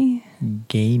 Yay.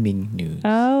 Gaming news.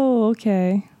 Oh,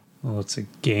 okay. well, it's a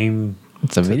game.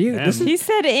 It's a video. them. This is He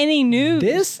said any news.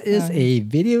 this is a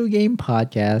video game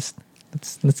podcast.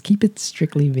 Let's keep it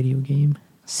strictly video game.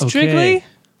 Strictly? Okay.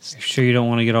 You sure you don't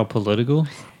want to get all political?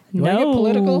 You wanna get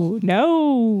political?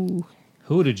 No.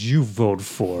 Who did you vote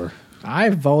for? I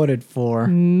voted for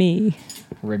Me.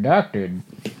 Redacted.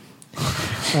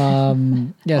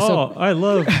 Yeah. So Oh, I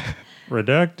love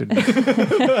Redacted.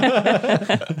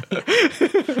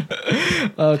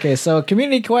 okay. So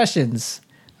community questions.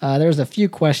 There's a few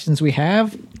questions we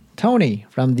have. Tony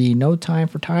from the No Time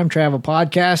for Time Travel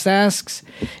podcast asks,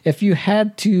 if you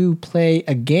had to play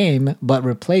a game but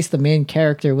replace the main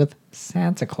character with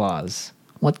Santa Claus,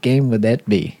 what game would that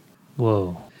be?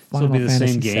 Whoa. So Final it'd be the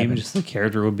Fantasy same game, VII. just the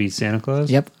character would be Santa Claus?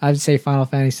 Yep, I'd say Final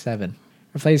Fantasy VII.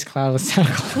 Replace Cloud with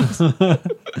Santa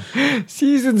Claus.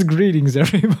 Season's greetings,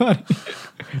 everybody.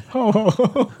 Ho, ho,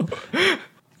 ho.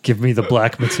 Give me the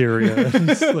black materia.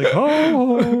 It's like,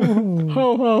 oh.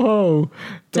 Ho, ho, ho.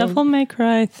 Devil May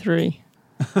Cry 3.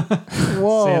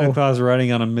 Whoa. Santa Claus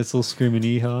riding on a missile screaming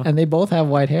yeehaw. And they both have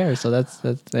white hair, so that's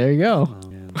there you go. Oh,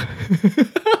 man.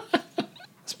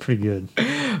 It's pretty pretty good.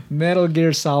 Metal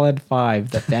Gear Solid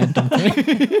 5, The Phantom Pain.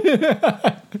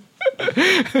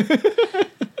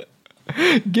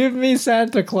 Give me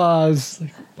Santa Claus.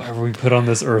 Why were we put on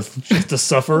this earth just to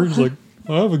suffer? He's like,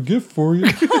 I have a gift for you.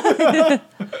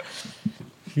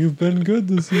 You've been good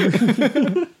this year.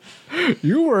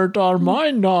 You weren't on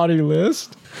my naughty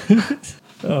list.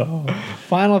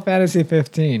 Final Fantasy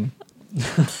 15.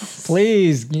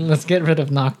 Please, let's get rid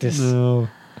of Noctis. No.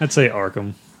 I'd say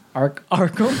Arkham. Arkham?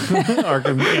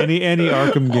 Arkham. Any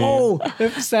Arkham game. Oh,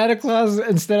 if Santa Claus,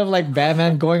 instead of like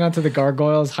Batman going onto the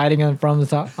gargoyles, hiding on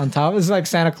top, it's like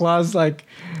Santa Claus, like,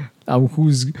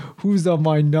 who's on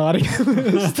my naughty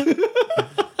list?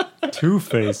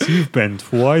 Two-Face, you've been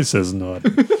twice as naughty.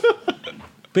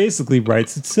 Basically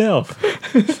writes itself.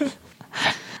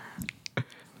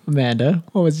 Amanda,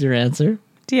 what was your answer?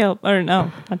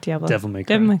 Not Diablo. Devil May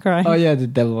Cry. Devil May Cry. Oh yeah, the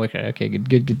Devil May Cry. Okay,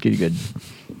 good.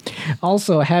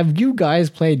 Also, have you guys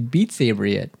played Beat Saber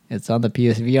yet? It's on the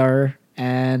PSVR,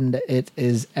 and it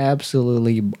is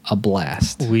absolutely a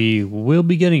blast. We will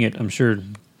be getting it, I'm sure,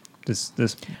 this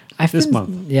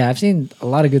month. Yeah, I've seen a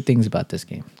lot of good things about this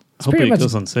game. It's Hopefully pretty it much-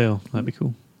 goes on sale. That'd be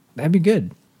cool. That'd be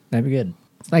good.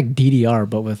 It's like DDR,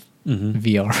 but with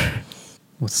VR.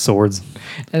 With swords.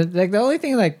 And like the only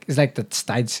thing is like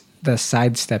the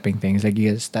sidestepping things. Like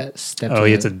you get step. Oh,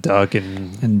 you have to duck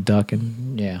and duck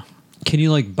and yeah. Can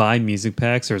you like buy music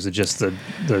packs, or is it just the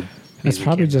It's music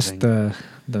probably camera just thing?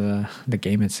 the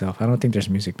game itself. I don't think there's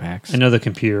music packs. I know the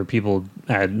computer people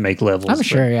make levels. I'm but-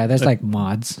 sure. Yeah, there's like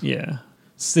mods. Yeah.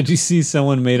 So did you see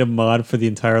someone made a mod for the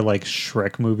entire like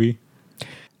Shrek movie?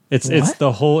 It's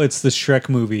the Shrek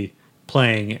movie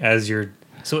playing as you're.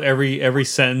 So every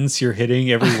sentence you're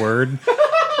hitting, every word.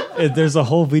 There's a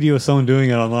whole video of someone doing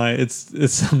it online.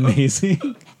 It's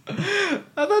amazing.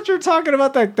 I thought you were talking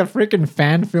about like the freaking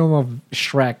fan film of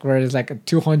Shrek, where it's like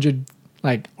 200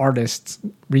 like artists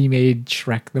remade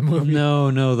Shrek the movie.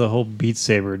 No, the whole Beat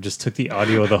Saber just took the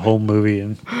audio of the whole movie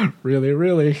and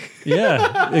Really.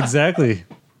 yeah, exactly.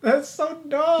 That's so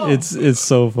dumb. It's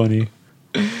so funny.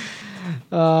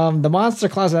 The Monster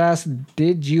Claus asked,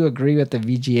 "Did you agree with the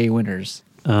VGA winners?"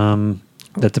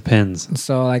 That depends.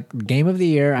 So, like, game of the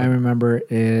year, I remember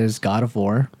is God of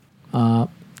War.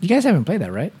 You guys haven't played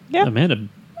that, right? Yeah. Amanda,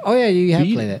 Oh yeah, you have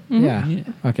Beat- played it. Mm-hmm. Yeah. Yeah.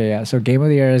 Okay, yeah. So game of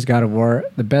the year is God of War.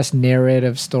 The best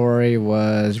narrative story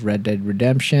was Red Dead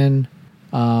Redemption.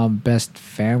 Best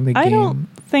family game. I don't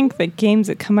think that games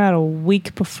that come out a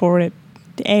week before it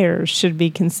airs should be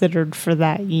considered for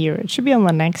that year. It should be on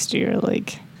the next year.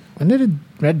 Like, When did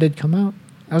Red Dead come out?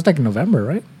 That was like in November,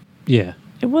 right? yeah,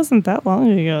 it wasn't that long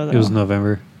ago, though. it was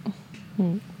November,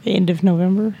 End of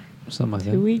November, something like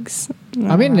 2 that. weeks.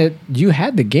 I mean, you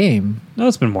had the game. No,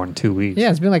 it's been more than 2 weeks. Yeah,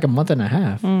 it's been like a month and a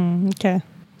half. Okay.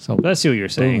 So But I see what you're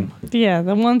saying. Yeah,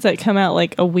 the ones that come out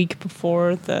like a week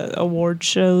before the award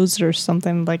shows or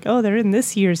something, like, oh, they're in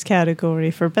this year's category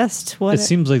for best what? It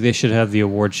seems like they should have the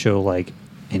award show like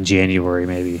in January,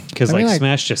 maybe, because I mean, like like-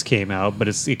 Smash just came out, but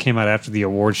it came out after the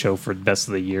award show for best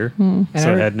of the year, And so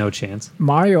I- it had no chance.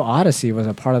 Mario Odyssey was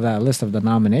a part of that list of the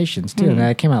nominations too, and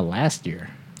that came out last year.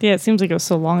 Yeah, it seems like it was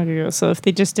so long ago. So if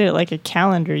they just did it like a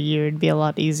calendar year, it'd be a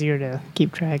lot easier to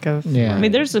keep track of. Yeah. I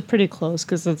mean, there's a pretty close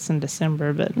because it's in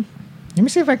December, but Let me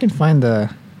see if I can find the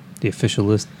official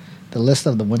list. list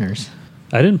of the winners.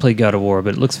 I didn't play God of War,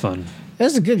 but it looks fun.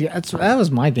 That's a good. That was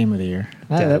my game of the year.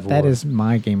 Dad of That War. is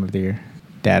my game of the year.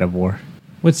 Dad of War.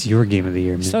 What's your game of the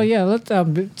year, man? So yeah, let's.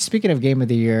 Speaking of game of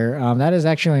the year, that is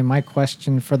actually my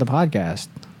question for the podcast.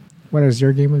 What is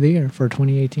your game of the year for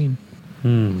 2018?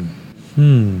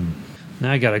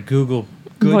 Now I gotta Google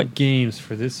good What- games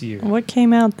for this year. what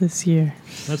came out this year?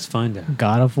 Let's find out.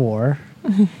 God of War,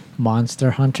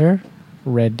 Monster Hunter,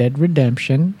 Red Dead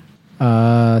Redemption,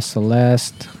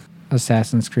 Celeste,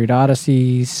 Assassin's Creed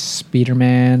Odyssey,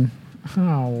 Spider-Man.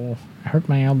 Oh, I hurt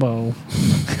my elbow.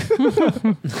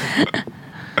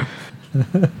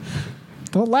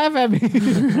 Don't laugh at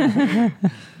me.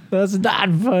 That's not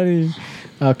funny.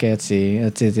 Okay, let's see.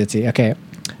 Okay.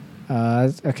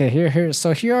 Okay, here.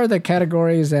 So here are the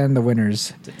categories and the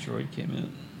winners. Detroit came out.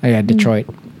 Oh yeah, Detroit.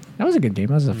 That was a good game.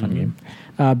 That was a fun game.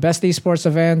 Best esports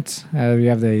event. We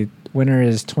have the winner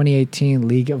is 2018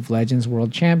 League of Legends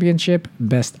World Championship.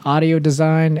 Best audio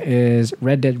design is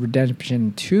Red Dead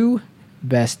Redemption 2.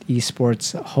 Best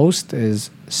esports host is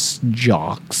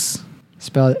Jokz.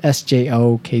 Spelled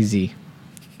SJOKZ.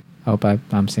 I hope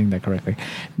I'm saying that correctly.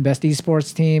 Best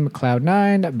esports team,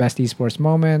 Cloud9. Best esports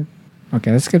moment.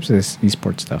 Okay, let's skip this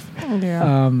esports stuff.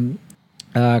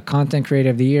 Yeah. Content creator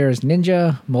of the year is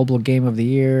Ninja. Mobile game of the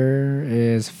year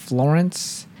is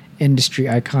Florence. Industry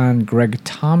icon Greg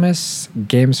Thomas.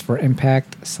 Games for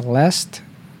Impact Celeste.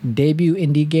 Debut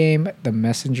indie game, The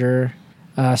Messenger.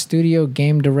 Studio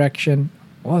game direction.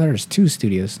 Well, there's 2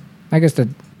 studios. I guess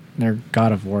they're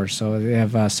God of War. So they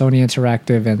have Sony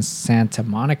Interactive and Santa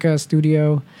Monica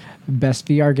Studio. Best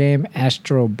VR game,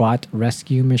 Astro Bot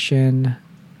Rescue Mission.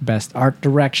 Best art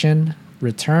direction,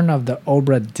 Return of the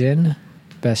Obra Dinn.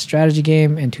 Best strategy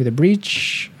game, Into the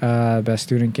Breach. Best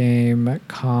student game,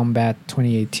 Combat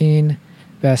 2018.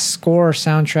 Best score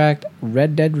soundtrack,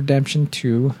 Red Dead Redemption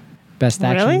 2. Best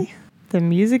action. Really? The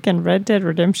music in Red Dead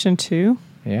Redemption 2?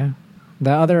 Yeah.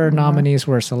 The other nominees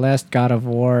were Celeste, God of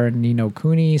War, Nino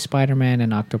Kuni, Spider-Man,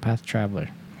 and Octopath Traveler.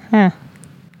 Huh.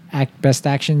 Best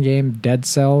action game, Dead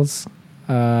Cells.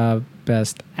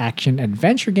 Best action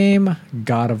adventure game,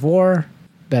 God of War.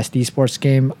 Best esports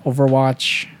game,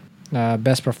 Overwatch.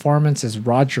 Best performance is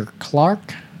Roger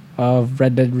Clark of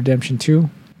Red Dead Redemption 2.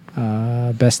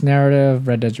 Best narrative,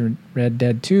 Red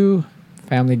Dead 2.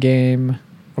 Family game,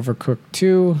 Overcooked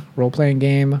 2. Role-playing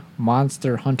game,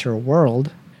 Monster Hunter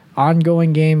World.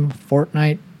 Ongoing game,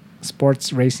 Fortnite.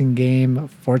 Sports racing game,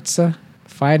 Forza.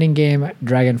 Fighting game,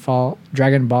 Dragon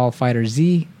Ball Fighter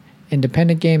Z.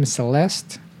 Independent game,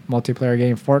 Celeste. Multiplayer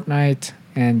game, Fortnite.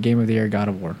 And Game of the Year, God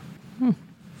of War.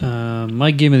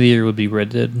 My game of the year would be Red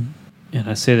Dead. And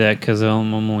I say that because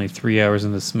I'm only 3 hours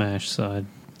into Smash, so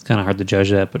it's kind of hard to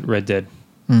judge that, but Red Dead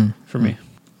for me.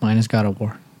 Mine is God of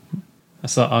War. I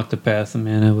saw Octopath, and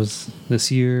man, it was this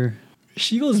year.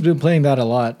 Sheila's been playing that a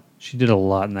lot. She did a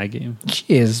lot in that game.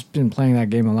 She has been playing that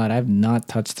game a lot. I've not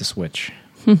touched the Switch.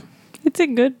 It's a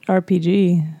good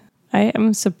RPG. I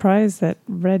am surprised that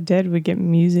Red Dead would get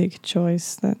music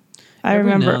choice. I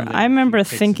remember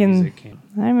thinking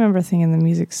the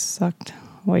music sucked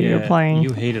while you were playing.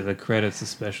 You hated the credits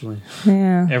especially.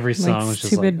 Yeah. Every song was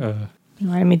just stupid, like,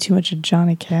 reminded me too much of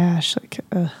Johnny Cash.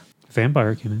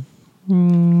 Vampire came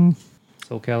in.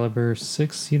 Soul Calibur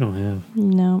 6, you don't have.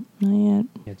 No, not yet.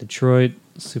 Yeah, Detroit,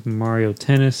 Super Mario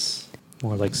Tennis,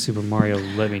 more like Super Mario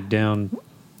Let Me Down.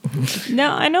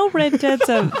 No, I know Red Dead's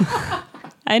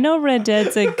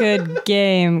a good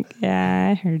game. Yeah,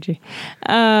 I heard you.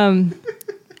 I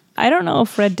don't know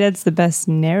if Red Dead's the best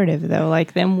narrative though.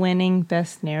 Like them winning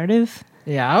best narrative.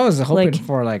 Yeah, I was hoping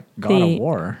for God of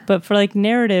War. But for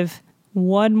narrative,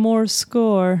 one more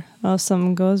score. Oh,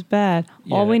 something goes bad.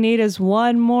 Yeah. All we need is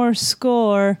one more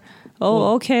score.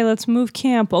 Oh, okay, let's move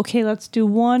camp. Okay, let's do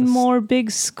one more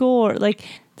big score.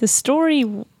 The story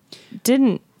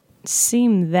didn't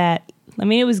seem that. I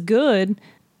mean, it was good,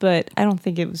 but I don't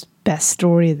think it was best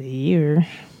story of the year.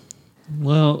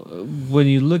 Well, when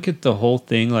you look at the whole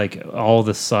thing, all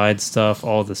the side stuff,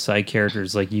 all the side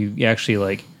characters, you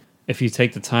actually if you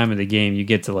take the time of the game, you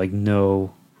get to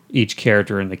know each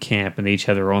character in the camp, and they each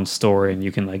have their own story, and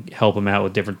you can help them out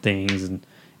with different things, and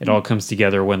it all comes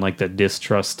together when the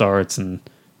distrust starts and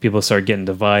people start getting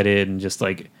divided, and just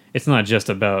it's not just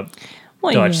about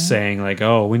Dutch saying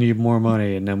oh, we need more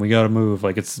money and then we got to move.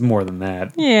 It's more than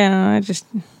that. Yeah,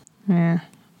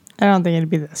 I don't think it'd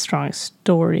be the strongest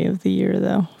story of the year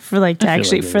though. For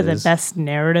the best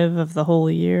narrative of the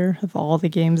whole year of all the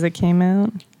games that came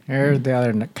out. Here are the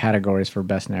other categories for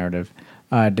best narrative.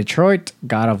 Detroit,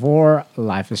 God of War,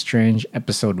 Life is Strange,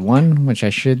 Episode 1, which I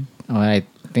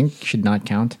think should not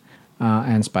count,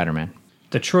 and Spider-Man.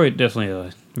 Detroit, definitely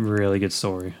a really good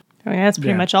story. I mean, that's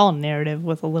pretty much all narrative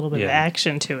with a little bit of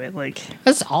action to it.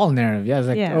 That's all narrative. Yeah, it's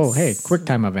oh, hey, quick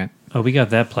time event. Oh, we got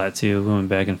that plat too. We went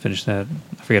back and finished that.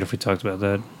 I forget if we talked about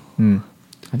that.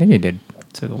 I think you did.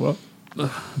 It took a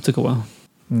while.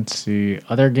 Let's see.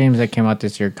 Other games that came out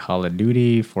this year, Call of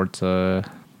Duty, Forza.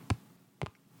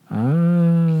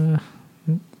 I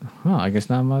guess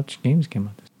not much games came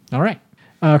out this year. All right.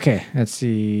 Okay, let's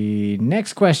see.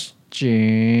 Next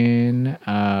question.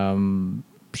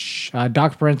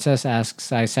 Doc Princess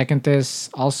asks, I second this.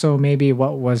 Also, maybe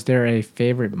what was there a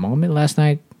favorite moment last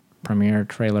night? Premiere,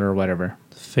 trailer, or whatever.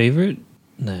 Favorite?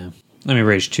 No. I mean,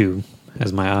 Rage 2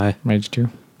 has my eye. Rage 2.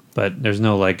 But there's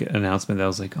no announcement that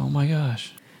was oh my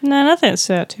gosh. No, nothing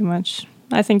stood out too much.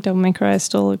 I think Devil May Cry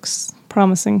still looks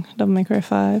promising. Devil May Cry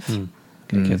 5.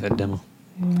 Gotta get that demo.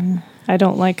 Yeah. I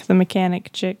don't like the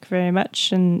mechanic chick very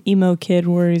much, and Emo Kid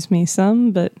worries me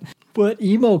some, but... But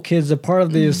Emo Kid's a part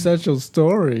of the essential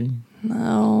story.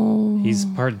 No. He's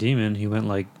part demon. He went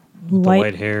with the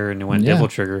white hair, and he went Devil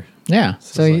Trigger. Yeah,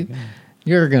 so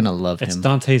you're going to love him. It's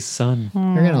Dante's son.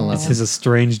 You're going to love him. It's his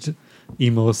estranged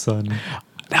emo son.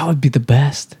 That would be the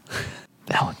best.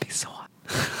 That would be so hot.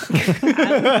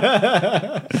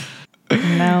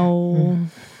 No.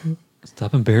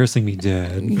 Stop embarrassing me,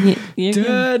 Dad.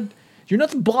 Dad, you're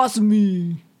not the boss of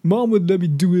me. Mom would let me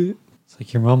do it. It's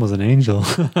like your mom was an angel.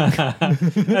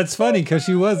 That's funny because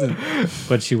she wasn't,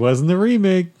 but she was in the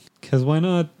remake. Because why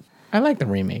not? I like the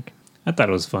remake. I thought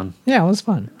it was fun. Yeah, it was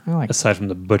fun. I like. Aside from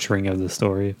the butchering of the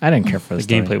story, I didn't care for the the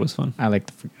story. gameplay was fun. I like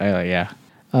the. Yeah.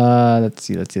 Let's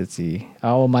see.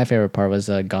 Oh, my favorite part was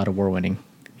God of War winning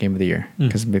Game of the Year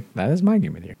because that is my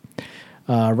Game of the Year.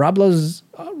 Roblo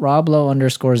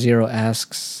 _0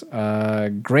 asks,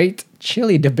 great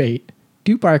chili debate.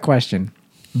 2-part question: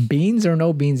 beans or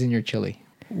no beans in your chili?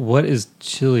 What is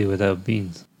chili without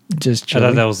beans? Just I chili.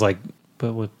 thought that was like,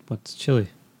 but what's chili?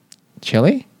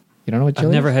 Chili? You don't know what chili?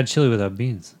 I've never is? had chili without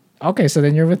beans. Okay, so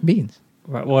then you're with beans.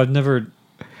 Right, well, I've never.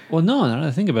 Well, no, now that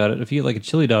I think about it, if you get like a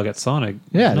chili dog at Sonic,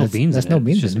 Yeah, there's no that's- beans that's in no it.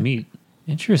 beans It's just in it. meat.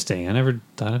 Interesting. I never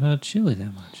thought about chili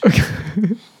that much.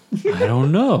 I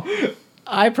don't know.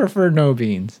 I prefer no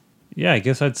beans. Yeah, I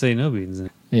guess I'd say no beans in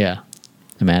it. Yeah.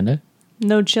 Amanda?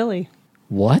 No chili.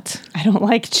 What? I don't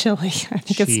like chili. I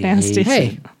think it's She nasty. hates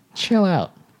Hey, chill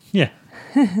out. Yeah.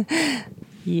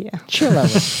 Yeah. Chill out.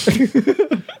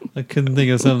 I couldn't think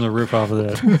of something to rip off of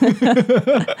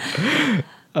that.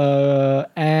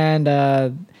 And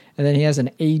then he has an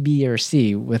A, B, or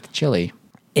C with chili.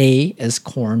 A is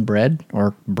cornbread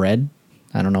or bread.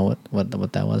 I don't know what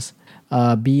that was.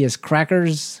 B is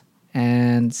crackers,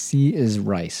 and C is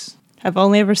rice. I've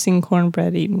only ever seen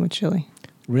cornbread eaten with chili.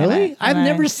 Really? And I've I-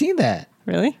 never seen that.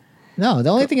 Really? No, the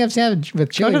only thing I've seen with Go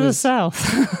chili to the was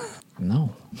south.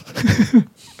 no.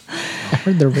 I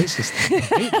heard they're racist.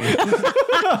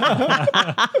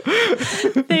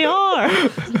 They are.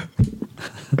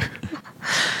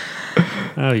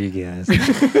 Oh, you guys.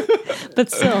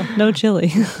 But still, no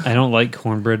chili. I don't like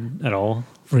cornbread at all.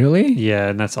 Really? Yeah,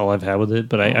 and that's all I've had with it.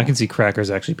 But I can see crackers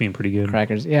actually being pretty good.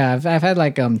 Crackers. Yeah, I've had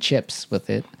like chips with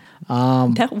it.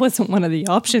 That wasn't one of the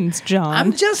options, John.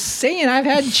 I'm just saying I've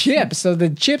had chips. So the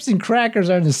chips and crackers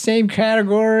are in the same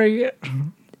category.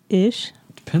 Ish.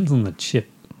 Depends on the chip.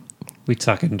 We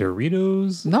talking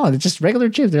Doritos? No, they're just regular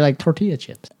chips. They're like tortilla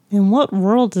chips. In what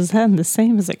world is that the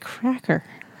same as a cracker?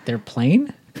 They're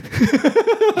plain.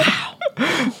 Wow.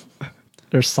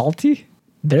 They're salty.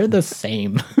 They're the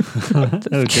same.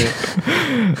 Okay.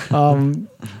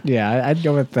 Yeah, I'd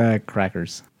go with the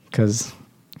crackers because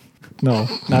no,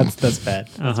 that's bad.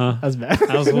 Uh huh. That's bad.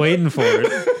 I was waiting for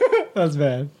it. That's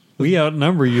bad. We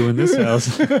outnumber you in this house.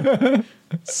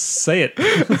 Say it.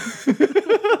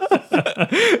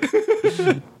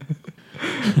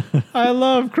 I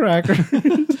love crackers.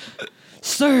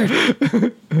 Sir.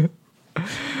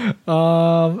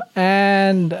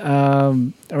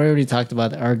 I already talked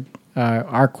about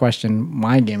our question.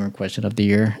 My gamer question of the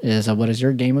year is what is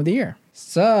your game of the year?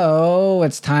 So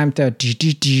it's time to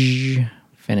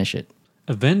finish it.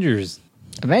 Avengers.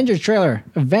 Avengers trailer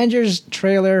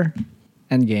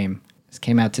Endgame. This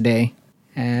came out today.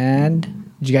 And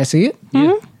did you guys see it?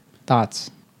 Yeah.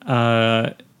 Thoughts?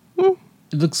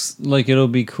 It looks like it'll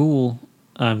be cool.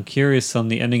 I'm curious on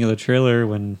the ending of the trailer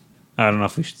when I don't know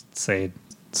if we should say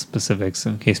specifics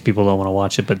in case people don't want to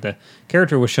watch it, but the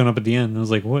character was showing up at the end. I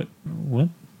was like, what? What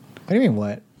do you mean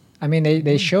what? I mean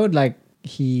they showed like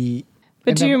he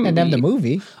But and then the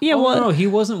movie. Yeah, Oh, well, no, he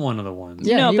wasn't one of the ones.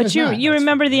 Yeah, no, he but was you not. you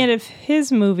remember the end of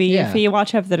his movie. Yeah. If you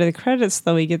watch after the credits,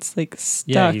 though, he gets like stuck.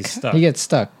 Yeah, he's stuck. He gets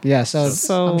stuck. Yeah, so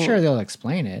So- I'm sure they'll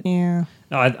explain it. Yeah.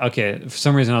 No, okay. For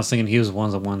some reason, I was thinking he was one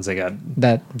of the ones that got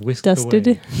That whisked Dusted.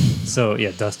 away. So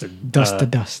yeah, dusted. dust to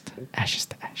dust, ashes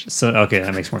to ashes. So okay,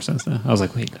 that makes more sense now. I was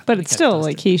like, wait. But it's still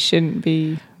like he shouldn't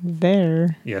be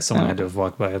there. Yeah, someone had to have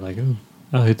walked by and like, oh,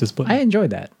 I'll hit this button. I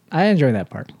enjoyed that. I enjoyed that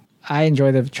part. I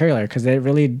enjoyed the trailer because it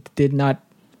really did not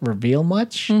reveal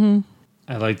much.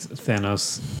 I liked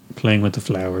Thanos playing with the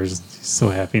flowers. He's so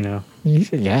happy now. He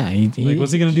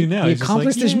what's he gonna do now? He He's just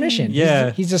accomplished like, his "Yay." mission.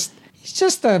 Yeah. he's just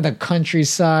the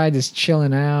countryside, just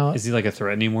chilling out. Is he like a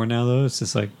threat anymore now though? It's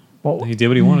just like Well, he did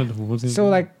what he wanted. What's he So do?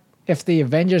 like, if the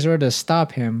Avengers were to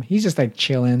stop him, he's just like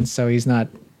chilling. So he's not.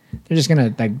 They're just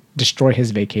gonna like destroy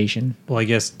his vacation. well, I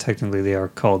guess technically they are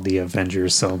called the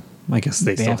Avengers, so I guess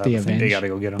they still have have to the thing. They avenge. gotta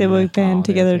go get them. They will yeah. band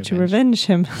they together have to to revenge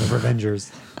him. The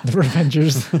Revengers. The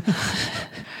Avengers.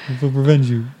 They'll revenge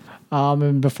you.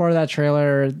 And before that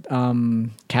trailer,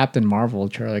 Captain Marvel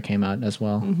trailer came out as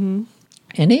well. Mm-hmm.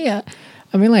 And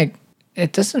I mean, like,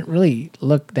 it doesn't really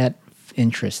look that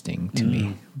interesting to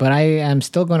me. But I am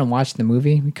still going to watch the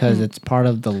movie because it's part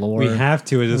of the lore. We have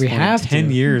to at this We point. have 10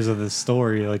 to. years of this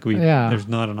story. Like there's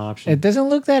not an option. It doesn't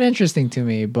look that interesting to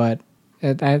me, but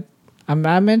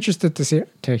I'm interested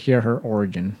to hear her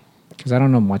origin because I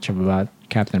don't know much about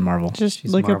Captain Marvel. Just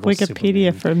She's look up Marvel's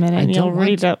Wikipedia Superman. for a minute I and you'll don't want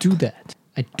read to up. do that.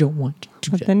 I don't want to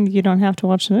do But that. then you don't have to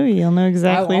watch the movie. You'll know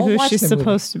exactly I'll who watch she's the movie.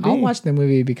 supposed to be. I'll watch the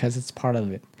movie because it's part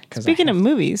of it. 'Cause I Speaking have of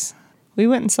movies, We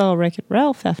went and saw Wreck-It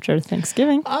Ralph after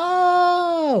Thanksgiving.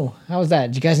 Oh, how was that?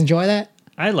 Did you guys enjoy that?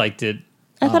 I liked it.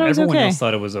 I thought it was Everyone okay. else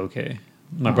thought it was okay.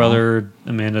 My brother,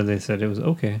 Amanda, they said it was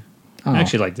okay. Oh. I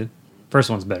actually liked it. First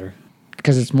one's better.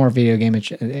 Because it's more video game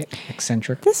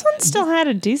eccentric. This one still had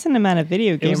a decent amount of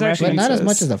video game was actually- But not as references.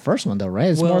 much as the first one, though, right?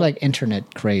 It's more Well- like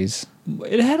internet craze.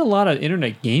 It had a lot of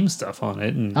internet game stuff on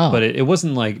it, and, Oh. but it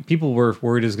wasn't like people were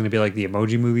worried it was going to be like the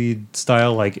Emoji Movie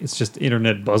style, like it's just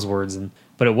internet buzzwords,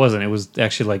 but it wasn't. It was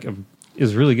actually like it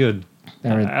was really good. They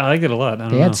were- I liked it a lot. I don't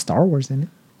They know. had Star Wars in it.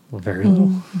 Well, very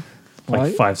little, Well,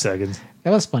 like 5 seconds.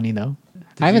 That was funny though.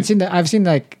 I haven't seen that. I've seen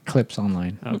like clips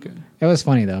online. Okay. It was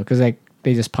funny though, because like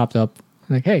they just popped up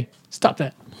like, "Hey, stop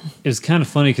that!" It was kind of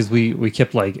funny because we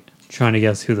kept like trying to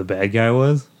guess who the bad guy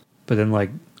was, but then like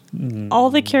All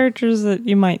the characters that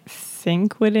you might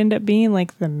think would end up being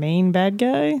like the main bad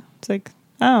guy. It's like,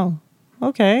 oh,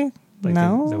 okay. Like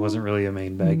no. there wasn't really a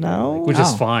main bad guy, No. like, which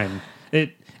is Oh. fine.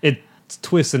 It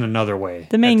twists in another way.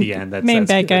 The main at the end. That's bad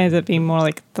good. guy ends up being more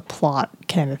like the plot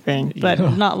kind of thing, but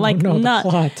not like no, the not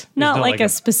plot. not not like like a a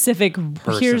specific.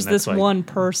 person Here's that's this like- one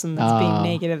person that's being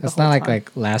negative. It's the whole not time.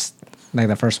 like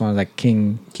the first one, like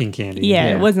King. King Candy. Yeah,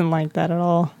 Yeah. it wasn't like that at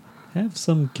all. Have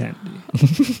some candy.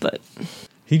 But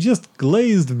He just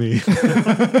glazed me.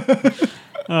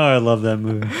 Oh, I love that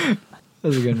movie. That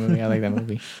was a good movie. I like that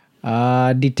movie.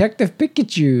 Detective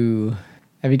Pikachu.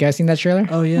 Have you guys seen that trailer?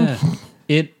 Oh yeah.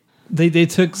 They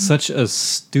took such a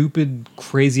stupid,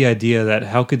 crazy idea that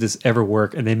how could this ever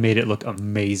work, and they made it look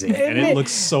amazing, and it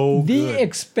looks so The good.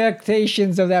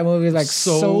 expectations of that movie is like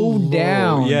So so low.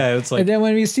 down. Yeah, it's like- and then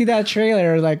when we see that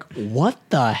trailer, like, what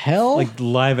the hell? Like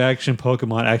live action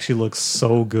Pokemon actually looks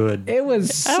so good. it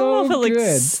was so I don't know if it good.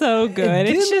 looks so good.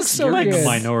 It It's did look just so You're in the good.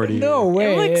 minority No here.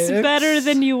 way. it looks It's- better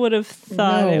than you would have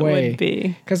thought No it way. would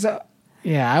be. Because,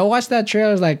 yeah, I watched that trailer.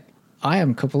 I was like, I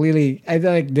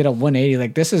like did a 180.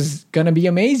 Like, this is gonna be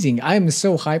amazing. I am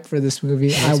so hyped for this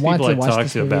movie. I Most want people to I watch talk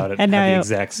this to movie. about it And have now- the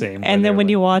exact same. And then when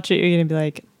you watch it, you're gonna be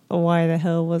like, "Why the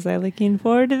hell was I looking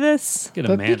forward to this?" get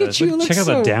But Amanda, Pikachu Look, looks check out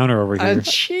so- the downer over here.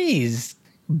 Jeez,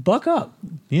 buck up.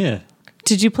 Yeah.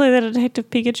 Did you play the Detective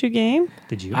Pikachu game?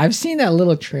 Did you? I've seen that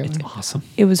little trailer. Awesome.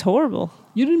 It was horrible.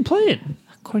 You didn't play it.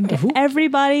 According to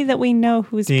everybody that we know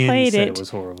who's Dan played said it, it was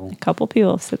horrible. a couple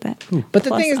people have said that. But the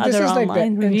Plus thing is, this other is like the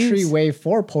online reviews. entryway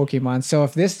for Pokemon. So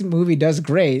if this movie does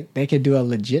great, they could do a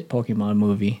legit Pokemon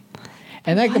movie.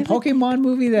 And like the Pokemon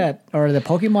movie the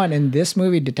Pokemon in this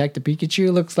movie, Detective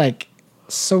Pikachu, looks like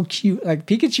so cute. Like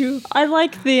Pikachu, I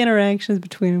like the interactions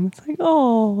between them. It's like,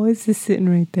 oh, it's just sitting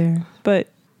right there. But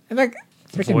and like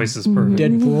The freaking voice is perfect.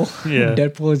 Deadpool. Yeah.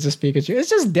 Deadpool is just Pikachu. It's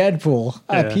just Deadpool.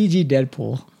 Yeah. A PG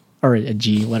Deadpool. Or a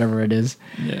G, whatever it is.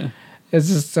 Yeah. It's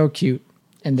just so cute.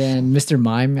 And then Mr.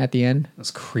 Mime at the end.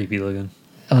 That's creepy looking.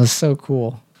 It was so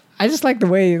cool. I just like the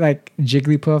way like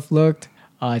Jigglypuff looked,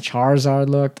 Charizard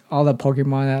looked, all the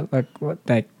Pokemon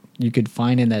that you could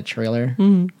find in that trailer.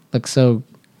 Look so.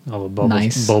 All the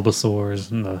Nice. Bulbasaurs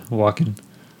and the walking.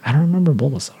 I don't remember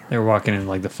Bulbasaur. They were walking in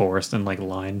like the forest and like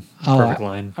line. Oh, Perfect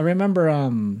line. I remember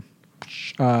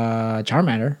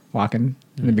Charmander walking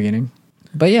in the beginning.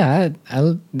 But yeah,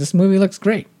 this movie looks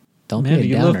great. Don't Man, be a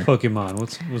you downer. love Pokemon.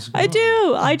 What's I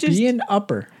do. I just Be an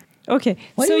upper. okay.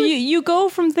 Why So do you- you go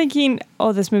from thinking,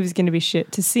 oh, this movie's gonna be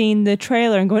shit, to seeing the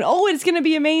trailer and going, oh, it's gonna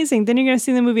be amazing. Then you're gonna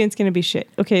see the movie and it's gonna be shit.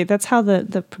 Okay, that's how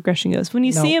the progression goes. When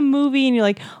you No. see a movie and you're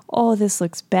like, oh, this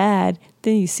looks bad.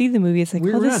 Then you see the movie, it's like,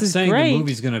 We're oh, not this is saying great. the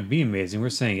movie's going to be amazing. We're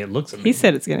saying it looks amazing. He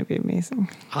said it's gonna be amazing.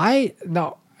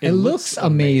 It looks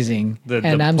amazing,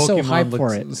 and I'm so Pokemon hyped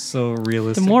for it. looks so The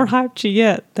realistic. more hyped you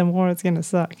get, the more it's gonna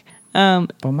suck.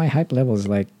 But my hype level is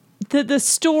like, The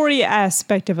story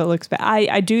aspect of it looks bad.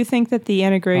 I do think that the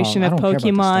integration Oh, I of don't care about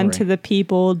the Pokemon to story. the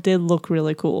people did look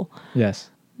really cool. yes.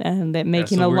 And that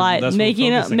making so a we're- live that's what we're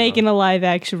making focusing on. a live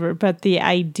action, but the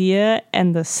idea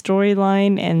and the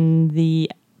storyline and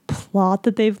the plot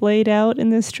that they've laid out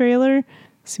in this trailer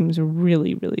seems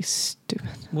really, really stupid.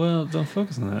 Well, don't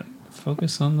focus on that.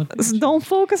 Focus on the. So don't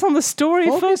focus on the story.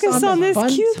 Focus Focus on on the this fun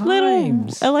cute times.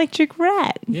 little electric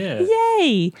rat. Yeah.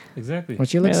 Yay! Exactly.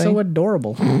 But you look so Really?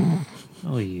 adorable.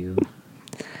 Oh, you.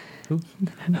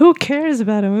 Who cares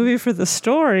about a movie for the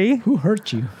story? Who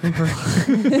hurt you?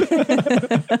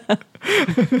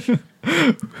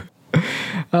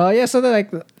 Yeah, so they're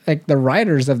like the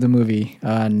writers of the movie,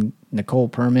 Nicole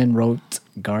Perman wrote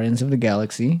Guardians of the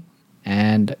Galaxy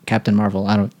and Captain Marvel.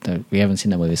 We haven't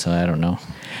seen that movie, so I don't know.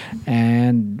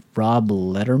 And Rob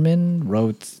Letterman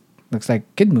wrote, looks like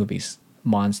kid movies,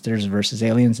 Monsters vs.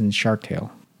 Aliens and Shark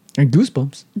Tale. And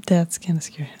Goosebumps. That's kind of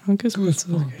scary.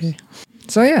 Goosebumps.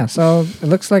 So yeah, so it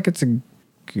looks like it's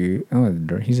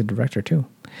he's a director too.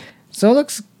 So it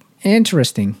looks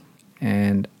interesting,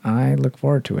 and I look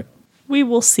forward to it. We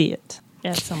will see it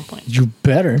at some point. You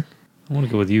better. I want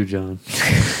to go with you, John.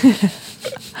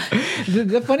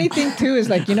 The funny thing too is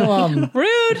like, Rude.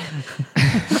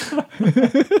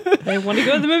 I want to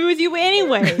go to the movie with you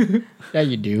anyway. yeah,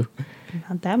 you do.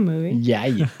 Not that movie. Yeah,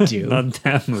 you do. Not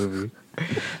that movie.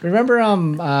 Remember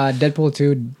Deadpool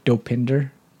 2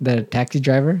 Dopinder, the taxi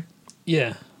driver?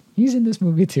 Yeah. He's in this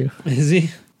movie too. Is he?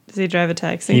 Does he drive a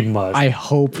taxi? He must. I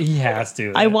hope. He has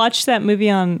to. I watched that movie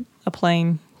on a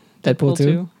plane. Deadpool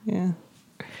 2? Yeah.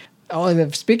 Oh,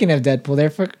 speaking of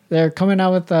Deadpool, they're coming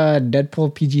out with a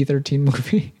Deadpool PG-13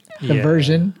 movie, the Yeah.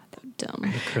 version.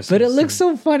 Dumb. But it looks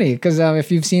so funny because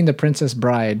if you've seen The Princess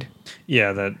Bride,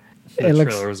 Yeah, that It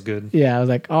looks- trailer was good. yeah, I was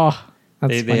like, oh,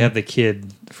 that's They funny. have the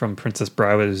kid from Princess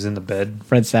Bride who's in the bed,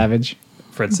 Fred Savage.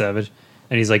 Fred Savage,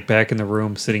 and he's like back in the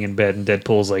room sitting in bed, and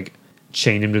Deadpool's like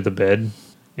chained him to the bed, and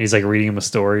he's like reading him a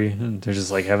story, and they're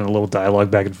just like having a little dialogue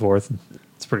back and forth.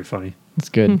 It's pretty funny. It's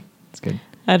good. It's good.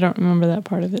 I don't remember that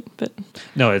part of it, but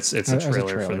No, it's a As a trailer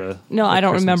for trailer. the. no, the I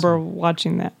don't Christmas remember one.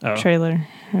 watching that Oh. trailer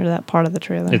or that part of the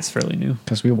trailer. It's fairly new,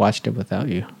 Because we watched it without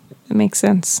you. It makes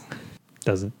sense.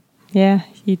 does it? Yeah,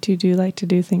 you two do like to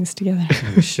do things together.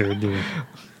 We sure do.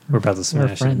 We're about to We're smash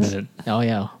in a friends. minute. Oh,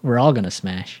 yeah. We're all going to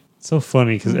smash. It's so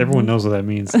funny because everyone knows what that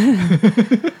means.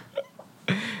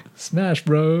 Smash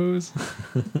Bros.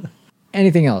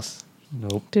 Anything else?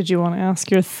 Nope. Did you want to ask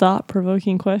your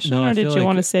thought-provoking question, No, I or did feel you like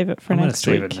want to save it for I'm gonna next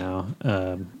save week? it now.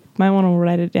 Might want to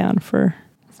write it down for.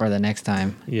 For the next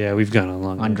time Yeah, we've gone on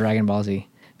long. on enough. Dragon Ball Z.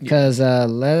 Because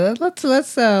let's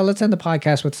end the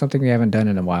podcast with something we haven't done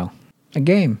in a while. A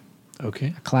game.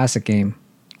 Okay. A classic game.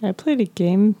 I played a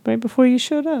game right before you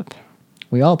showed up.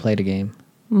 We all played a game.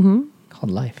 Mm-hmm.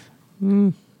 Called Life.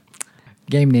 Game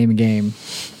name game.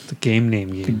 The game name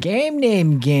The game. game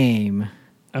name game.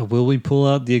 Will we pull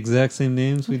out the exact same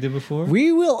names we did before?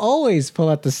 We will always pull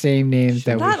out the same names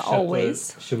that we. Not Shut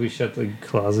always. Should we shut the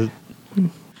closet?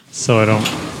 So I don't.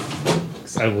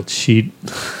 'Cause I will cheat.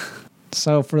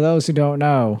 So for those who don't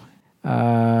know,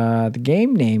 the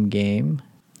game name game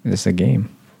is a game.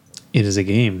 It is a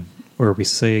game where we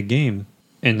say a game,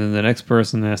 and then the next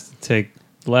person has to take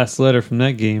the last letter from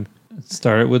that game and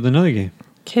start it with another game.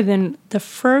 Okay, then the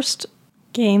first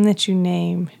game that you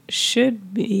name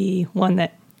should be one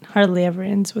that hardly ever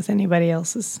ends with anybody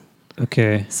else's.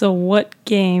 Okay. So what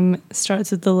game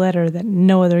starts with the letter that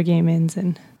no other game ends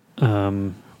in?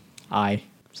 I.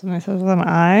 Something that starts with an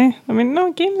I? I mean,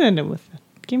 no, game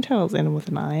titles end with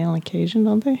an I on occasion,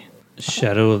 don't they?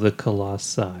 Shadow of the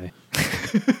Colossi.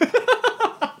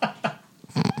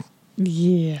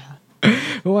 Yeah.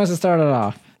 Who wants to start it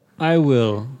off? I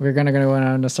will. We're gonna go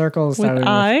around the circle. Starting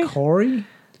I? with Corey,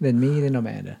 then me, then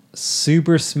Amanda.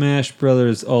 Super Smash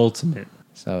Brothers Ultimate.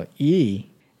 So E.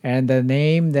 And the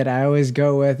name that I always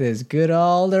go with is Good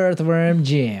Old Earthworm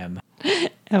Jim.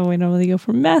 And we normally go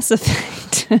for Mass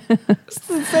Effect. It's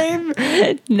the same.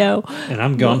 No, And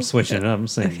I'm switching it up. I'm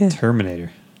saying Okay.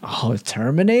 Terminator. Oh,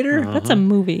 Terminator? that's a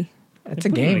movie. It's a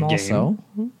They put it in game a also.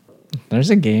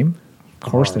 There's a game. Of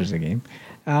course there's a game.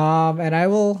 And I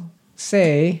will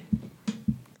say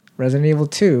Resident Evil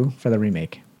 2 for the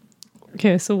remake.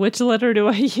 Okay, so which letter do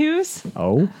I use?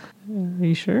 Oh? Are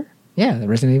you sure? Yeah, the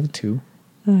Resident Evil 2.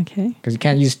 Okay. Because you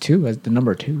can't use 2 as the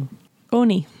number 2.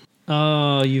 Oni.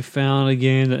 Oh, you found a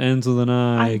game that ends with an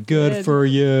I. I Good did. for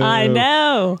you. I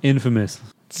know. Infamous.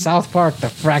 South Park, The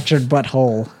Fractured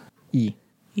Butthole. E.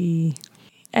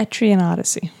 Etrian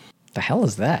Odyssey. The hell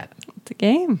is that? It's a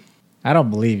game. I don't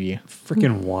believe you.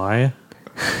 Freaking Y.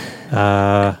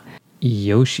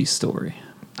 Yoshi Story.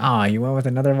 Oh, you went with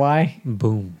another Y?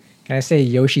 Boom. Can I say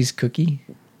Yoshi's Cookie?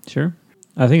 Sure.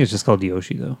 I think it's just called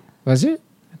Yoshi, though. Was it?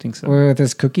 I think so. With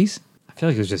his cookies? I feel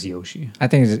like it was just Yoshi. I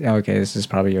think it's, okay, this is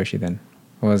probably Yoshi then.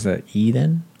 What was that? E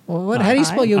then? Well, what? How do you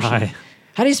spell Yoshi? I.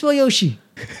 How do you spell Yoshi?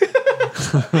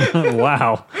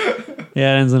 Wow.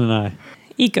 Yeah, it ends in an I.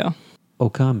 Eco.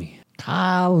 Okami.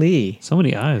 Kali. So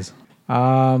many I's.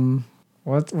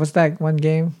 What's that one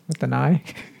game with an I?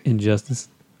 Injustice.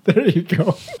 There you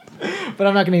go. But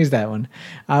I'm not going to use that one.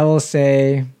 I will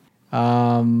say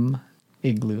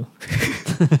Igloo.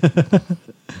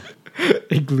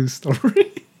 Igloo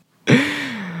Story.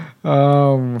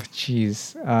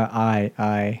 Jeez.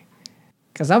 I.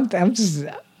 Because I'm just,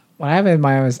 what I have in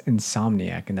mind was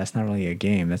Insomniac, and that's not really a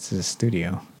game. That's a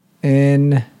studio.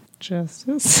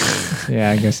 Justice.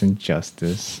 Yeah, I guess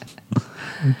Injustice.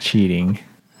 I'm cheating.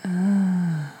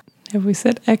 Have we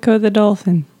said Echo the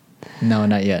Dolphin? No,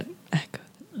 not yet. Echo.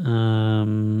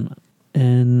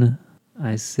 N.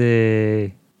 I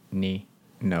say.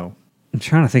 No. I'm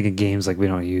trying to think of games like we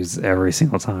don't use every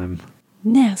single time.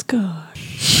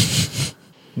 NASCAR.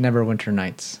 Neverwinter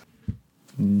Nights.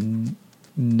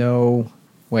 No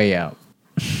Way Out.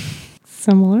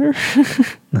 Similar.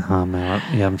 I'm out.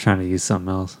 Yeah, I'm trying to use something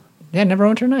else. Yeah,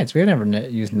 Neverwinter Nights. We've never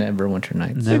used Neverwinter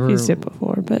Nights. I've used it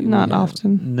before, but not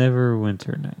often.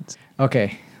 Neverwinter Nights.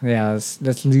 Okay, yeah,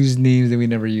 let's use names that we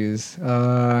never use.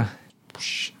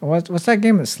 What's that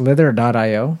game?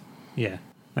 Slither.io? Yeah,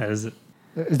 that is it.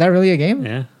 Is that really a game?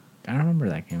 Yeah, I don't remember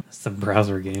that game. it's the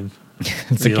browser game.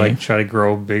 It's So you a game. like try to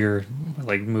grow bigger,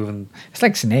 like moving. It's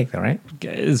like Snake, though, right?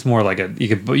 It's more like you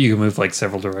could move like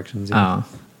several directions. Yeah.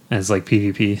 Oh. And it's like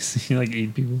PvP. So you like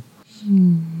eat people.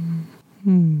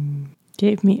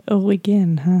 Gave me O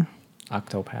again, huh?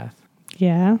 Octopath.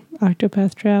 Yeah.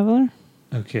 Octopath Traveler.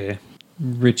 Okay,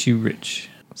 Richie Rich.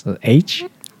 So H?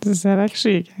 Is that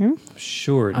actually a game?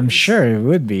 Sure, I'm sure it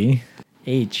would be.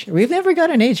 H. We've never got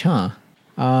an H, huh?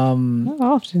 Not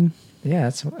often. Yeah,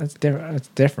 it's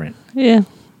different. Yeah.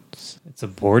 it's a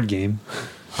board game.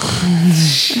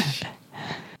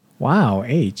 Wow,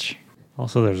 H.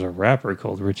 Also, there's a rapper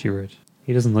called Richie Rich.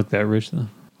 He doesn't look that rich though.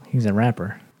 He's a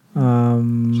rapper.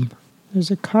 There's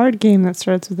a card game that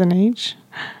starts with an H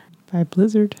by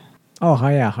Blizzard. Oh,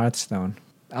 yeah, Hearthstone.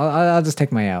 I'll just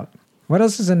take my out. What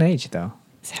else is an H, though?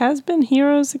 Has Been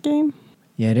Heroes a game?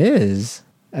 Yeah, it is.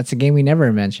 That's a game we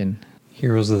never mentioned.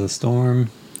 Heroes of the Storm.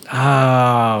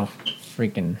 Oh,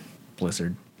 freaking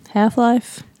Blizzard.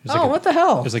 Half-Life? There's like what the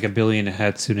hell? There's like a billion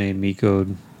Hatsune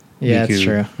Miku. Yeah, that's Miku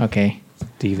true. Okay.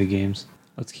 Diva games.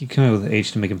 Let's keep coming up with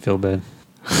H to make him feel bad.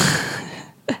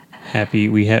 Happy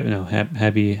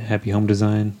home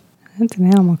design. That's an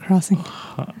Animal Crossing.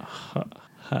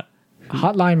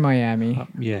 Hotline Miami.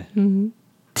 Yeah.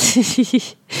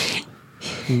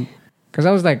 Because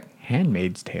I was like,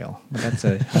 Handmaid's Tale. But that's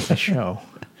a show.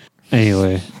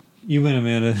 Anyway, you win,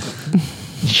 Amanda.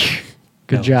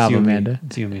 Good No, job, it's you and me. Amanda.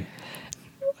 It's you and me.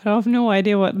 I have no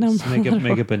idea what number. Just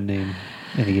make up a name.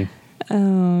 Any game.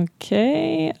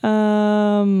 Okay.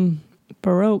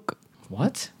 Baroque.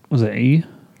 What? Was it E?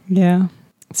 Yeah.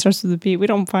 It starts with a B. We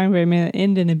don't find very many that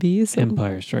end in a B. So.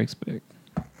 Empire Strikes Back.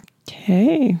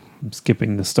 Okay. I'm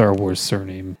skipping the Star Wars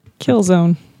surname.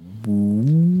 Killzone.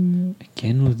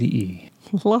 Again with the E.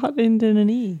 A lot end in an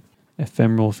E.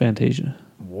 Ephemeral Fantasia.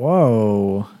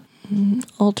 Whoa.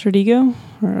 Altered Ego?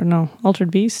 Or no,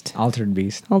 Altered Beast? Altered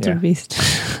Beast. Altered Yeah. Beast.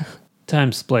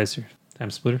 Time Splicer.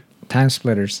 Time Splitter. Time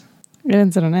Splitters. It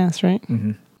ends in an S, right?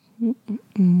 Mm-hmm.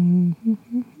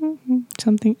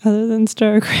 Something other than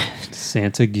StarCraft.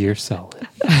 Santa Gear Solid.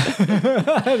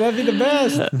 That'd be the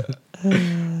best.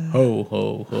 Ho,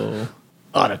 ho, ho.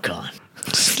 Otacon.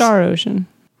 Star Ocean.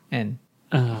 And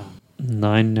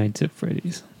 9 Nights at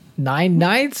Freddy's. 9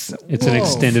 Nights? It's an Whoa.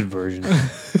 extended version.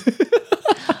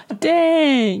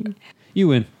 Dang. You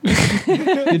win.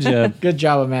 Good job. Good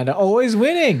job, Amanda. Always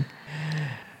winning.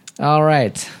 All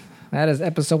right. That is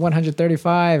episode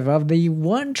 135 of the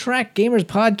One Track Gamers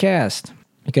podcast.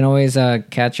 You can always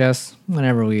catch us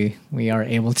whenever we are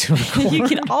able to record. You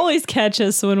can always catch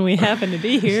us when we happen to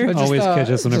be here. Just, Always catch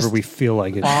us whenever just we feel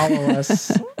like it. Follow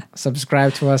us.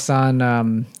 Subscribe to us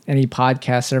on any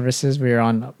podcast services.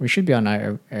 We should be on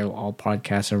all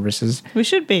podcast services. We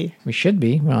should be. We should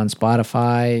be. We're on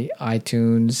Spotify,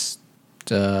 iTunes,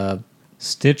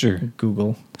 Stitcher.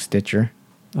 Google, Stitcher.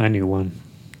 I knew one.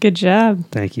 Good job.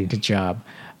 Thank you. Good job.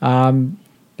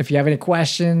 If you have any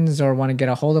questions or want to get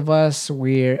a hold of us,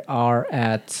 we are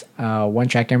at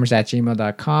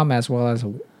onetrackgamers@gmail.com as well as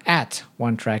at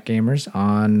onetrackgamers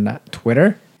on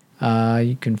Twitter.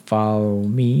 You can follow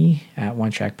me at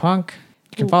onetrackpunk.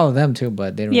 You can follow them too,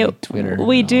 but they don't Yeah, have Twitter.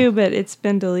 we and all. do, but it's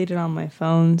been deleted on my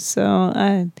phone, so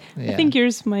I Yeah. think you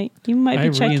might be I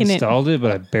checking it. reinstalled it,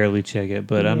 but I barely check it.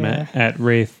 But I'm Yeah. at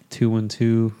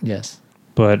Wraith212. Yes,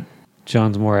 But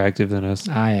John's more active than us.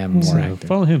 I am more So active.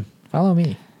 follow him. Follow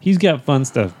me. He's got fun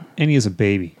stuff, and he is a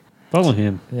baby. Follow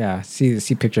him. Yeah, see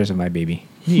pictures of my baby.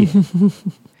 Yeah.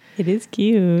 It is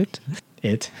cute.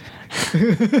 It.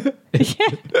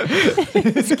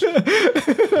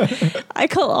 I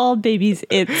call all babies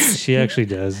its. She actually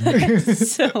does.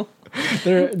 So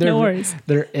They're no worries.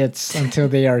 They're its until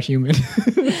they are human.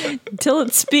 Till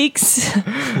it speaks.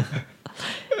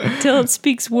 Till it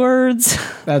speaks words.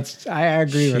 I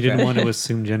agree She with didn't that. want to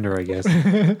assume gender, I guess.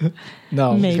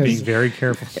 No, Maybe. Being because very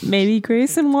careful. Maybe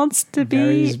Grayson wants to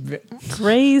be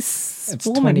Grace it's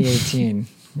woman. 2018.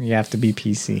 You have to be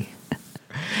PC.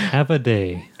 Have a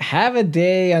day. Have a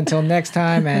day until next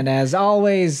time, and as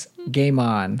always, game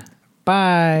on.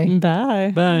 Bye.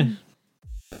 Bye. Bye.